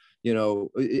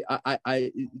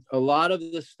lot of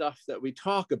the stuff that we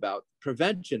talk about,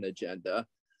 prevention agenda,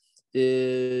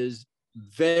 is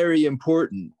very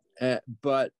important,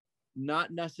 but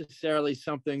not necessarily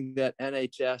something that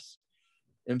NHS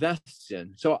invests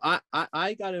in. So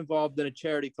I got involved in a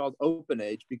charity called Open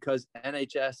Age because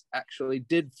NHS actually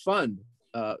did fund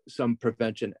some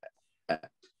prevention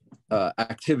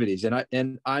activities,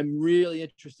 and I'm really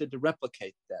interested to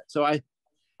replicate that. So I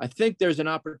think there's an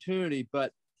opportunity,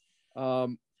 but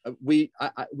we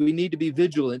need to be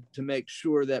vigilant to make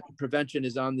sure that prevention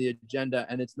is on the agenda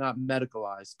and it's not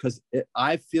medicalized, because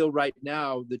I feel right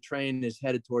now the train is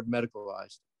headed toward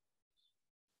medicalized.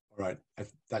 All right,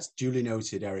 that's duly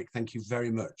noted, Eric. Thank you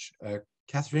very much.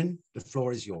 Catherine, the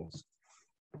floor is yours.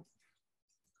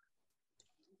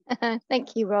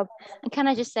 Thank you, Rob. And can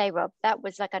I just say, Rob, that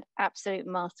was like an absolute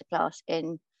masterclass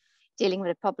in dealing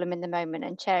with a problem in the moment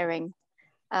and chairing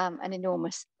an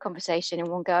enormous conversation in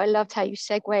one go. I loved how you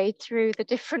segued through the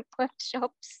different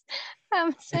workshops.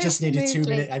 I just needed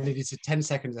smoothly. 2 minutes. I needed 10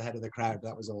 seconds ahead of the crowd.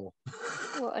 That was all.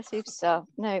 What a superstar.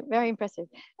 No, very impressive.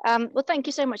 Well, thank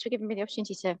you so much for giving me the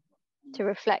opportunity to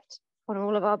reflect on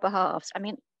all of our behalves. I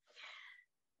mean,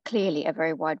 clearly a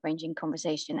very wide-ranging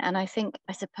conversation. And I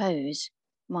suppose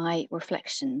my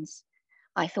reflections,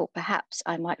 I thought perhaps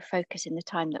I might focus in the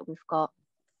time that we've got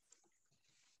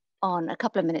on a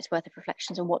couple of minutes worth of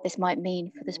reflections on what this might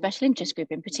mean for the special interest group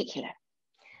in particular,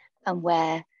 and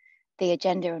where the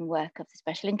agenda and work of the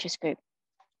special interest group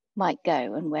might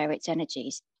go and where its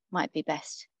energies might be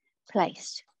best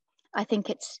placed. I think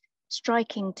it's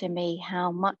striking to me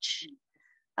how much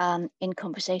in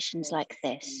conversations like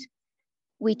this,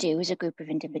 we do as a group of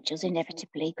individuals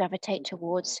inevitably gravitate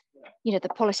towards, the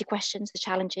policy questions, the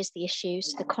challenges, the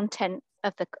issues, the content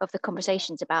of the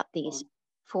conversations about these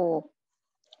 4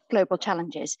 global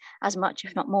challenges, as much,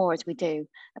 if not more, as we do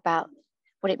about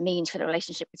what it means for the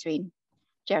relationship between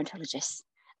gerontologists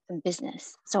and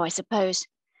business. So I suppose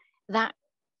that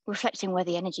reflecting where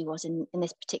the energy was in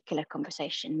this particular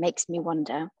conversation makes me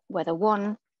wonder whether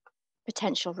one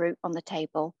potential route on the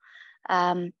table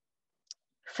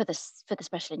for the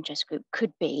special interest group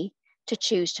could be to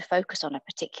choose to focus on a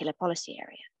particular policy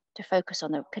area, to focus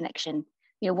on the connection,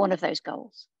 one of those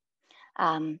goals,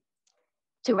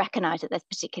 to recognise that there's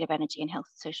particular energy in health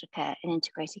and social care, in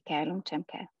integrated care, long-term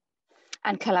care,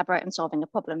 and collaborate on solving a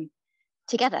problem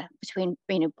together between,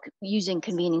 using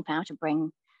convening power to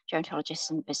bring gerontologists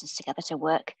and business together to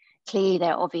work. Clearly,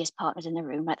 there are obvious partners in the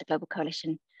room, like the Global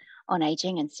Coalition on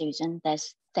Ageing and Susan.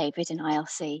 There's David in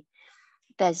ILC.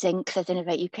 There's Zinc, there's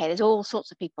Innovate UK. There's all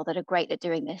sorts of people that are great at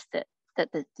doing this, that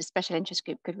the special interest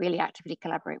group could really actively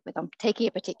collaborate with on taking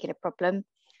a particular problem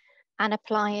and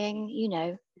applying,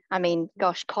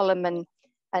 gosh, Colm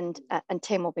and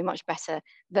Tim will be much better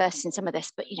versed in some of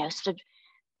this, but, sort of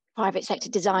private sector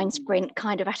design sprint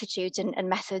kind of attitudes and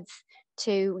methods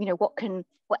to,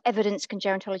 what evidence can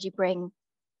gerontology bring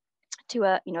to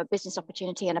a business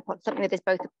opportunity and something that is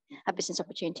both a business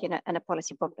opportunity and a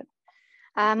policy problem.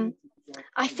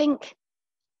 I think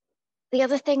the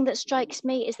other thing that strikes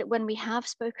me is that when we have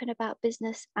spoken about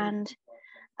business and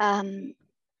the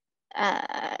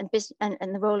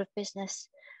role of business,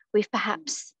 we've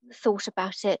perhaps thought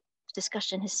about it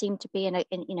discussion has seemed to be in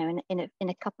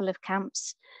a couple of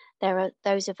camps. There are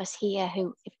those of us here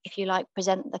who, if you like,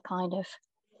 present the kind of,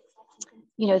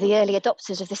 the early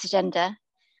adopters of this agenda.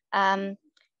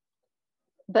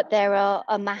 But there are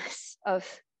a mass of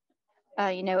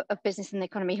business and the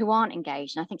economy who aren't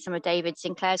engaged. And I think some of David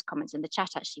Sinclair's comments in the chat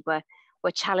actually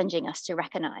were challenging us to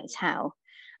recognise how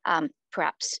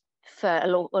perhaps for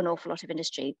an awful lot of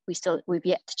industry, we've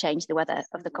yet to change the weather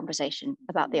of the conversation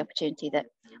about the opportunity that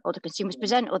older consumers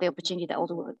present, or the opportunity that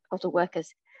older workers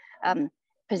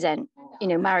present.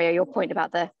 Mario, your point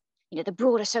about the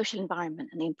broader social environment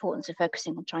and the importance of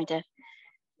focusing on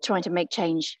trying to make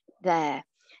change there.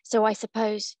 So I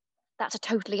suppose that's a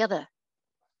totally other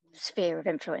sphere of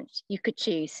influence you could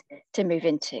choose to move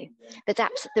into.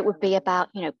 That would be about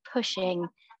pushing,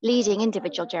 leading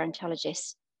individual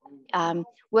gerontologists,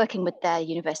 working with their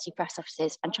university press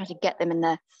offices and trying to get them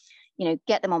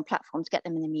get them on platforms, get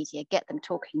them in the media, get them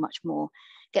talking much more,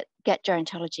 get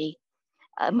gerontology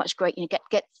much greater,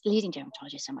 get leading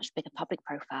gerontologists a much bigger public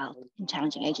profile in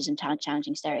challenging ages and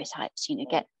challenging stereotypes,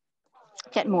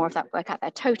 get more of that work out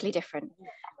there. Totally different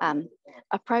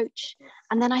approach.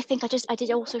 And then I think I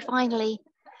did also finally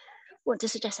want to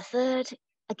suggest a third,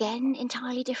 again,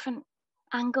 entirely different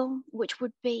angle, which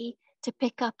would be to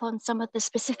pick up on some of the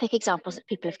specific examples that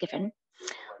people have given,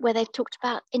 where they've talked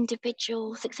about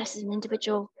individual successes and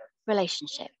individual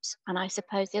relationships. And I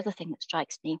suppose the other thing that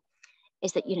strikes me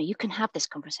is that, you can have this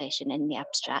conversation in the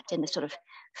abstract, in the sort of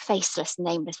faceless,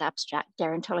 nameless abstract,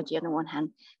 gerontology on the one hand,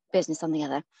 business on the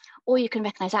other, or you can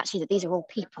recognize actually that these are all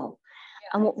people.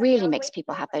 And what really makes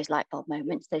people have those light bulb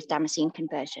moments, those Damascene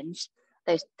conversions,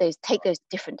 those take those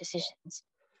different decisions,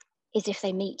 is if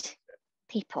they meet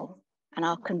people and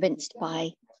are convinced by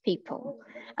people.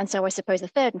 And so I suppose the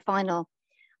third and final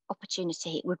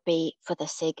opportunity would be for the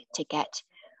SIG to get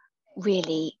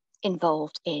really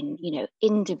involved in,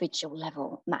 individual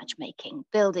level matchmaking,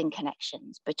 building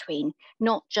connections between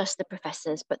not just the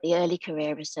professors, but the early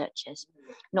career researchers,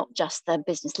 not just the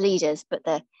business leaders, but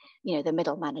the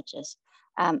middle managers,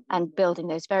 and building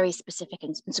those very specific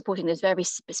and supporting those very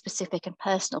specific and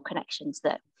personal connections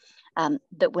that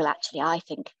will actually, I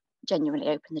think, genuinely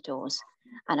open the doors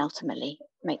and ultimately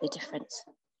make the difference.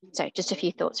 So just a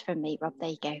few thoughts from me, Rob. There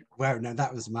you go. Wow, no,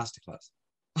 that was a masterclass.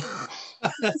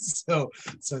 so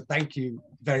thank you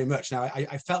very much. Now,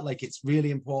 I felt like it's really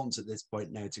important at this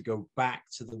point now to go back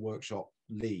to the workshop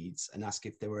leads and ask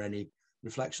if there were any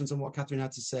reflections on what Catherine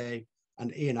had to say.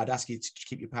 And Ian, I'd ask you to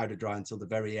keep your powder dry until the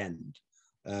very end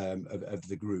of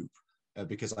the group,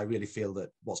 because I really feel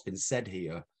that what's been said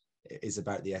here is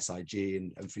about the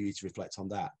SIG and for you to reflect on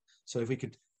that. So if we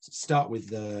could start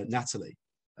with Natalie,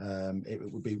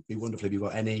 it would be wonderful if you've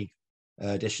got any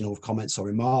additional comments or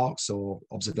remarks or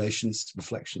observations,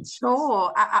 reflections.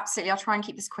 Sure, absolutely. I'll try and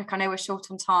keep this quick. I know we're short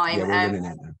on time. Yeah, we're running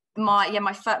out now.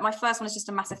 My first one is just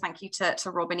a massive thank you to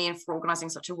Rob and Ian for organising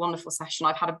such a wonderful session.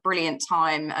 I've had a brilliant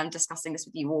time discussing this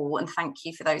with you all, and thank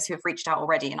you for those who have reached out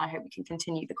already, and I hope we can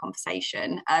continue the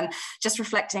conversation. Just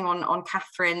reflecting on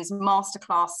Catherine's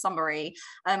masterclass summary,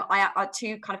 I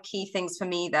two kind of key things for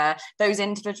me there. Those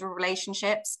individual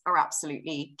relationships are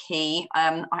absolutely key,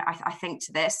 I think,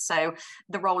 to this. So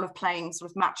the role of playing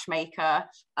sort of matchmaker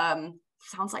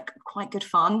sounds like quite good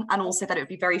fun, and also that it would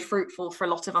be very fruitful for a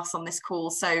lot of us on this call.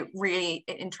 So really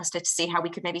interested to see how we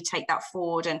could maybe take that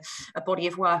forward and a body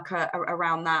of work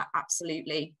around that.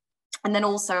 Absolutely. And then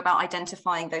also about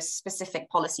identifying those specific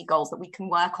policy goals that we can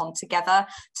work on together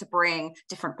to bring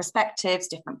different perspectives,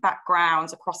 different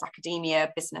backgrounds across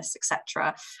academia, business,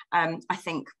 etc. I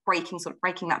think breaking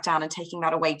that down and taking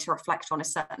that away to reflect on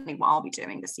is certainly what I'll be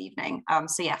doing this evening.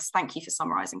 So yes, thank you for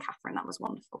summarising, Catherine. That was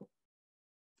wonderful.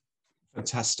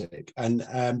 Fantastic. And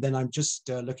then I'm just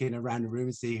looking around the room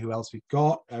to see who else we've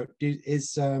got.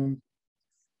 Is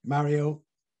Mario,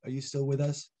 are you still with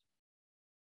us?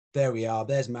 There we are.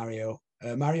 There's Mario.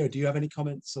 Mario, do you have any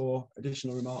comments or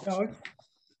additional remarks? No,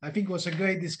 I think it was a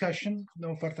great discussion.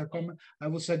 No further comment. I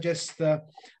would suggest the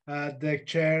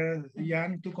chair,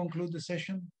 Jan, to conclude the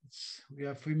session. We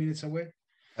are 3 minutes away.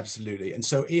 Absolutely. And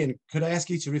so, Ian, could I ask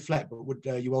you to reflect, but would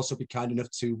you also be kind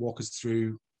enough to walk us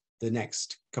through the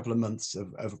next couple of months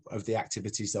of the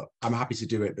activities? That I'm happy to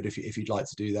do it, but if you'd like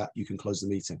to do that, you can close the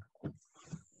meeting.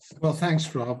 Well,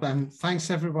 thanks, Rob, and thanks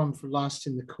everyone for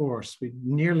lasting the course.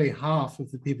 Nearly half of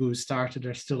the people who started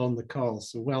are still on the call,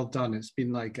 so well done. It's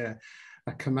been like a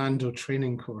commando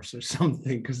training course or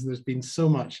something, because there's been so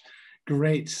much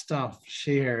great stuff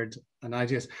shared and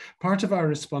ideas. Part of our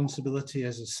responsibility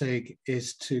as a SIG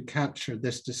is to capture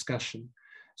this discussion.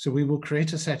 So we will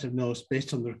create a set of notes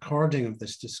based on the recording of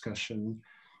this discussion,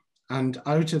 and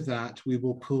out of that we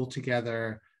will pull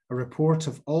together a report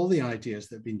of all the ideas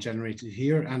that have been generated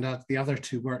here and at the other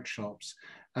 2 workshops,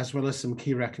 as well as some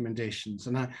key recommendations.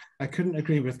 And I couldn't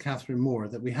agree with Catherine more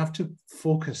that we have to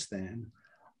focus then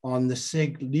on the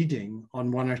SIG leading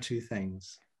on 1 or 2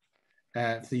 things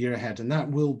for the year ahead, and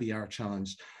that will be our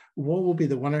challenge. What will be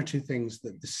the 1 or 2 things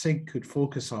that the SIG could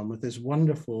focus on with this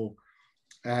wonderful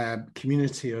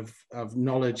community of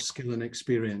knowledge, skill and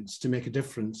experience to make a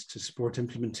difference to support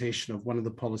implementation of one of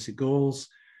the policy goals?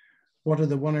 What are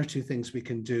the 1 or 2 things we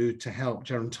can do to help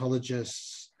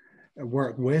gerontologists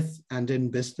work with and in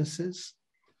businesses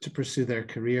to pursue their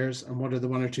careers? And what are the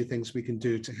 1 or 2 things we can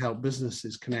do to help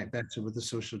businesses connect better with the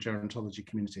social gerontology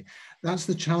community? That's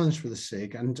the challenge for the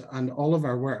SIG, and all of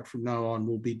our work from now on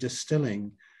will be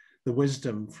distilling the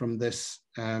wisdom from this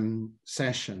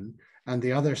session and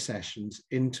the other sessions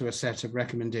into a set of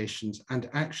recommendations and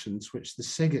actions which the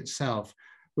SIG itself,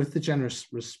 with the generous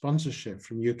sponsorship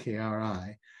from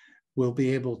UKRI, will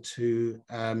be able to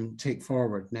take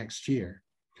forward next year.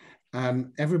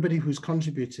 Everybody who's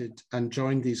contributed and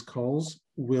joined these calls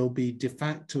will be de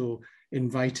facto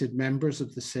invited members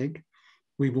of the SIG.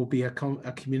 We will be a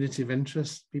community of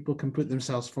interest. People can put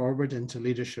themselves forward into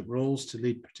leadership roles to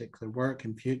lead particular work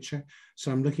in future.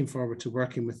 So I'm looking forward to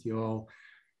working with you all.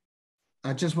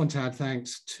 I just want to add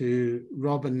thanks to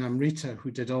Rob and Namrita,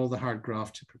 who did all the hard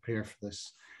graft to prepare for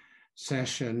this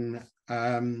session,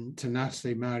 to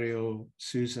Natalie, Mario,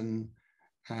 Susan,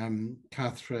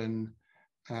 Catherine,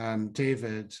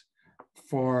 David,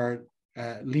 for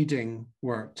leading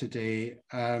work today.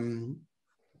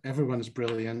 Everyone's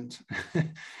brilliant.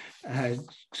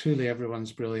 Truly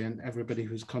everyone's brilliant. Everybody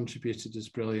who's contributed is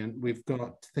brilliant. We've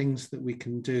got things that we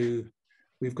can do.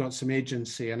 We've got some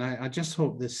agency, and I just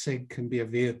hope this SIG can be a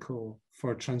vehicle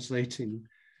for translating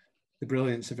the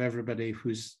brilliance of everybody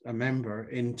who's a member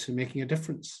into making a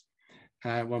difference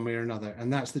one way or another.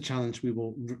 And that's the challenge we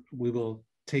will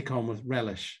take on with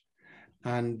relish.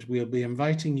 And we'll be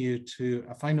inviting you to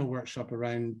a final workshop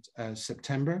around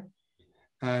September.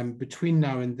 Between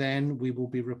now and then, we will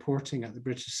be reporting at the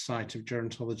British Society of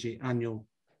Gerontology annual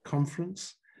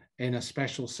conference in a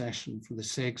special session for the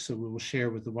SIG, so we will share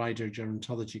with the wider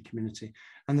gerontology community.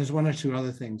 And there's 1 or 2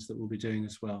 other things that we'll be doing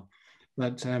as well.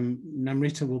 But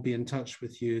Namrita will be in touch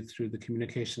with you through the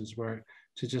communications work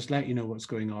to just let you know what's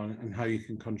going on and how you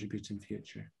can contribute in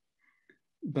future.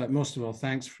 But most of all,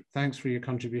 thanks for your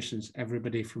contributions,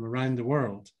 everybody from around the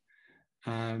world.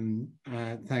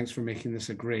 Thanks for making this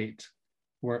a great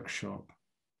workshop.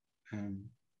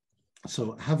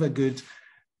 So have a good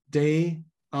day,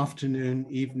 afternoon,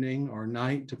 evening, or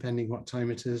night, depending what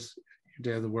time it is, your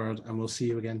day of the world, and we'll see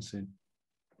you again soon.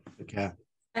 Take care.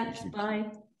 Thanks, bye.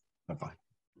 Bye-bye.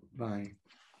 Bye.